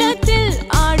മേളത്തിൽ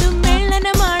ആടും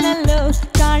മേളനമാണല്ലോ.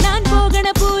 കാണാൻ പോകണ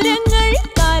പൂരങ്ങൾ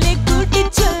കാലെ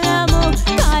കൂട്ടിച്ചൊല്ലാമോ?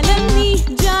 കാലം നീ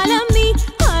ജാലം നീ,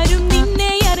 ആരും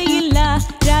നിന്നെ അറിയില്ല.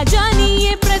 രാജാ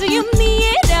നീയെ പ്രജയും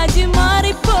നീയെ, രാജ്യം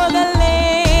മാറിപ്പോകല്ലേ.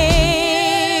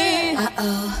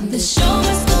 The show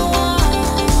must go on.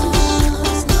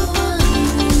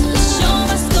 The show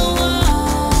must go on.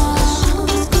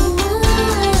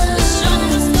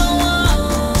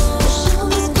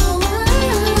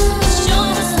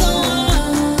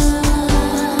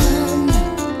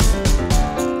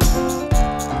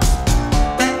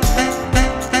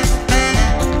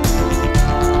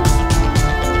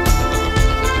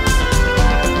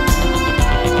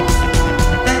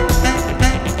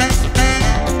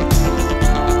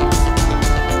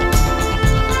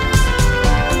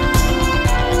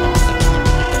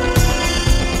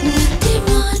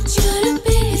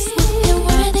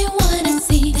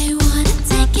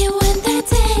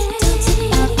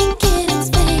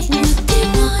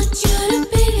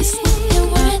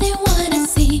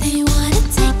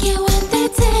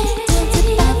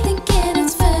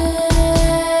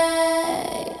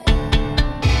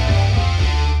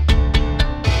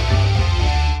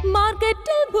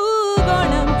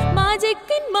 ഭൂഗോളം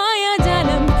മാജിക്കിൻ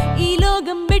മായാജാലം ഈ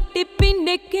ലോകം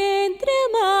വെട്ടിപ്പിന്റെ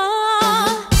കേന്ദ്രമാ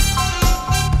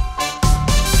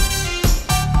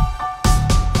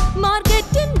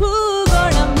മാർക്കറ്റിൻ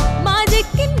ഭൂഗോളം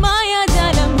മാജിക്കിൻ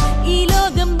മായാജാലം ഈ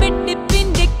ലോകം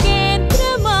വെട്ടിപ്പിന്റെ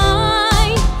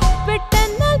കേന്ദ്രമായി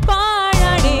പെട്ടെന്നാൽ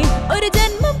പാഴാടേ ഒരു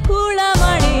ജന്മം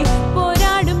കൂളമാടേ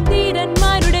പോരാടും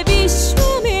ധീരന്മാരുടെ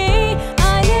വിശ്വമേ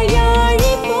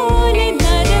അലയാഴി പോലെ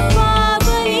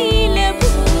നരപാവയില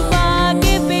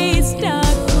ഭൂഭാഗ്യ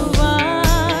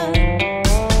വേസ്റ്റാക്കുവാൻ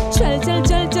ചൽ ചൽ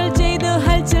ചൽ ചൽ ചെയ്തു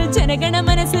ഹൽച്ചൽ ജനഗണ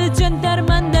മനസ്സിൽ ജന്തർ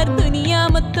മന്ദർ ദുനിയാ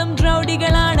മൊത്തം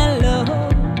റൗഡികളാണല്ലോ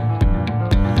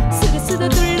സുരസുത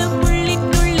തുള്ളും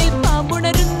ഉള്ളിനുള്ളിൽ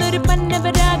പാമ്പുണരുന്നൊരു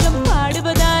പന്നവരാഗം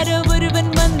പാടുവതാരോ ഒരുവൻ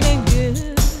വന്നെങ്കിൽ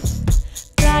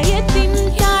പ്രായത്തിൻ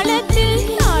താളത്തിൽ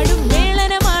നാടും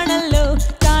മേളനമാണല്ലോ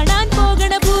കാണാൻ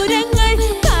പോകണ പൂരങ്ങൾ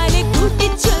കാലെ കൂട്ടി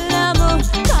ചൊല്ലാമോ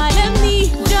കാലം നീ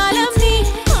ജാലം നീ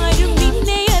ആരും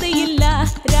നിന്നെ അറിയില്ല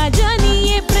രാജാ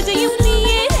നീയെ പ്രജയും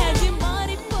നീയെ രാജ്യം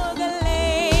മാറിപ്പോകല്ലേ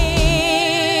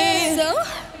So,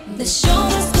 the show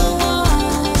must go on.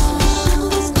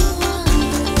 The show must go on.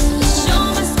 The show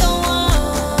must go on.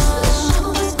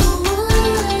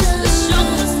 The show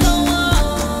must go on.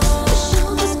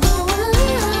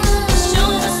 The show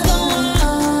must go on.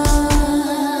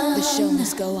 The show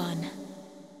must go on.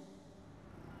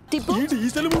 ഈ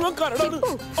diesel മുഴുവൻ കരടാണ്.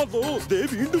 അതോ ദേ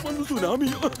വീണ്ടും വന്നു tsunami.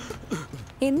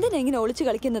 എന്തിനാ ഇങ്ങനെ ഒളിച്ചു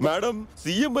കളിക്കുന്നത്? Madam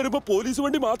CM വരുമ്പോ പോലീസ്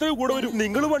വണ്ടി മാത്രമേ കൂടെ വരും.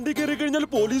 നിങ്ങൾ വണ്ടി കയറി കഴിഞ്ഞാൽ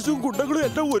പോലീസും ഗുണ്ടകളും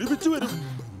എല്ലാം ഒരുമിച്ച് വരും.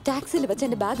 ടാക്സിയിൽ വെച്ച്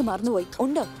എന്റെ ബാഗ് മറന്നുപോയി.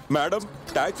 ഉണ്ടോ? മാഡം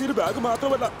ടാക്സിയിൽ ബാഗ്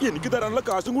മാത്രമല്ല എനിക്ക് തരാനുള്ള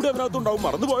കാശും കൂടി അതിനകത്തുണ്ടാവും.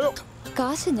 മറന്നുപോയോ?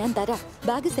 കാശ് ഞാൻ തരാം.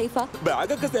 ബാഗ് സേഫാ?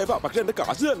 ബാഗൊക്കെ സേഫാ, പക്ഷെ എന്റെ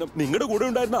കാശ് തന്നെ. നിങ്ങളുടെ കൂടെ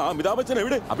ഉണ്ടായിരുന്ന ആ അമിതാഭ് ബച്ചൻ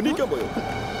എവിടെ? അഭിനയിക്കാൻ പോയോ?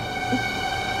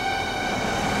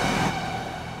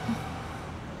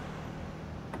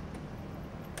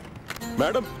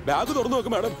 മാഡം ബാഗ് തുറന്നു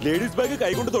നോക്ക് മാഡം. ലേഡീസ് ബാഗ്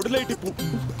കൈകൊണ്ട് തൊടിലായി ടിപ്പു.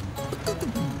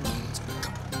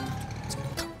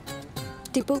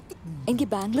 ടിപ്പു, എനിക്ക്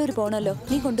ബാംഗ്ലൂർ പോണല്ലോ,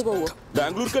 നീ കൊണ്ടുപോവോ?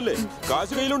 ബാംഗ്ലൂർക്കല്ലേ?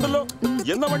 കാശ് കയ്യിലുണ്ടല്ലോ,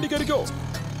 എന്നാ വണ്ടി കയറിക്കോ.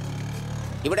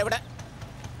 ഇവിടെ ഇവിടെ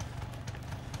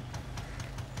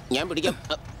ഞാൻ പിടിക്കാം,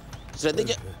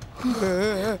 ശ്രദ്ധിച്ച്.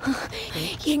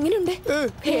 എങ്ങനെയുണ്ട്?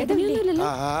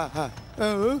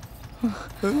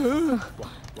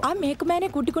 ആ മേക്കുമാനെ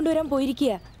കൂട്ടിക്കൊണ്ടുവരാൻ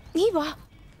പോയിരിക്കുക. നീ വാ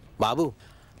ബാബു.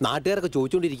 നാട്ടുകാരൊക്കെ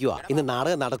ചോദിച്ചോണ്ടിരിക്കുക ഇന്ന്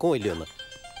നാടകം നടക്കുമോ ഇല്ലയോ എന്ന്.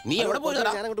 നീ എവിടെ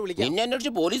പോയതാ? നിന്നെ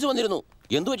അന്വേഷിച്ച് പോലീസ് വന്നിരുന്നു.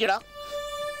 എന്തു പറ്റിയടാ?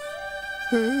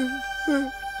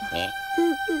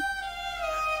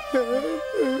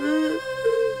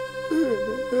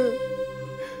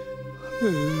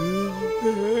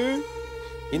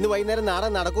 ഇന്ന് വൈകുന്നേരം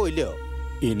നാടകം നടക്കുമോ ഇല്ലയോ?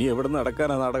 ഇനി എവിടെ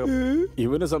നടക്കാനാ നാടകം?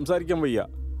 ഇവന് സംസാരിക്കാൻ വയ്യ.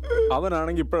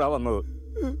 അവനാണെങ്കി ഇപ്പോഴാ വന്നത്.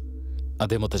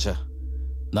 അതെ മുത്തശ്ശ,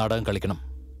 നാടകം കളിക്കണം.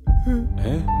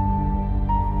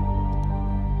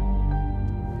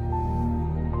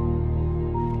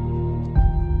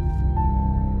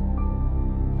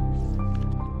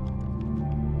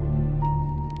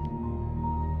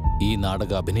 ഈ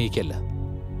നാടകം അഭിനയിക്കല്ല,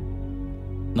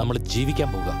 നമ്മൾ ജീവിക്കാൻ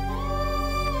പോക.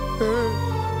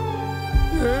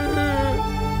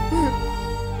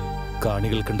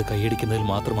 കാണികൾ കണ്ട് കൈയടിക്കുന്നതിൽ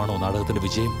മാത്രമാണോ നാടകത്തിന്റെ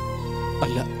വിജയം?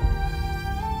 അല്ല,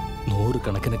 100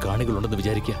 കണക്കിന് കാണികളുണ്ടെന്ന്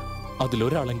വിചാരിക്കുക.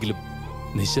 അതിലൊരാളെങ്കിലും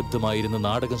നിശബ്ദമായിരുന്ന്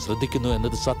നാടകം ശ്രദ്ധിക്കുന്നു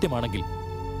എന്നത് സത്യമാണെങ്കിൽ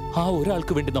ആ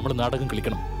ഒരാൾക്ക് വേണ്ടി നമ്മൾ നാടകം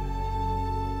കളിക്കണം.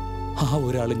 ആ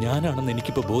ഒരാൾ ഞാനാണെന്ന്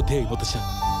എനിക്കിപ്പോ ബോധ്യമായി മുത്തശ്ശ.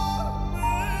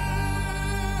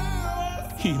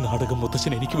 ഈ നാടകം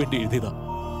മുത്തശ്ശൻ എനിക്ക് വേണ്ടി എഴുതിയതാ.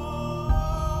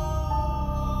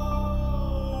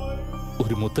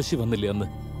 ഒരു മുത്തശ്ശി വന്നില്ലേ അന്ന്?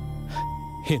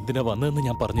 എന്തിനാ വന്നതെന്ന്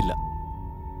ഞാൻ പറഞ്ഞില്ല.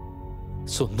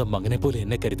 സ്വന്തം മകനെ പോലെ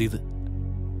എന്നെ കരുതിയത്.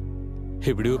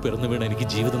 എവിടെയോ പിറന്നു വീണ എനിക്ക്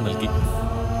ജീവിതം നൽകി.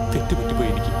 തെറ്റുപറ്റിപ്പോയി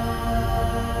എനിക്ക്.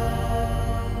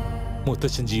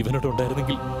 മുത്തശ്ശൻ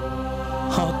ജീവനോടുണ്ടായിരുന്നെങ്കിൽ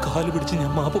ആ കാല് പിടിച്ച്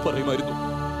ഞാൻ മാപ്പ് പറയുമായിരുന്നു.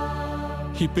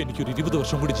 ഇപ്പൊ എനിക്കൊരു 20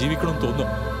 വർഷം കൂടി ജീവിക്കണമെന്ന് തോന്നുന്നു.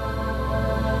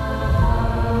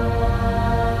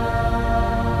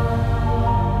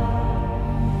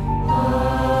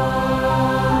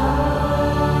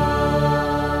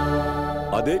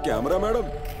 അതേ ക്യാമറ മാഡം,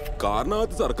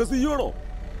 കാറിനകത്ത് സർക്കസ് ചെയ്യുവാണോ?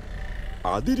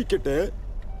 അതിരിക്കട്ടെ,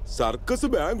 സർക്കസ്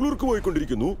ബാംഗ്ലൂർക്ക്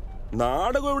പോയിക്കൊണ്ടിരിക്കുന്നു.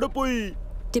 നാടകം എവിടെ പോയി?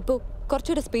 ടിപ്പു,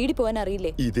 കുറച്ചുകൂടെ സ്പീഡിൽ പോകാൻ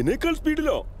അറിയില്ലേ? ഇതിനേക്കാൾ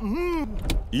സ്പീഡിലോ?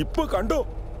 ഇപ്പൊ കണ്ടോ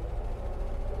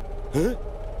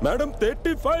മാഡം?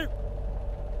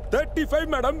 35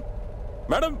 മാഡം.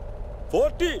 Madam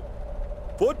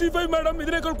 45 madam.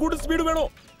 ഇതിനേക്കാൾ കൂടുതൽ സ്പീഡ് വേണോ?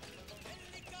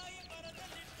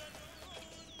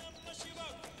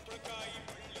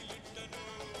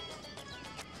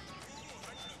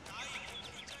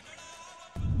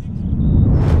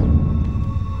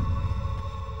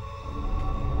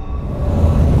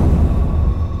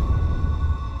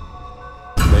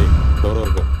 ഡോർ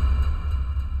ഓർക്കും.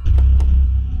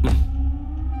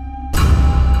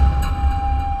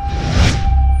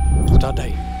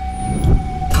 സ്റ്റാർട്ടായി.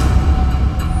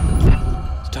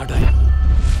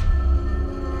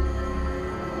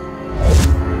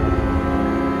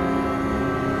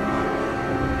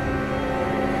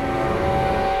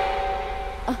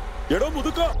 എടോ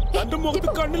മുതുക്ക, തന്റെ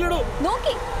മുഖത്ത് കണ്ണിലിടോ.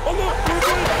 നോക്കി.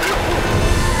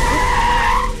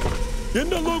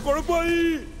 എന്റെ കുഴപ്പമായി.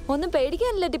 ഒന്നും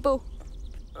പേടിക്കാനില്ല ടിപ്പു.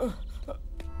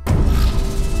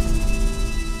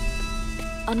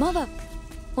 അമ്മാവാ,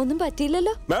 ഒന്നും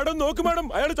പറ്റിയില്ലല്ലോ. മാഡം നോക്ക് മാഡം,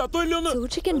 അയാൾ ചത്തോയില്ലോന്ന്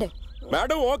സൂക്ഷിക്കണ്ടേ?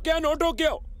 Madam ഓക്കെയാ not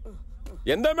ഓക്കെയോ?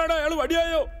 എന്താ മാഡം അയാൾ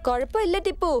വടിയായോ? കുഴപ്പമില്ല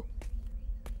ടിപ്പു.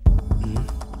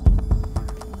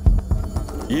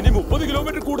 ഇനി 30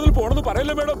 കിലോമീറ്റർ കൂടുതൽ പോണെന്ന്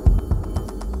പറയല്ലേ മാഡം?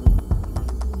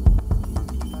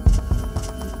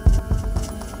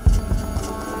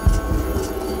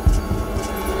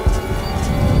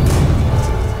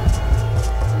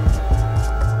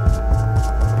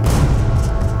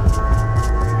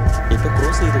 ഇപ്പൊ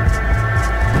ക്രോസ് ചെയ്തു.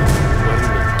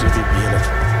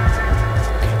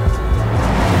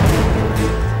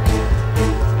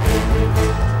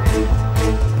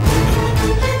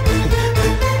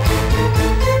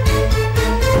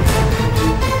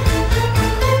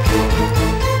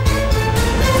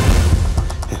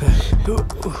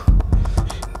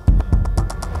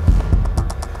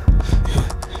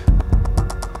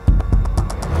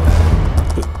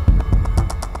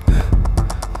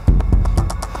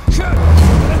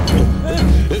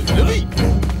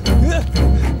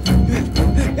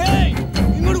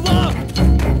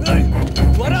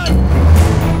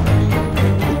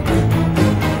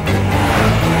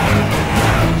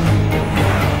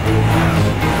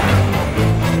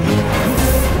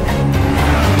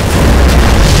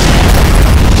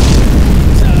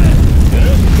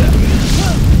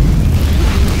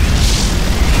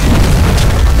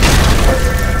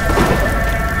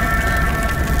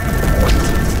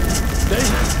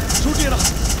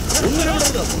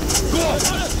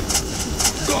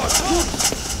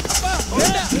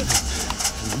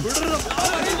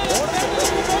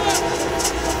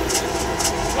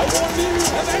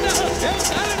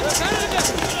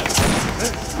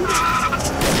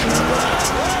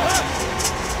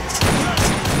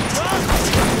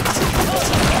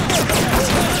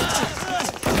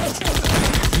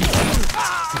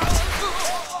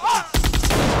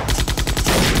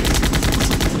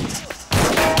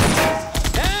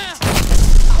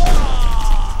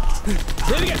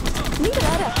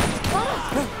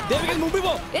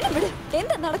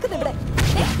 എന്താ നടക്കുന്നത് ഇവിടെ?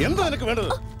 എന്താ നിനക്ക് വേണ്ടത്?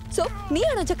 സോ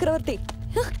നീയാണോ ചക്രവർത്തി?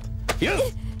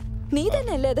 നീ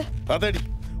തന്നെയല്ലേ അത്? അതെടി,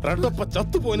 റെഡപ്പ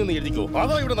ചത്തുപോയെന്ന് എഴുതിക്കോ.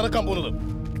 അതാ ഇവിടെ നടക്കാൻ പോകുന്നത്.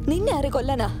 നിന്നെ ആര്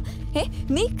കൊല്ലാനാ?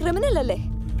 നീ ക്രിമിനൽ അല്ലേ?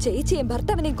 ചേച്ചിയും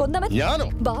ഭർത്താവിനെയും കൊന്നവൻ ഞാനോ?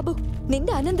 ബാബു,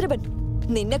 നിന്റെ അനന്തരവൻ.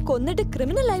 നിന്നെ കൊന്നിട്ട്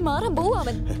ക്രിമിനലായി മാറാൻ പോവും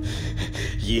അവൻ.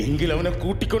 എങ്കിൽ അവനെ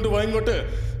കൂട്ടിക്കൊണ്ടുപോവാ, ഇങ്ങോട്ട്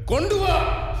കൊണ്ടുപോവാ.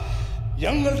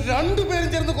 ഞങ്ങൾ രണ്ടുപേരും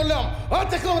ചേർന്ന് കൊല്ലാം ആ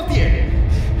ചക്രവർത്തിയെ.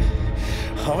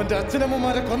 അവന്റെ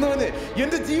അച്ഛനമ്മമാരെ കൊന്നവന്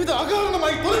എന്റെ ജീവിതം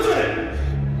അകാരണമായി കൊലച്ചവന്.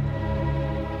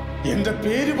 എന്റെ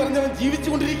പേര് പറഞ്ഞവൻ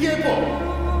ജീവിച്ചുകൊണ്ടിരിക്കുകയപ്പോ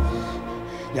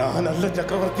ഞാനല്ല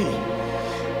ചക്രവർത്തി,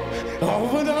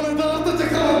 അവനാണ് യഥാർത്ഥ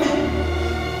ചക്രവർത്തി.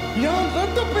 ഞാൻ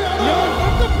റെഡപ്പയാണ്.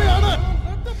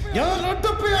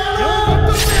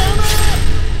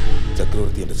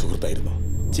 ചക്രവർത്തി എന്റെ സുഹൃത്തായിരുന്നു.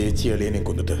 ചേച്ചി അളിയനെ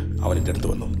കൊന്നിട്ട് അവൻ എന്റെ അടുത്ത്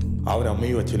വന്നു. അവൻ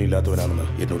അമ്മയും അച്ഛനും ഇല്ലാത്തവനാണെന്ന്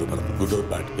എന്നോട് പറഞ്ഞു. ഗുഡ് ഓർ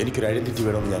ബാഡ്, എനിക്കൊരു ഐഡന്റിറ്റി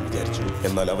വേണമെന്ന് ഞാൻ വിചാരിച്ചു.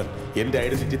 എന്നാൽ അവൻ എന്റെ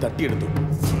ഐഡന്റിറ്റി തട്ടിയെടുത്തു.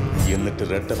 എന്നിട്ട്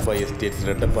റെഡപ്പ എസ്റ്റേറ്റ്സ്,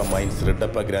 റെഡപ്പ മൈൻസ്,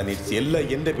 റെഡപ്പ ഗ്രാനൈറ്റ്സ് എല്ലാം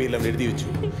എന്റെ പേരിൽ അവൻ എഴുതി വെച്ചു.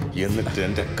 എന്നിട്ട്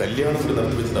എന്റെ കല്യാണം കൂടി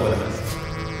നടത്തി വെച്ചത് അവനാണ്.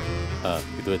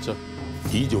 ഇത് വെച്ചോ.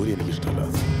 ഈ ജോലി എനിക്ക് ഇഷ്ടമല്ല.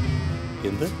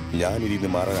 എന്ത്? ഞാൻ ഇതിൽ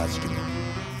മാറാൻ ആശിക്കുന്നു.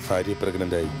 ഭാര്യ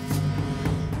പ്രഗ്നന്റായി.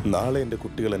 നാളെ എന്റെ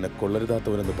കുട്ടികൾ എന്നെ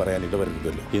കൊള്ളരുതാത്തവനെന്ന് പറയാൻ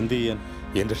ഇടവരുന്നതല്ലോ. എന്ത് ചെയ്യാൻ?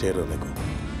 എന്റെ ഷെയർ തന്നേക്കോ.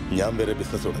 ഞാൻ വേറെ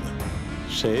ബിസിനസ് തുടങ്ങാം.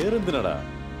 ഷെയർ എന്തിനാടാ?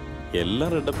 എല്ലാം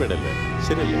റെഡപ്പേടല്ലേ?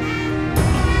 ശരിയല്ലേ?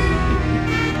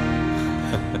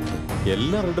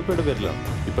 എല്ലാം റെഡപ്പയുടെ പേരിലാണ്.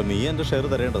 ഇപ്പൊ നീ എന്റെ ഷെയർ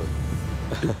തരേണ്ടത്.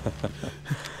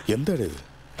 എന്താണ് ഇത്?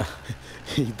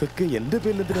 ഇതൊക്കെ എന്റെ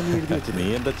പേരിൽ എന്തിനാ നീ എഴുതി വെച്ചത്? നീ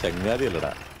എന്റെ ചങ്ങാതി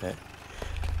അല്ലടാ.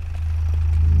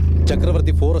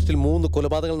 ചക്രവർത്തി ഫോറസ്റ്റിൽ 3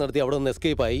 കൊലപാതകങ്ങൾ നടത്തി അവിടെ നിന്ന്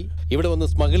എസ്കേപ്പ് ആയി ഇവിടെ വന്ന്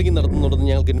സ്മഗ്ലിംഗ് നടത്തുന്നുണ്ടെന്ന്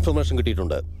ഞങ്ങൾക്ക് ഇൻഫർമേഷൻ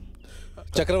കിട്ടിയിട്ടുണ്ട്.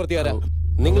 ചക്രവർത്തി ആരാ?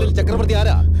 നിങ്ങളിൽ ചക്രവർത്തി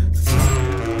ആരാ?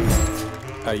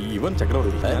 ഇവൻ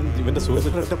ചക്രവർത്തി. ഞാൻ ഇവന്റെ സുഹൃത്ത്.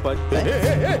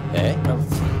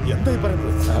 എന്താ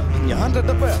പറയുന്നത്? ഞാൻ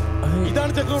റെഡപ്പ,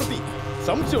 ഇതാണ് ചക്രവർത്തി.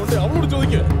 സംശയമുണ്ട്, അവളോട്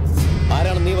ചോദിക്കുക.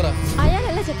 ആരാണ് നീ പറ?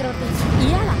 അയാളല്ല ചക്രവർത്തി,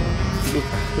 ഇയാളാ.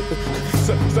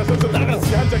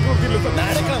 ഞാൻ ചക്രവർത്തി.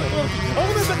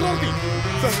 അവനെ ചക്രവർത്തി.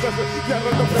 ഞാൻ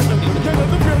റെഡപ്പ.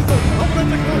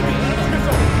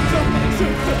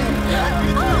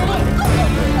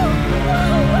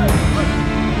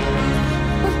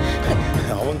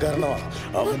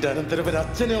 എന്റെ അനന്തരവൻ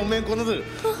അച്ഛനെയും അമ്മയും കൊന്നത്.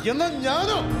 എന്നാൽ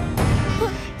ഞാനോ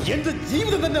എന്റെ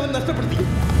ജീവിതം തന്നെ അവൻ നഷ്ടപ്പെടുത്തി.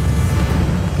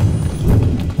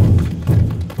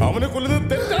 അവനെ കൊല്ലുന്നത്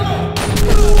തെറ്റാണോ?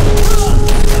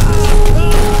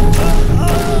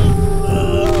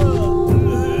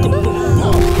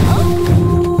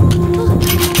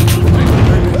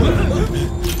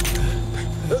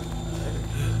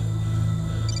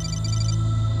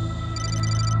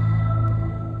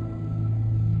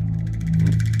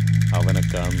 അവനെ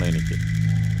കാണുന്ന എനിക്ക്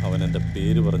അവൻ എൻ്റെ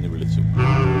പേര് പറഞ്ഞ് വിളിച്ചു.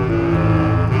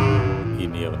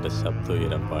 ഇനി അവൻ്റെ ശബ്ദം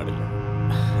ഉയരാൻ പാടില്ല.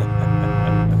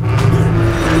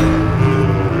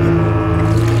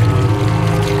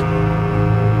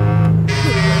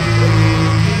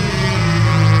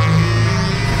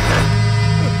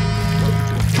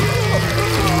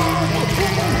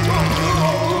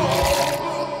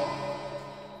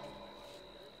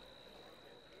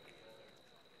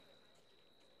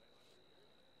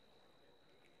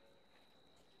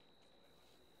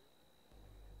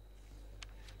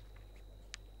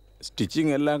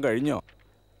 സ്റ്റിച്ചിങ് എല്ലാം കഴിഞ്ഞോ?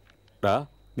 ഡാ,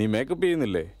 നീ മേക്കപ്പ്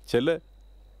ചെയ്യുന്നില്ലേ? ചെല്ല്.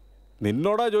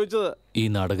 നിന്നോടാ ചോദിച്ചത്. ഈ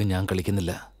നാടകം ഞാൻ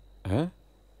കളിക്കുന്നില്ല.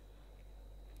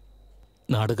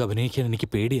 നാടകം അഭിനയിക്കാൻ എനിക്ക്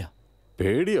പേടിയാ.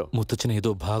 പേടിയോ? മുത്തച്ഛൻ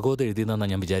ഏതോ ഭാഗവതം എഴുതിയെന്നാ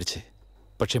ഞാൻ വിചാരിച്ചേ.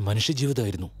 പക്ഷെ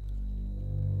മനുഷ്യജീവിതമായിരുന്നു.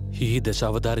 ഈ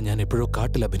ദശാവതാരം ഞാൻ എപ്പോഴോ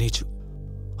കാട്ടിൽ അഭിനയിച്ചു.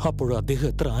 അപ്പോഴോ അദ്ദേഹം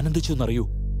എത്ര ആനന്ദിച്ചു എന്നറിയൂ.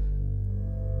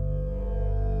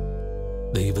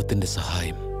 ദൈവത്തിന്റെ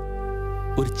സഹായം,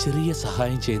 ഒരു ചെറിയ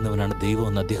സഹായം ചെയ്യുന്നവനാണ് ദൈവം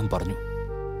എന്ന് അദ്ദേഹം പറഞ്ഞു.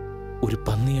 ഒരു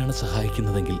പന്നിയാണ്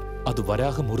സഹായിക്കുന്നതെങ്കിൽ അത്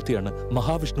വരാഹമൂർത്തിയാണ്,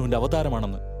 മഹാവിഷ്ണുവിന്റെ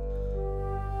അവതാരമാണെന്ന്.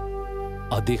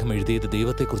 അദ്ദേഹം എഴുതിയത്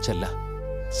ദൈവത്തെക്കുറിച്ചല്ല,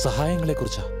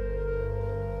 സഹായങ്ങളെക്കുറിച്ചാ.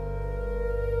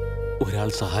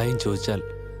 ഒരാൾ സഹായം ചോദിച്ചാൽ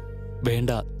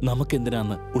വേണ്ട,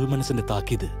 നമുക്കെന്തിനാന്ന് ഉൾമനസ്സിന്റെ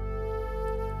താക്കീത്.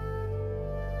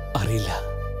 അറിയില്ല,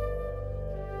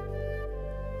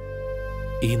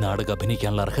 ഈ നാടകം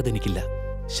അഭിനയിക്കാനുള്ള അർഹത എനിക്കില്ല.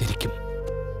 ശരിക്കും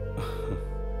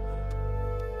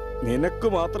നിനക്ക്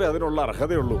മാത്രമേ അതിനുള്ള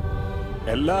അർഹതയുള്ളൂ.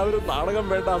 എല്ലാവരും നാടകം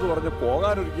വേണ്ട എന്ന് പറഞ്ഞ്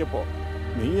പോകാനൊരുക്കിയപ്പോ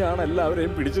നീയാണ്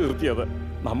എല്ലാവരെയും പിടിച്ചു നിർത്തിയത്.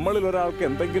 നമ്മളിൽ ഒരാൾക്ക്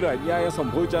എന്തെങ്കിലും അന്യായം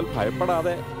സംഭവിച്ചാൽ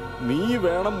ഭയപ്പെടാതെ നീ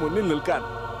വേണം മുന്നിൽ നിൽക്കാൻ.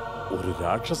 ഒരു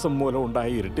രാക്ഷസം മൂലം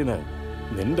ഉണ്ടായ ഇരുട്ടിന്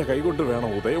നിന്റെ കൈകൊണ്ട് വേണം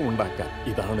ഉദയം ഉണ്ടാക്കാൻ.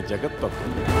 ഇതാണ്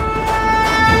ജഗത്തത്വം.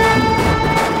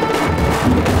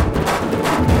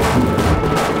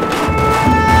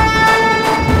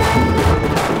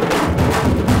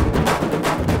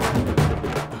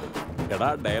 എടാ,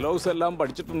 ഡയലോഗ്സ് എല്ലാം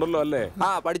പഠിച്ചിട്ടുണ്ടല്ലോ അല്ലേ?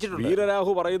 പഠിച്ചിട്ടുണ്ട്.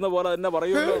 വീരരാഹു പറയുന്ന പോലെ തന്നെ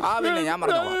പറയുമല്ലോ. പിന്നെ ഞാൻ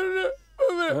പറഞ്ഞു.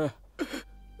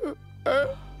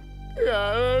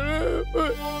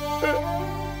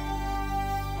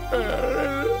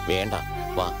 വേണ്ട,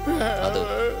 വാ, അത്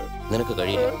നിനക്ക്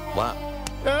കഴിയില്ല. വാ.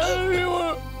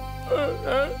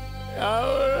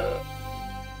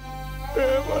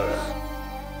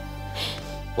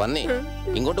 വന്നേ,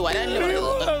 ഇങ്ങോട്ട് വരാനല്ലേ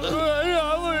പറഞ്ഞത്?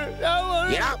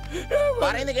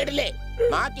 പറയുന്നത് കേട്ടില്ലേ?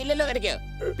 മാറ്റില്ലല്ലോ നിനക്ക്.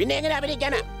 പിന്നെ എങ്ങനെ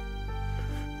അഭിനയിക്കാനാ?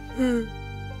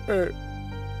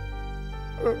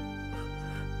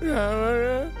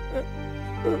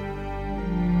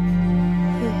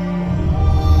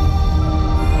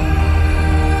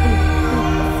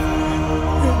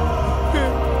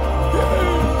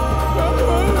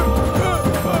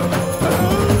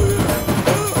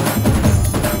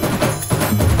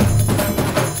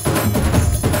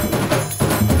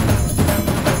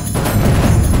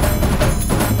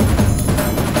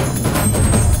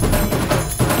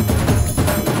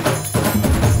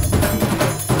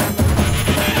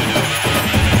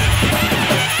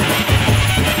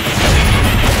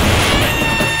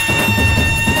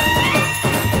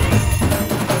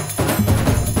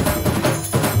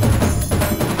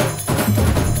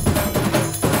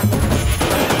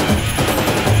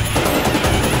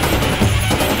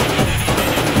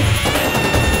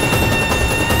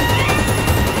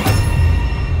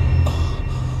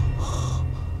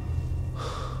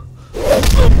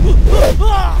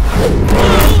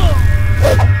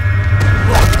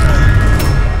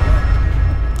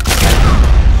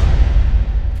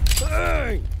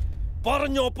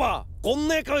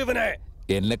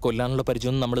 എന്നെ കൊല്ലാനുള്ള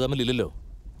പരിചയമൊന്നും നമ്മൾ തമ്മിലില്ലല്ലോ.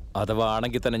 അഥവാ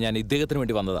ആണെങ്കിൽ തന്നെ ഞാൻ ഇദ്ദേഹത്തിന്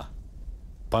വേണ്ടി വന്നതാ.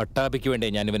 പട്ടാഭിക്ക് വേണ്ടി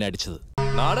ഞാൻ ഇവനെ അടിച്ചത്.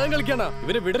 നാടകം കളിക്കാനാ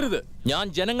ഇവരെ വിടരുത്. ഞാൻ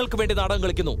ജനങ്ങൾക്ക് വേണ്ടി നാടകം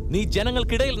കളിക്കുന്നു, നീ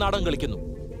ജനങ്ങൾക്കിടയിൽ നാടകം കളിക്കുന്നു.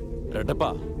 രട്ടപ്പാ,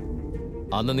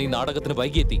 അന്ന് നീ നാടകത്തിന്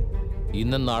വൈകിയെത്തി.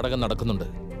 ഇന്നും നാടകം നടക്കുന്നുണ്ട്.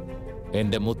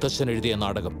 എന്റെ മുത്തശ്ശൻ എഴുതിയ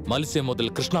നാടകം, മത്സ്യം മുതൽ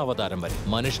കൃഷ്ണാവതാരം വരെ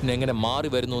മനുഷ്യൻ എങ്ങനെ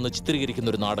മാറി വരുന്നു എന്ന്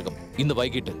ചിത്രീകരിക്കുന്ന ഒരു നാടകം ഇന്ന്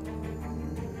വൈകിട്ട്.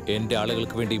 എന്റെ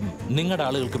ആളുകൾക്ക് വേണ്ടിയും നിങ്ങളുടെ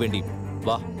ആളുകൾക്ക് വേണ്ടിയും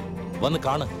വാ, വന്ന്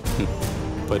കാണ്.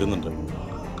 വരുന്നുണ്ട്,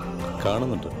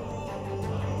 കാണുന്നുണ്ട്,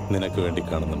 നിനക്ക് വേണ്ടി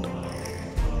കാണുന്നുണ്ട്.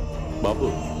 ബാബു,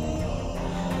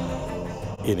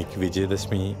 എനിക്ക്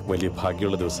വിജയദശമി വലിയ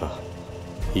ഭാഗ്യമുള്ള ദിവസമാണ്.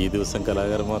 ഈ ദിവസം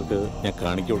കലാകാരന്മാർക്ക് ഞാൻ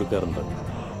കാണിക്ക കൊടുക്കാറുണ്ട്.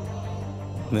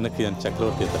 നിനക്ക് ഞാൻ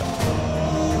ചക്രവർത്തിയെ തരാം.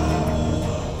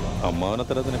 അമ്മാവനെ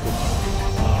തരാം നിനക്ക്.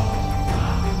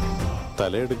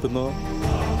 തലയെടുക്കുന്നോ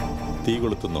തീ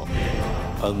കൊളുത്തുന്നോ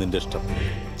അത് നിന്റെ ഇഷ്ടം.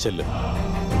 ചെല്ലും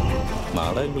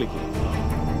നാടകം കളിക്കും.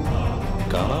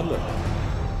 കാണാമല്ലോ.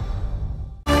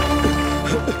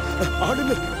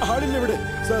 ആളില്ല ഇവിടെ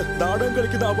സാർ. നാടകം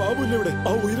കളിക്കുന്ന ആ ബാബു ഇല്ല ഇവിടെ.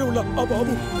 ആ ഉയരമുള്ള ആ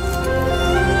ബാബു.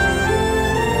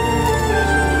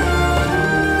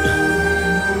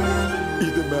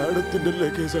 ഇത് മാഡത്തിന്റെ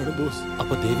ലഗേജാണ് ബോസ്.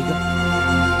 അപ്പൊ ദേവിക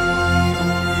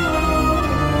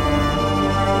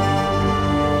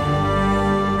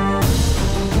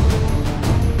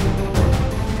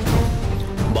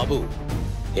ബാബു,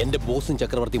 എന്റെ ബോസും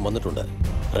ചക്രവർത്തിയും വന്നിട്ടുണ്ട്.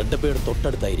 റെഡ്ഡപ്പയുടെ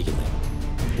തൊട്ടടുത്തായിരിക്കുന്നത്.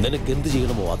 നിനക്ക് എന്ത്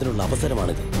ചെയ്യണമോ അതിനുള്ള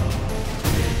അവസരമാണിത്.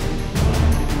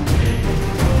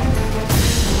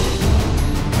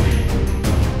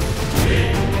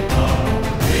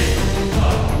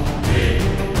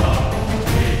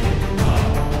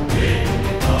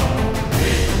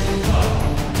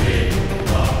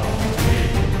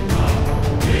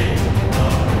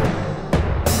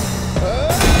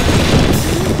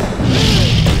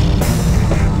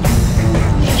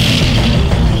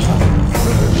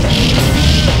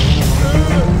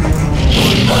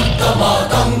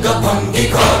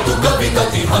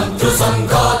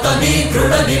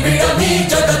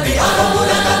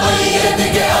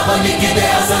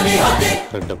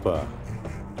 റെഡ്ഡപ്പ,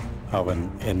 അവൻ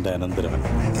എൻ്റെ അനന്തരവൻ.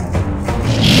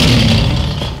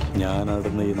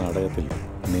 ഞാനാടുന്ന ഈ നാടകത്തിൽ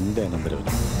നിന്റെ അനന്തരവൻ.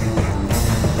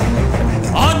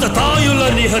 ಆತತಾಯುಲ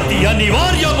ನಿಹತಿ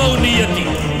ಅನಿವಾರ್ಯಮೌ ನಿಯತಿ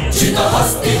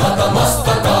ಚಿತಹಸ್ತಿ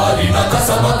ಹತಮಸ್ತಕಾರಿಣ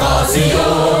ಕಸಮಕಾಸಿಯೋ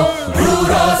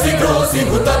ಭ್ರೂರಾಸಿ ಗ್ರೋಸಿ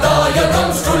ಹುತದಾಯಕಂ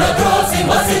ಶ್ರುಲಗ್ರೋಸಿ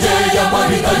ಮಸಿಜೇಯ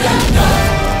ಮಹಿತಯಜ್ಞ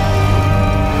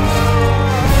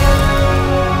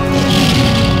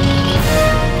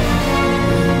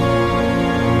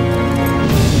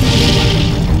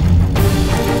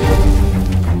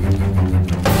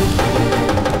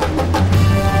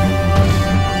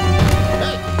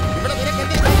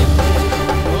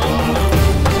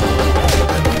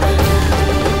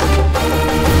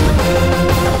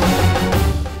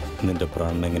നിന്റെ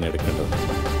പ്രാണൻ എങ്ങനെ എടുക്കേണ്ടത്?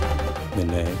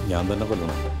 നിന്നെ ഞാൻ തന്നെ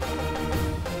കൊല്ലണം?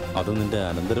 അത് നിന്റെ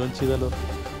അനന്തരവൻ ചെയ്താലോ?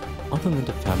 അത്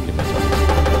നിന്റെ ഫാമിലി മെമ്പർ.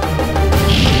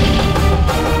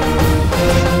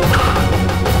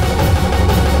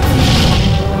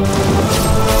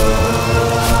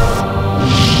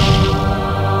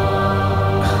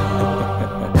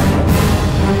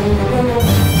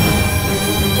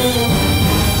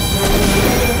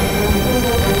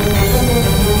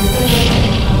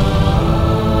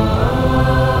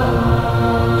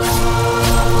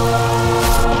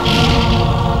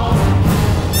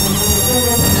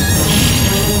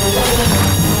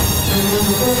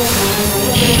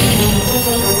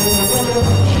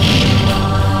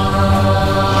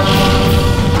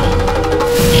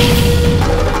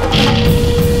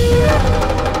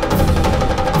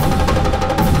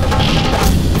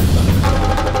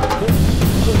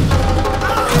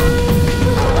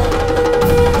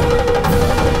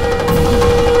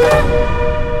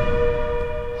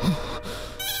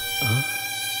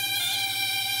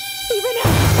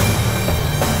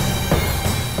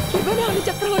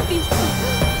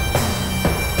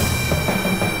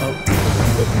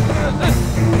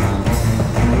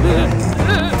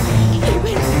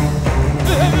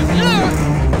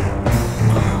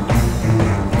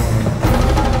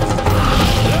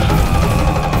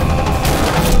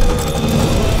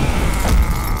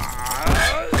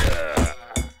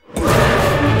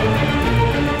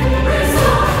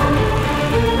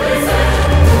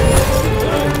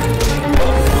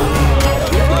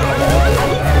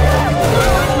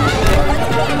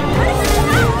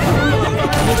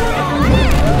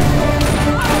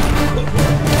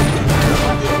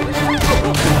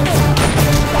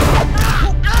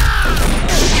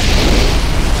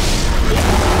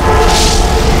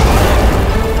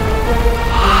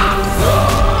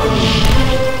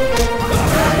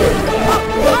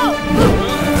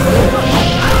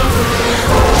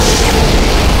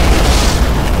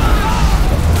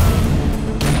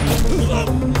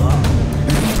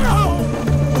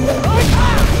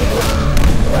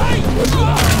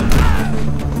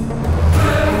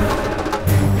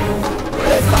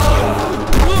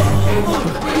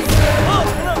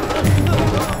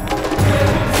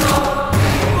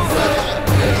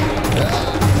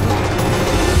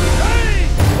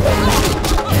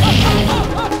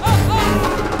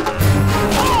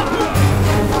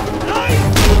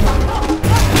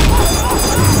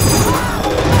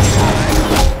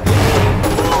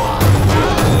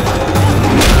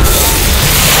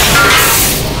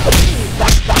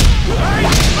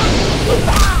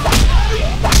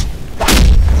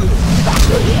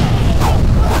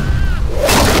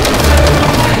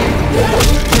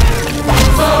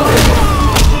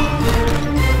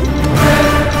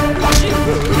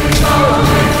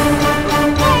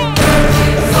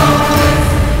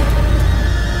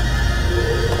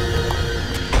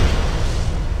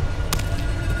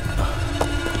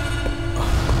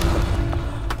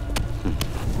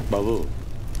 ബാബു,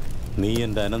 നീ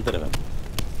എൻ്റെ അനന്തരവൻ,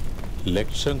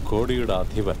 ലക്ഷം കോടിയുടെ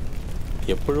അധിപൻ.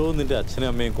 എപ്പോഴോ നിന്റെ അച്ഛനും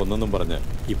അമ്മയും കൊന്നെന്നും പറഞ്ഞ്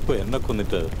ഇപ്പോൾ എന്നെ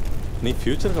കൊന്നിട്ട് നീ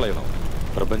ഫ്യൂച്ചർ കളയണോ?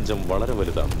 പ്രപഞ്ചം വളരെ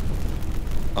വലുതാണ്,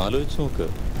 ആലോചിച്ച് നോക്ക്.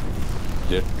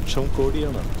 ലക്ഷം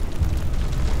കോടിയാണ്.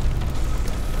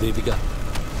 ദേവിക,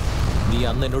 നീ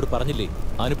അന്ന് എന്നോട് പറഞ്ഞില്ലേ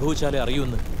അനുഭവിച്ചാലേ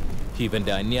അറിയൂന്ന്.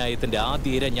 ഇവന്റെ അന്യായത്തിന്റെ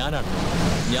ആദ്യ ഇര ഞാനാണ്.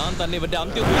 ഞാൻ തന്നെ ഇവന്റെ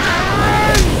അന്ത്യം.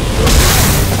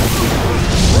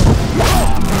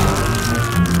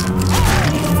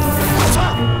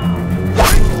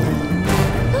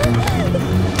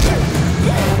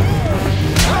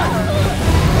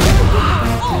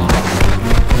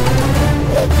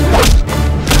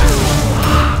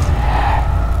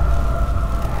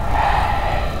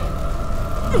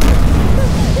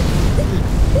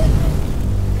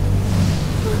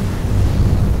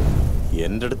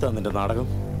 എൻ്റെ അടുത്താ നിന്റെ നാടകം.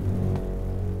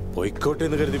 പൊയ്ക്കോട്ടെ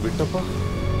എന്ന് കരുതി വിട്ടപ്പോ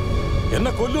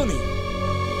എന്നെ കൊല്ലോ. നീ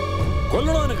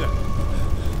കൊല്ലണോ? നിനക്ക്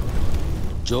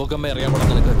ജോഗമ്മ അറിയാമോടാ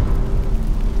നിനക്ക്?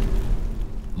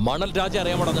 മണൽ രാജ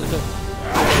അറിയാമോടാ നിനക്ക്?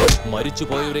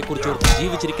 മരിച്ചുപോയവരെ കുറിച്ച്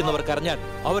ജീവിച്ചിരിക്കുന്നവർക്ക് അറിഞ്ഞാൽ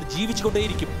അവർ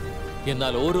ജീവിച്ചുകൊണ്ടേയിരിക്കും.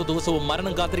 എന്നാൽ ഓരോ ദിവസവും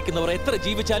മരണം കാത്തിരിക്കുന്നവർ എത്ര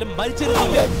ജീവിച്ചാലും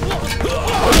മരിച്ചിരുന്നില്ല.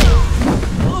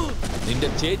 നിന്റെ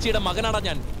ചേച്ചിയുടെ മകനാടാ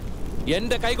ഞാൻ.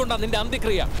 എന്റെ കൈകൊണ്ടാ നിന്റെ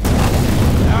അന്ത്യക്രിയ.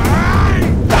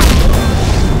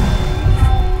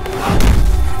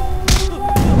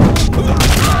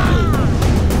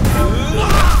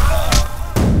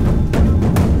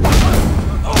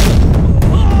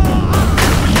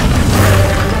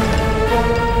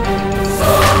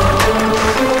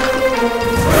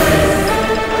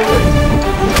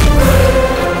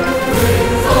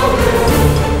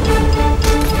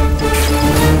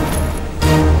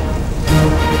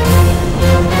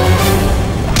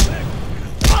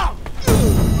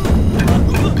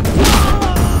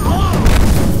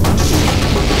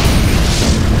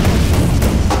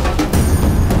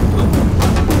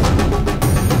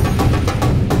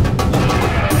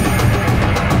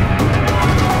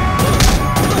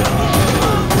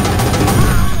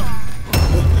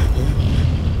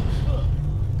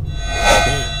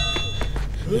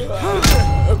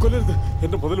 കൊല്ലരുത്.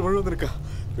 എന്റെ മുതൽ മുഴുവൻ നിനക്കാ.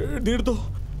 നീ എടുത്തോ.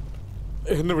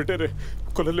 എന്നെ വിട്ടേരെ.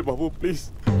 കൊല്ലല്ലേ ബാബു, പ്ലീസ്.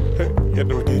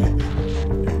 എന്നെ വിട്ടേരെ.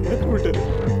 എന്നെ വിട്ടേരെ.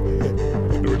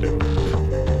 എന്നെ വിട്ടേരെ.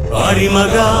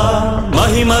 അരിമക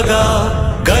മഹിമക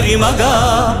ഗരിമക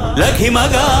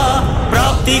ലഘിമക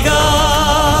പ്രാപ്തിക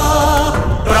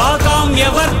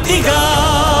പ്രാകാമ്യവർത്തിക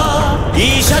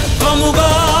ഈശത്വമുക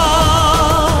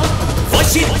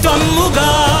വശിത്വമുക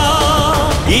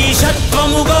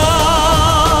ഈശത്വമുക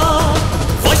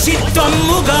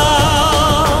വശിത്വമുക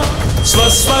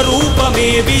സ്വസ്വരൂപമേ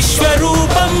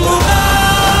വിശ്വരൂപമുക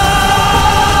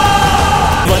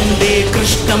വന്ദേ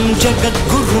കൃഷ്ണം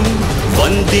ജഗദ്ഗുരും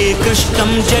വന്ദേ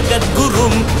കൃഷ്ണം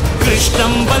ജഗദ്ഗുരും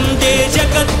കൃഷ്ണം വന്ദേ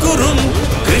ജഗദ്ഗുരും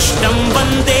കൃഷ്ണം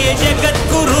വന്ദേ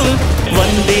ജഗദ്ഗുരും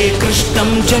വന്ദേ കൃഷ്ണം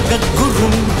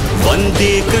ജഗദ്ഗുരും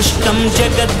വന്ദേ കൃഷ്ണം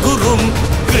ജഗദ്ഗുരും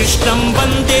കൃഷ്ണം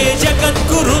വന്ദേ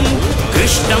ജഗദ്ഗുരും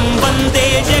കൃഷ്ണം വന്ദേ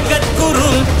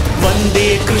ജഗദ്ഗുരും വന്ദേ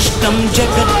കൃഷ്ണം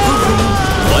ജഗദ്ഗുരും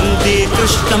വന്ദേ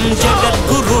കൃഷ്ണം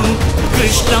ജഗദ്ഗുരും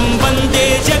കൃഷ്ണം വന്ദേ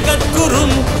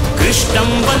ജഗദ്ഗുരും കൃഷ്ണം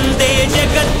വന്ദേ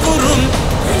ജഗദ്ഗുരും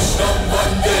കൃഷ്ണം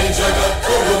വന്ദേ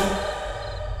ജഗദ്ഗുരും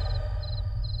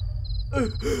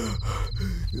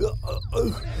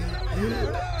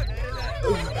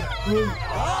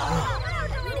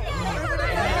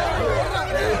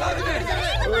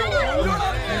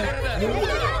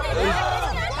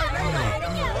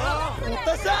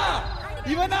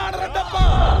ഇവനാണ് റെഡ്ഡപ്പ.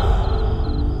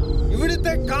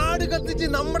 ഇവിടുത്തെ കാട് കത്തിച്ച്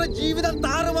നമ്മുടെ ജീവിതം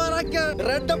താറുമാറാക്കിയ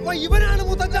റെഡ്ഡപ്പ ഇവനാണ്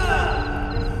മുത്തച്ഛ.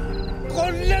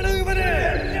 കൊല്ലണം ഇവനെ.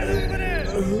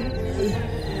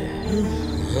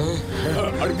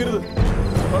 അടുക്കരുത്.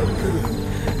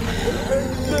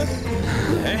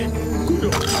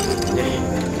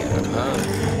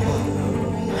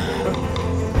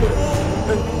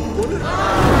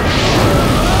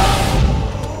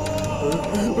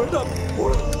 വേണ്ട.